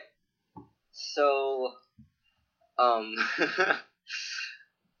 Okay. So,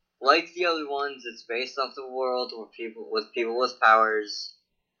 like the other ones, it's based off the world where people with powers.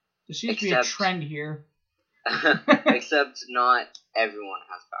 There seems to be a trend here. Except not everyone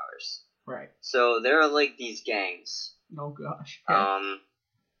has powers. Right. So there are like these gangs. Oh gosh. Okay.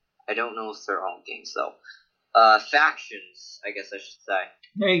 I don't know if they're all gangs though. Factions, I guess I should say.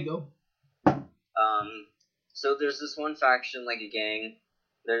 There you go. So there's this one faction, like a gang.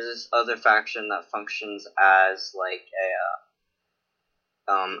 There's this other faction that functions as like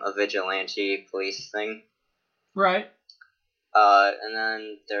a vigilante police thing. Right. And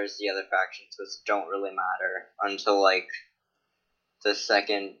then there's the other factions which don't really matter until like the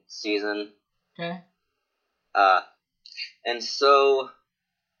second season. Okay. And so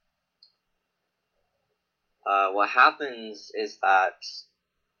what happens is that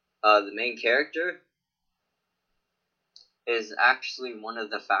the main character is actually one of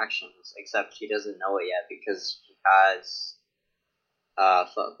the factions, except he doesn't know it yet because he has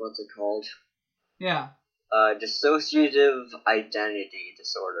what's it called? Yeah. Dissociative identity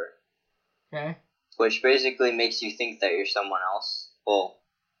disorder. Okay. Which basically makes you think that you're someone else. Well,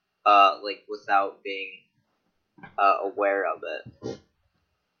 like without being aware of it.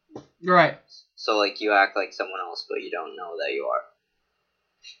 Right. So like you act like someone else, but you don't know that you are.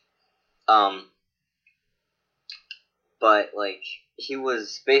 But like he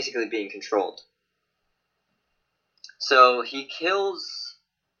was basically being controlled. So he kills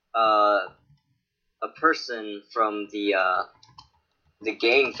a person from the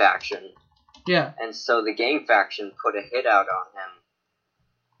gang faction. Yeah. And so the gang faction put a hit out on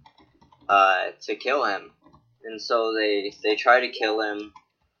him to kill him. And so they try to kill him.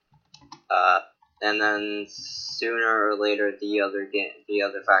 And then sooner or later the other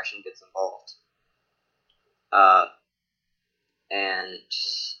faction gets involved. And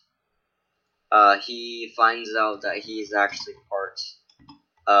he finds out that he's actually part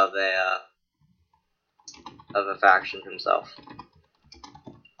of a faction himself.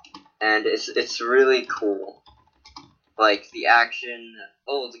 And it's really cool. Like the action,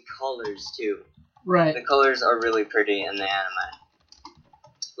 the colors too. Right. The colors are really pretty in the anime.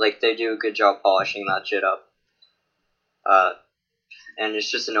 Like they do a good job polishing that shit up. And it's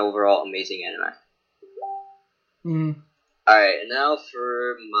just an overall amazing anime. Mm. Alright, now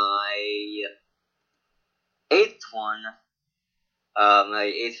for my 8th one.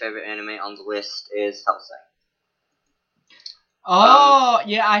 My 8th favorite anime on the list is Hellsing. Oh,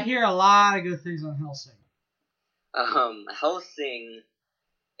 yeah, I hear a lot of good things on Hellsing. Hellsing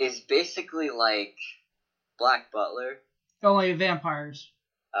is basically like Black Butler. Only vampires.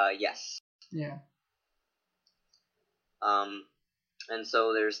 Yes. Yeah. And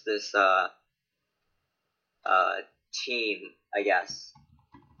so there's this, team, I guess.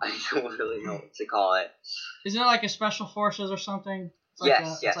 I don't really know what to call it. Isn't it like a special forces or something? It's like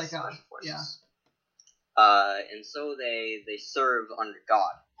yes, it's like special forces. Yeah. And so they serve under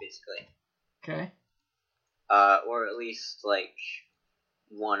God, basically. Okay. Or at least, like,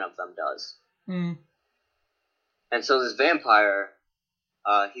 one of them does. Mm. And so this vampire,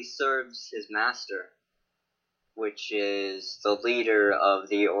 he serves his master, which is the leader of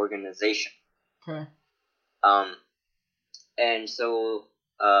the organization. Okay. And so,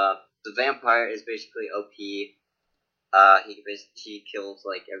 the vampire is basically OP. He kills,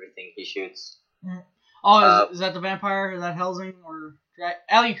 like, everything he shoots. Mm. Oh, is that the vampire? Is that Hellsing? Or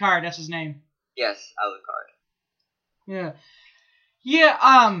Alucard, that's his name. Yes, Alucard. Yeah.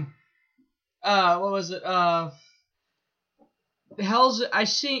 Yeah, what was it?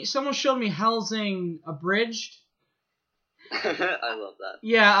 Hellsing, someone showed me Hellsing Abridged. I love that.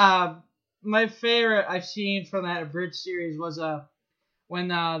 Yeah, my favorite I've seen from that abridged series was when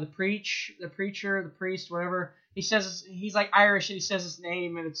the priest, whatever, he says he's like Irish and he says his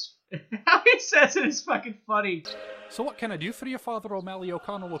name and it's how he says it is fucking funny. So what can I do for you, Father O'Malley,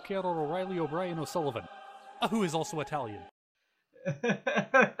 O'Connell, O'Carroll, O'Reilly, O'Brien, O'Sullivan, who is also Italian?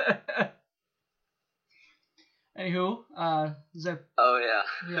 Anywho, is that? Oh yeah.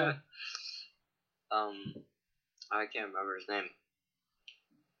 Yeah. I can't remember his name.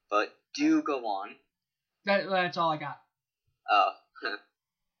 But do go on. That's all I got. Oh.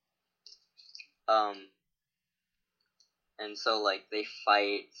 And so like they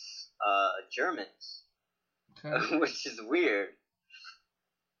fight Germans, okay. Which is weird,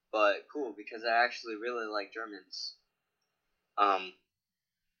 but cool because I actually really like Germans.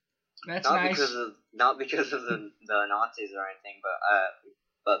 That's not nice. Not because of the Nazis or anything,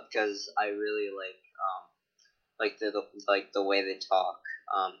 but because I really like the way they talk.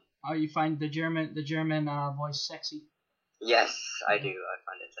 Oh, you find the German voice sexy? Yes, I do. I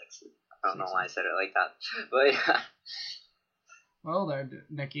find it sexy. I don't know why I said it like that, but yeah. Well, there,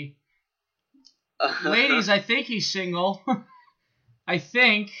 Nikki. Ladies, I think he's single. I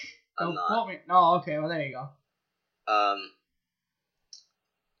think. Don't quote me. Oh, okay. Well, there you go.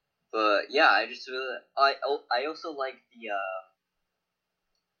 But yeah, I just really I also like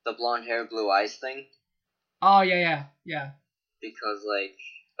the blonde hair, blue eyes thing. Oh yeah. Because like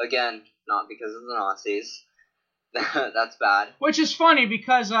again, not because of the Nazis. That's bad. Which is funny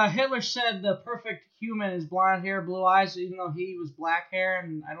because Hitler said the perfect human is blonde hair, blue eyes, even though he was black hair,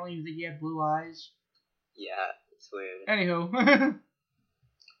 and I don't even think he had blue eyes. Yeah, it's weird. Anywho.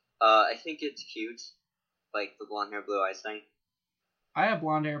 I think it's cute, like the blonde hair, blue eyes thing. I have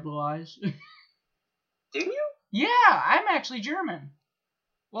blonde hair, blue eyes. Do you? Yeah, I'm actually German.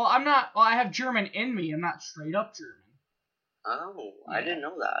 Well, I'm not. Well, I have German in me. I'm not straight up German. Oh, yeah. I didn't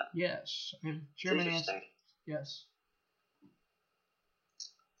know that. Yes, I have German ancestry. Yes.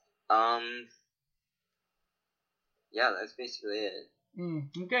 Yeah, that's basically it.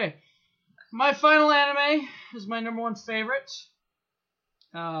 Okay. My final anime is my number one favorite.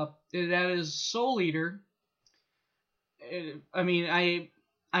 That is Soul Eater.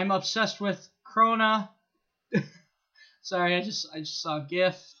 I'm obsessed with Krona. Sorry, I just saw a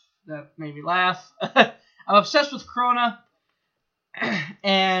GIF that made me laugh. I'm obsessed with Krona,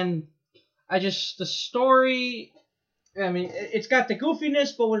 and the story. I mean, it's got the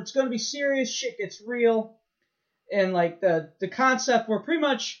goofiness, but when it's going to be serious, shit gets real. And like the concept where pretty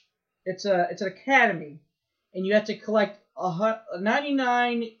much it's an academy, and you have to collect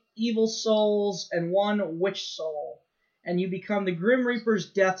 99 evil souls and 1 witch soul, and you become the Grim Reaper's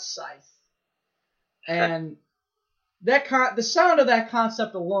Death Scythe. And the sound of that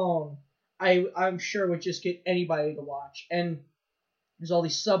concept alone, I'm sure would just get anybody to watch. And there's all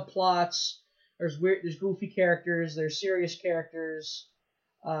these subplots. There's goofy characters. There's serious characters.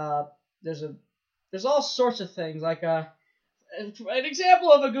 There's all sorts of things. Like an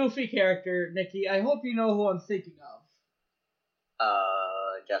example of a goofy character, Nikki. I hope you know who I'm thinking of.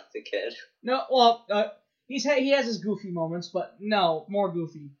 Just the Kid. No, well, he has his goofy moments, but no, more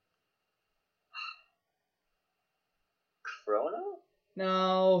goofy. Krona?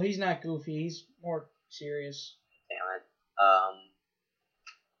 No, he's not goofy. He's more serious. Damn it.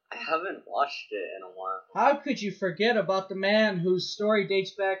 I haven't watched it in a while. How could you forget about the man whose story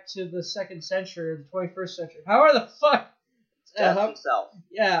dates back to the 2nd century or the 21st century? How the fuck? Death himself.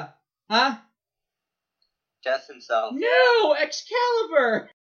 Yeah. Huh? Death himself. No! Excalibur!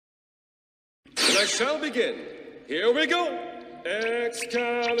 And I shall begin. Here we go.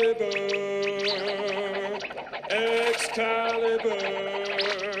 Excalibur. Excalibur.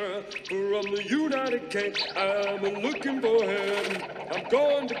 From the United Kingdom, I'm looking for heaven. I'm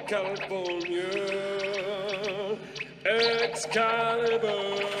going to California.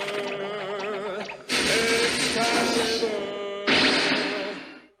 Excalibur. Excalibur.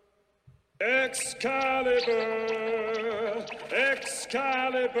 Excalibur.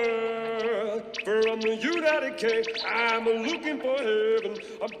 Excalibur. From the United Kingdom, I'm looking for heaven.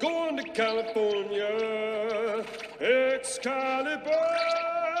 I'm going to California. Excalibur.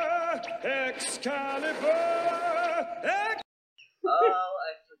 Excalibur. Oh,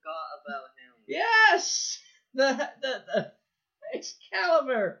 I forgot about him. Yes! The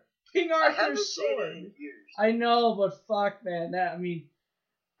Excalibur! King Arthur's sword. Seen it in years. I know, but fuck, man.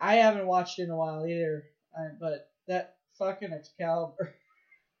 I haven't watched it in a while either. But that fucking Excalibur.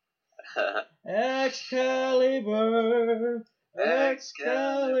 Excalibur.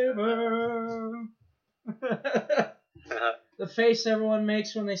 Excalibur. The face everyone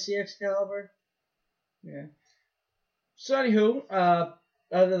makes when they see Excalibur. Yeah. So anywho,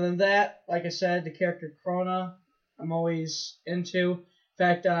 other than that, like I said, the character Krona, I'm always into. In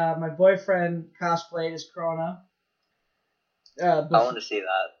fact, my boyfriend cosplayed as Krona. I want to see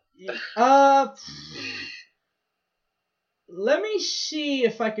that. Let me see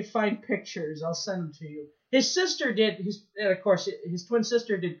if I could find pictures. I'll send them to you. His sister did. Of course, his twin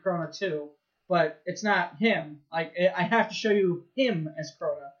sister did Krona too, but it's not him. Like I have to show you him as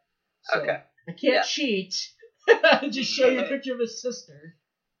Krona. So Okay. I can't cheat. Just show you a picture of his sister.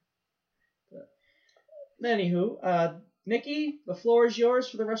 But, anywho, Nikki, the floor is yours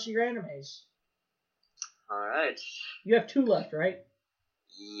for the rest of your animes. All right. You have 2 left, right?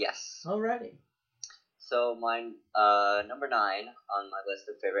 Yes. Alrighty. So mine, number 9 on my list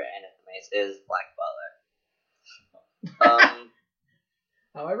of favorite animes is Black Butler.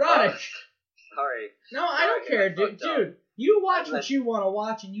 How ironic. Sorry. No, I don't care, dude. You watch what you want to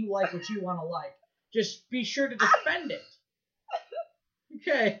watch, and you like what you want to like. Just be sure to defend it.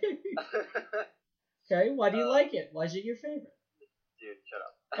 Okay. Okay, why do you like it? Why is it your favorite? Dude, shut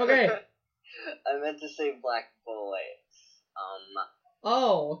up. Okay. I meant to say Black Bullet.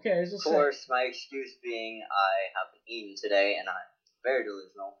 Oh, okay. Of course, my excuse being I haven't eaten today, and I'm very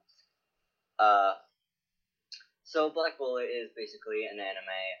delusional. So Black Bullet is basically an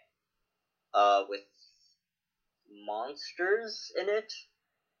anime with monsters in it,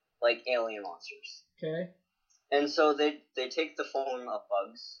 like alien monsters. Okay. And so they take the form of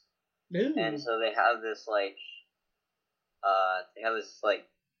bugs. Ooh. And so they have this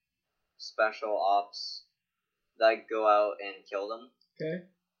special ops that go out and kill them. Okay.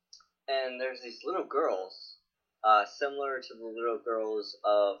 And there's these little girls, similar to the little girls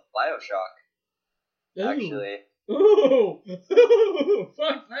of BioShock. Ooh. Actually. Ooh!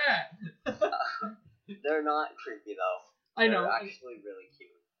 Fuck that! They're not creepy though. I know. They're actually really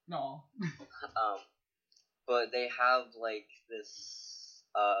cute. No. But they have like this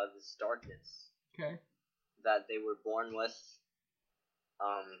darkness. Okay. That they were born with.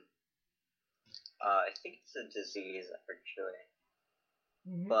 I think it's a disease actually.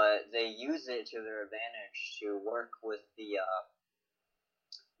 Mm-hmm. But they use it to their advantage to work with the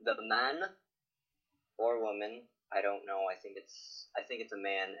man or woman. I don't know. I think it's a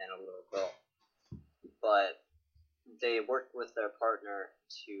man and a little girl. But they work with their partner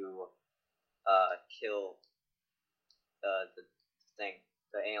to kill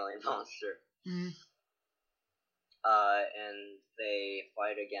the alien monster. Mm-hmm. And they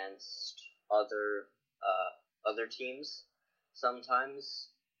fight against other teams sometimes,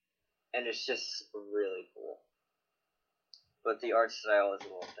 and it's just really cool. But the art style is a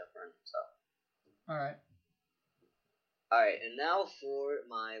little different, so. Alright. Alright, and now for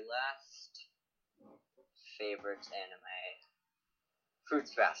my last favorite anime,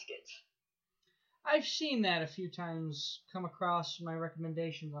 Fruits Basket. I've seen that a few times come across my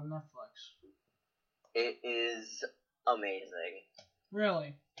recommendations on Netflix. It is amazing.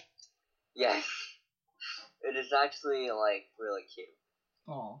 Really? Yes. It is actually, like, really cute.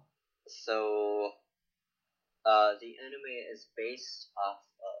 Oh. So, the anime is based off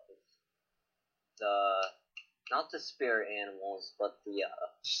of not the spirit animals, but the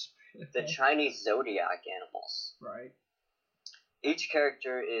Chinese zodiac animals. Right. Each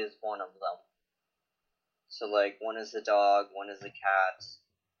character is one of them. So, like, one is a dog, one is a cat,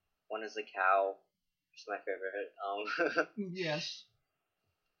 one is a cow, which is my favorite. Yes.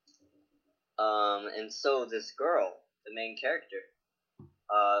 And so this girl, the main character,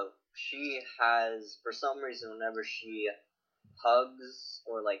 she has, for some reason, whenever she hugs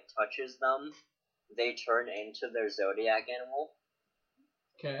or, like, touches them, they turn into their zodiac animal.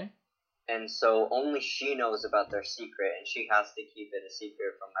 Okay. And so only she knows about their secret, and she has to keep it a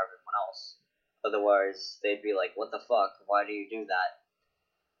secret from everyone else. Otherwise, they'd be like, what the fuck? Why do you do that?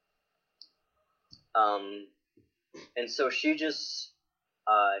 And so she just,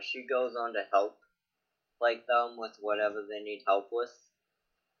 she goes on to help, like, them with whatever they need help with.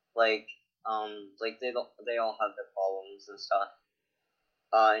 Like they all have their problems and stuff.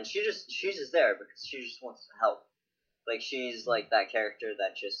 And she's just there because she just wants to help. Like, she's like that character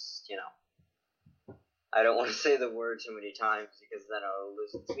that just, you know, I don't want to say the word too many times because then it'll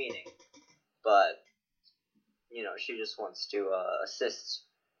lose its meaning. But, you know, she just wants to assist,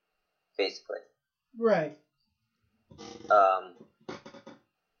 basically. Right.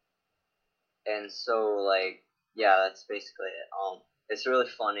 And so, like, yeah, that's basically it. It's really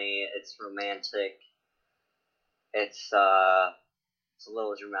funny, it's romantic, it's a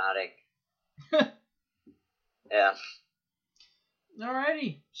little dramatic. Yeah.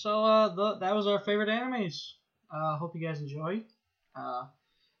 Alrighty, so that was our favorite animes. Hope you guys enjoyed.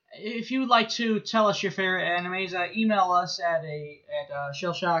 if you would like to tell us your favorite animes, email us at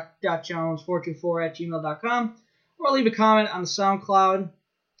shellshock.jones424@gmail.com or leave a comment on the SoundCloud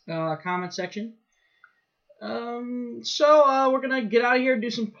comment section. So we're going to get out of here and do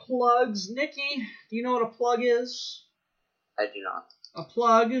some plugs. Nikki, do you know what a plug is? I do not. A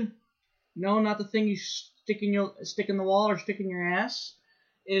plug, no, not the thing you stick in the wall or stick in your ass,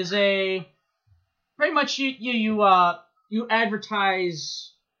 is a pretty much you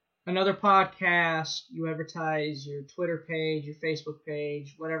advertise another podcast, you advertise your Twitter page, your Facebook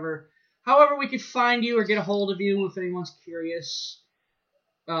page, whatever, however we could find you or get a hold of you if anyone's curious.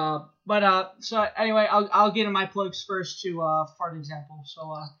 So anyway, I'll get in my plugs first for an example.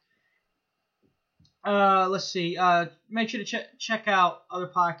 So let's see. Make sure to check out other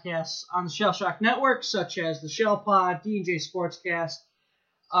podcasts on the Shell Shock Network, such as the Shell Pod, D&J Sportscast,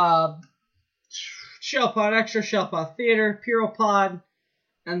 Shell Pod Extra, Shell Pod Theater, Puro Pod,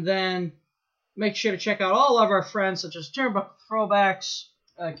 and then make sure to check out all of our friends, such as Turnbuckle Throwbacks,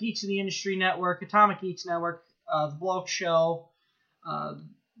 Geeks in the Industry Network, Atomic Geeks Network, The Bloke Show,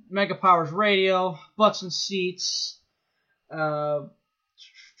 Mega Powers Radio, Butts and Seats, the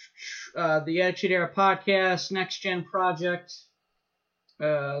Attitude Era Podcast, Next Gen Project,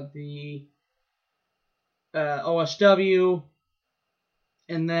 the OSW,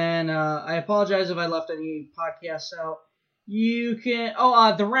 and then I apologize if I left any podcasts out. You can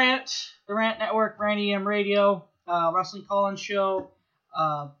the Rant Network, Randy M Radio, Wrestling Call-In Show,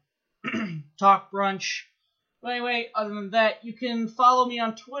 Talk Brunch. But anyway, other than that, you can follow me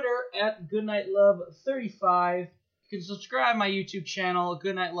on Twitter at GoodnightLove35. You can subscribe to my YouTube channel,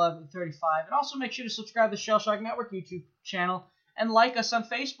 GoodnightLove35, and also make sure to subscribe to the Shell Shock Network YouTube channel and like us on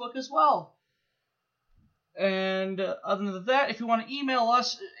Facebook as well. And other than that, if you want to email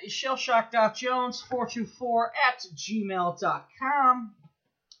us, shellshock.jones424@gmail.com.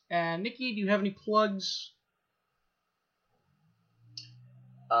 And Nikki, do you have any plugs?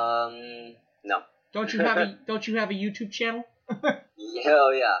 No. Don't you have a YouTube channel?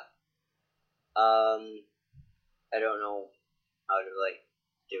 Hell yeah. I don't know how to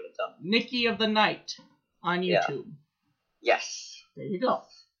do it though. Nikki of the Night on YouTube. Yeah. Yes. There you go.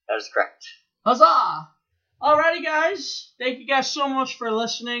 That is correct. Huzzah! Alrighty, guys. Thank you guys so much for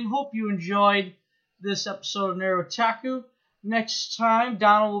listening. Hope you enjoyed this episode of Neurotaku. Next time,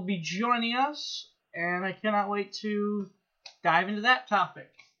 Donald will be joining us, and I cannot wait to dive into that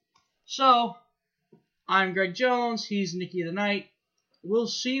topic. So, I'm Greg Jones. He's Nikki of the Night. We'll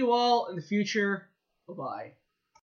see you all in the future. Bye-bye.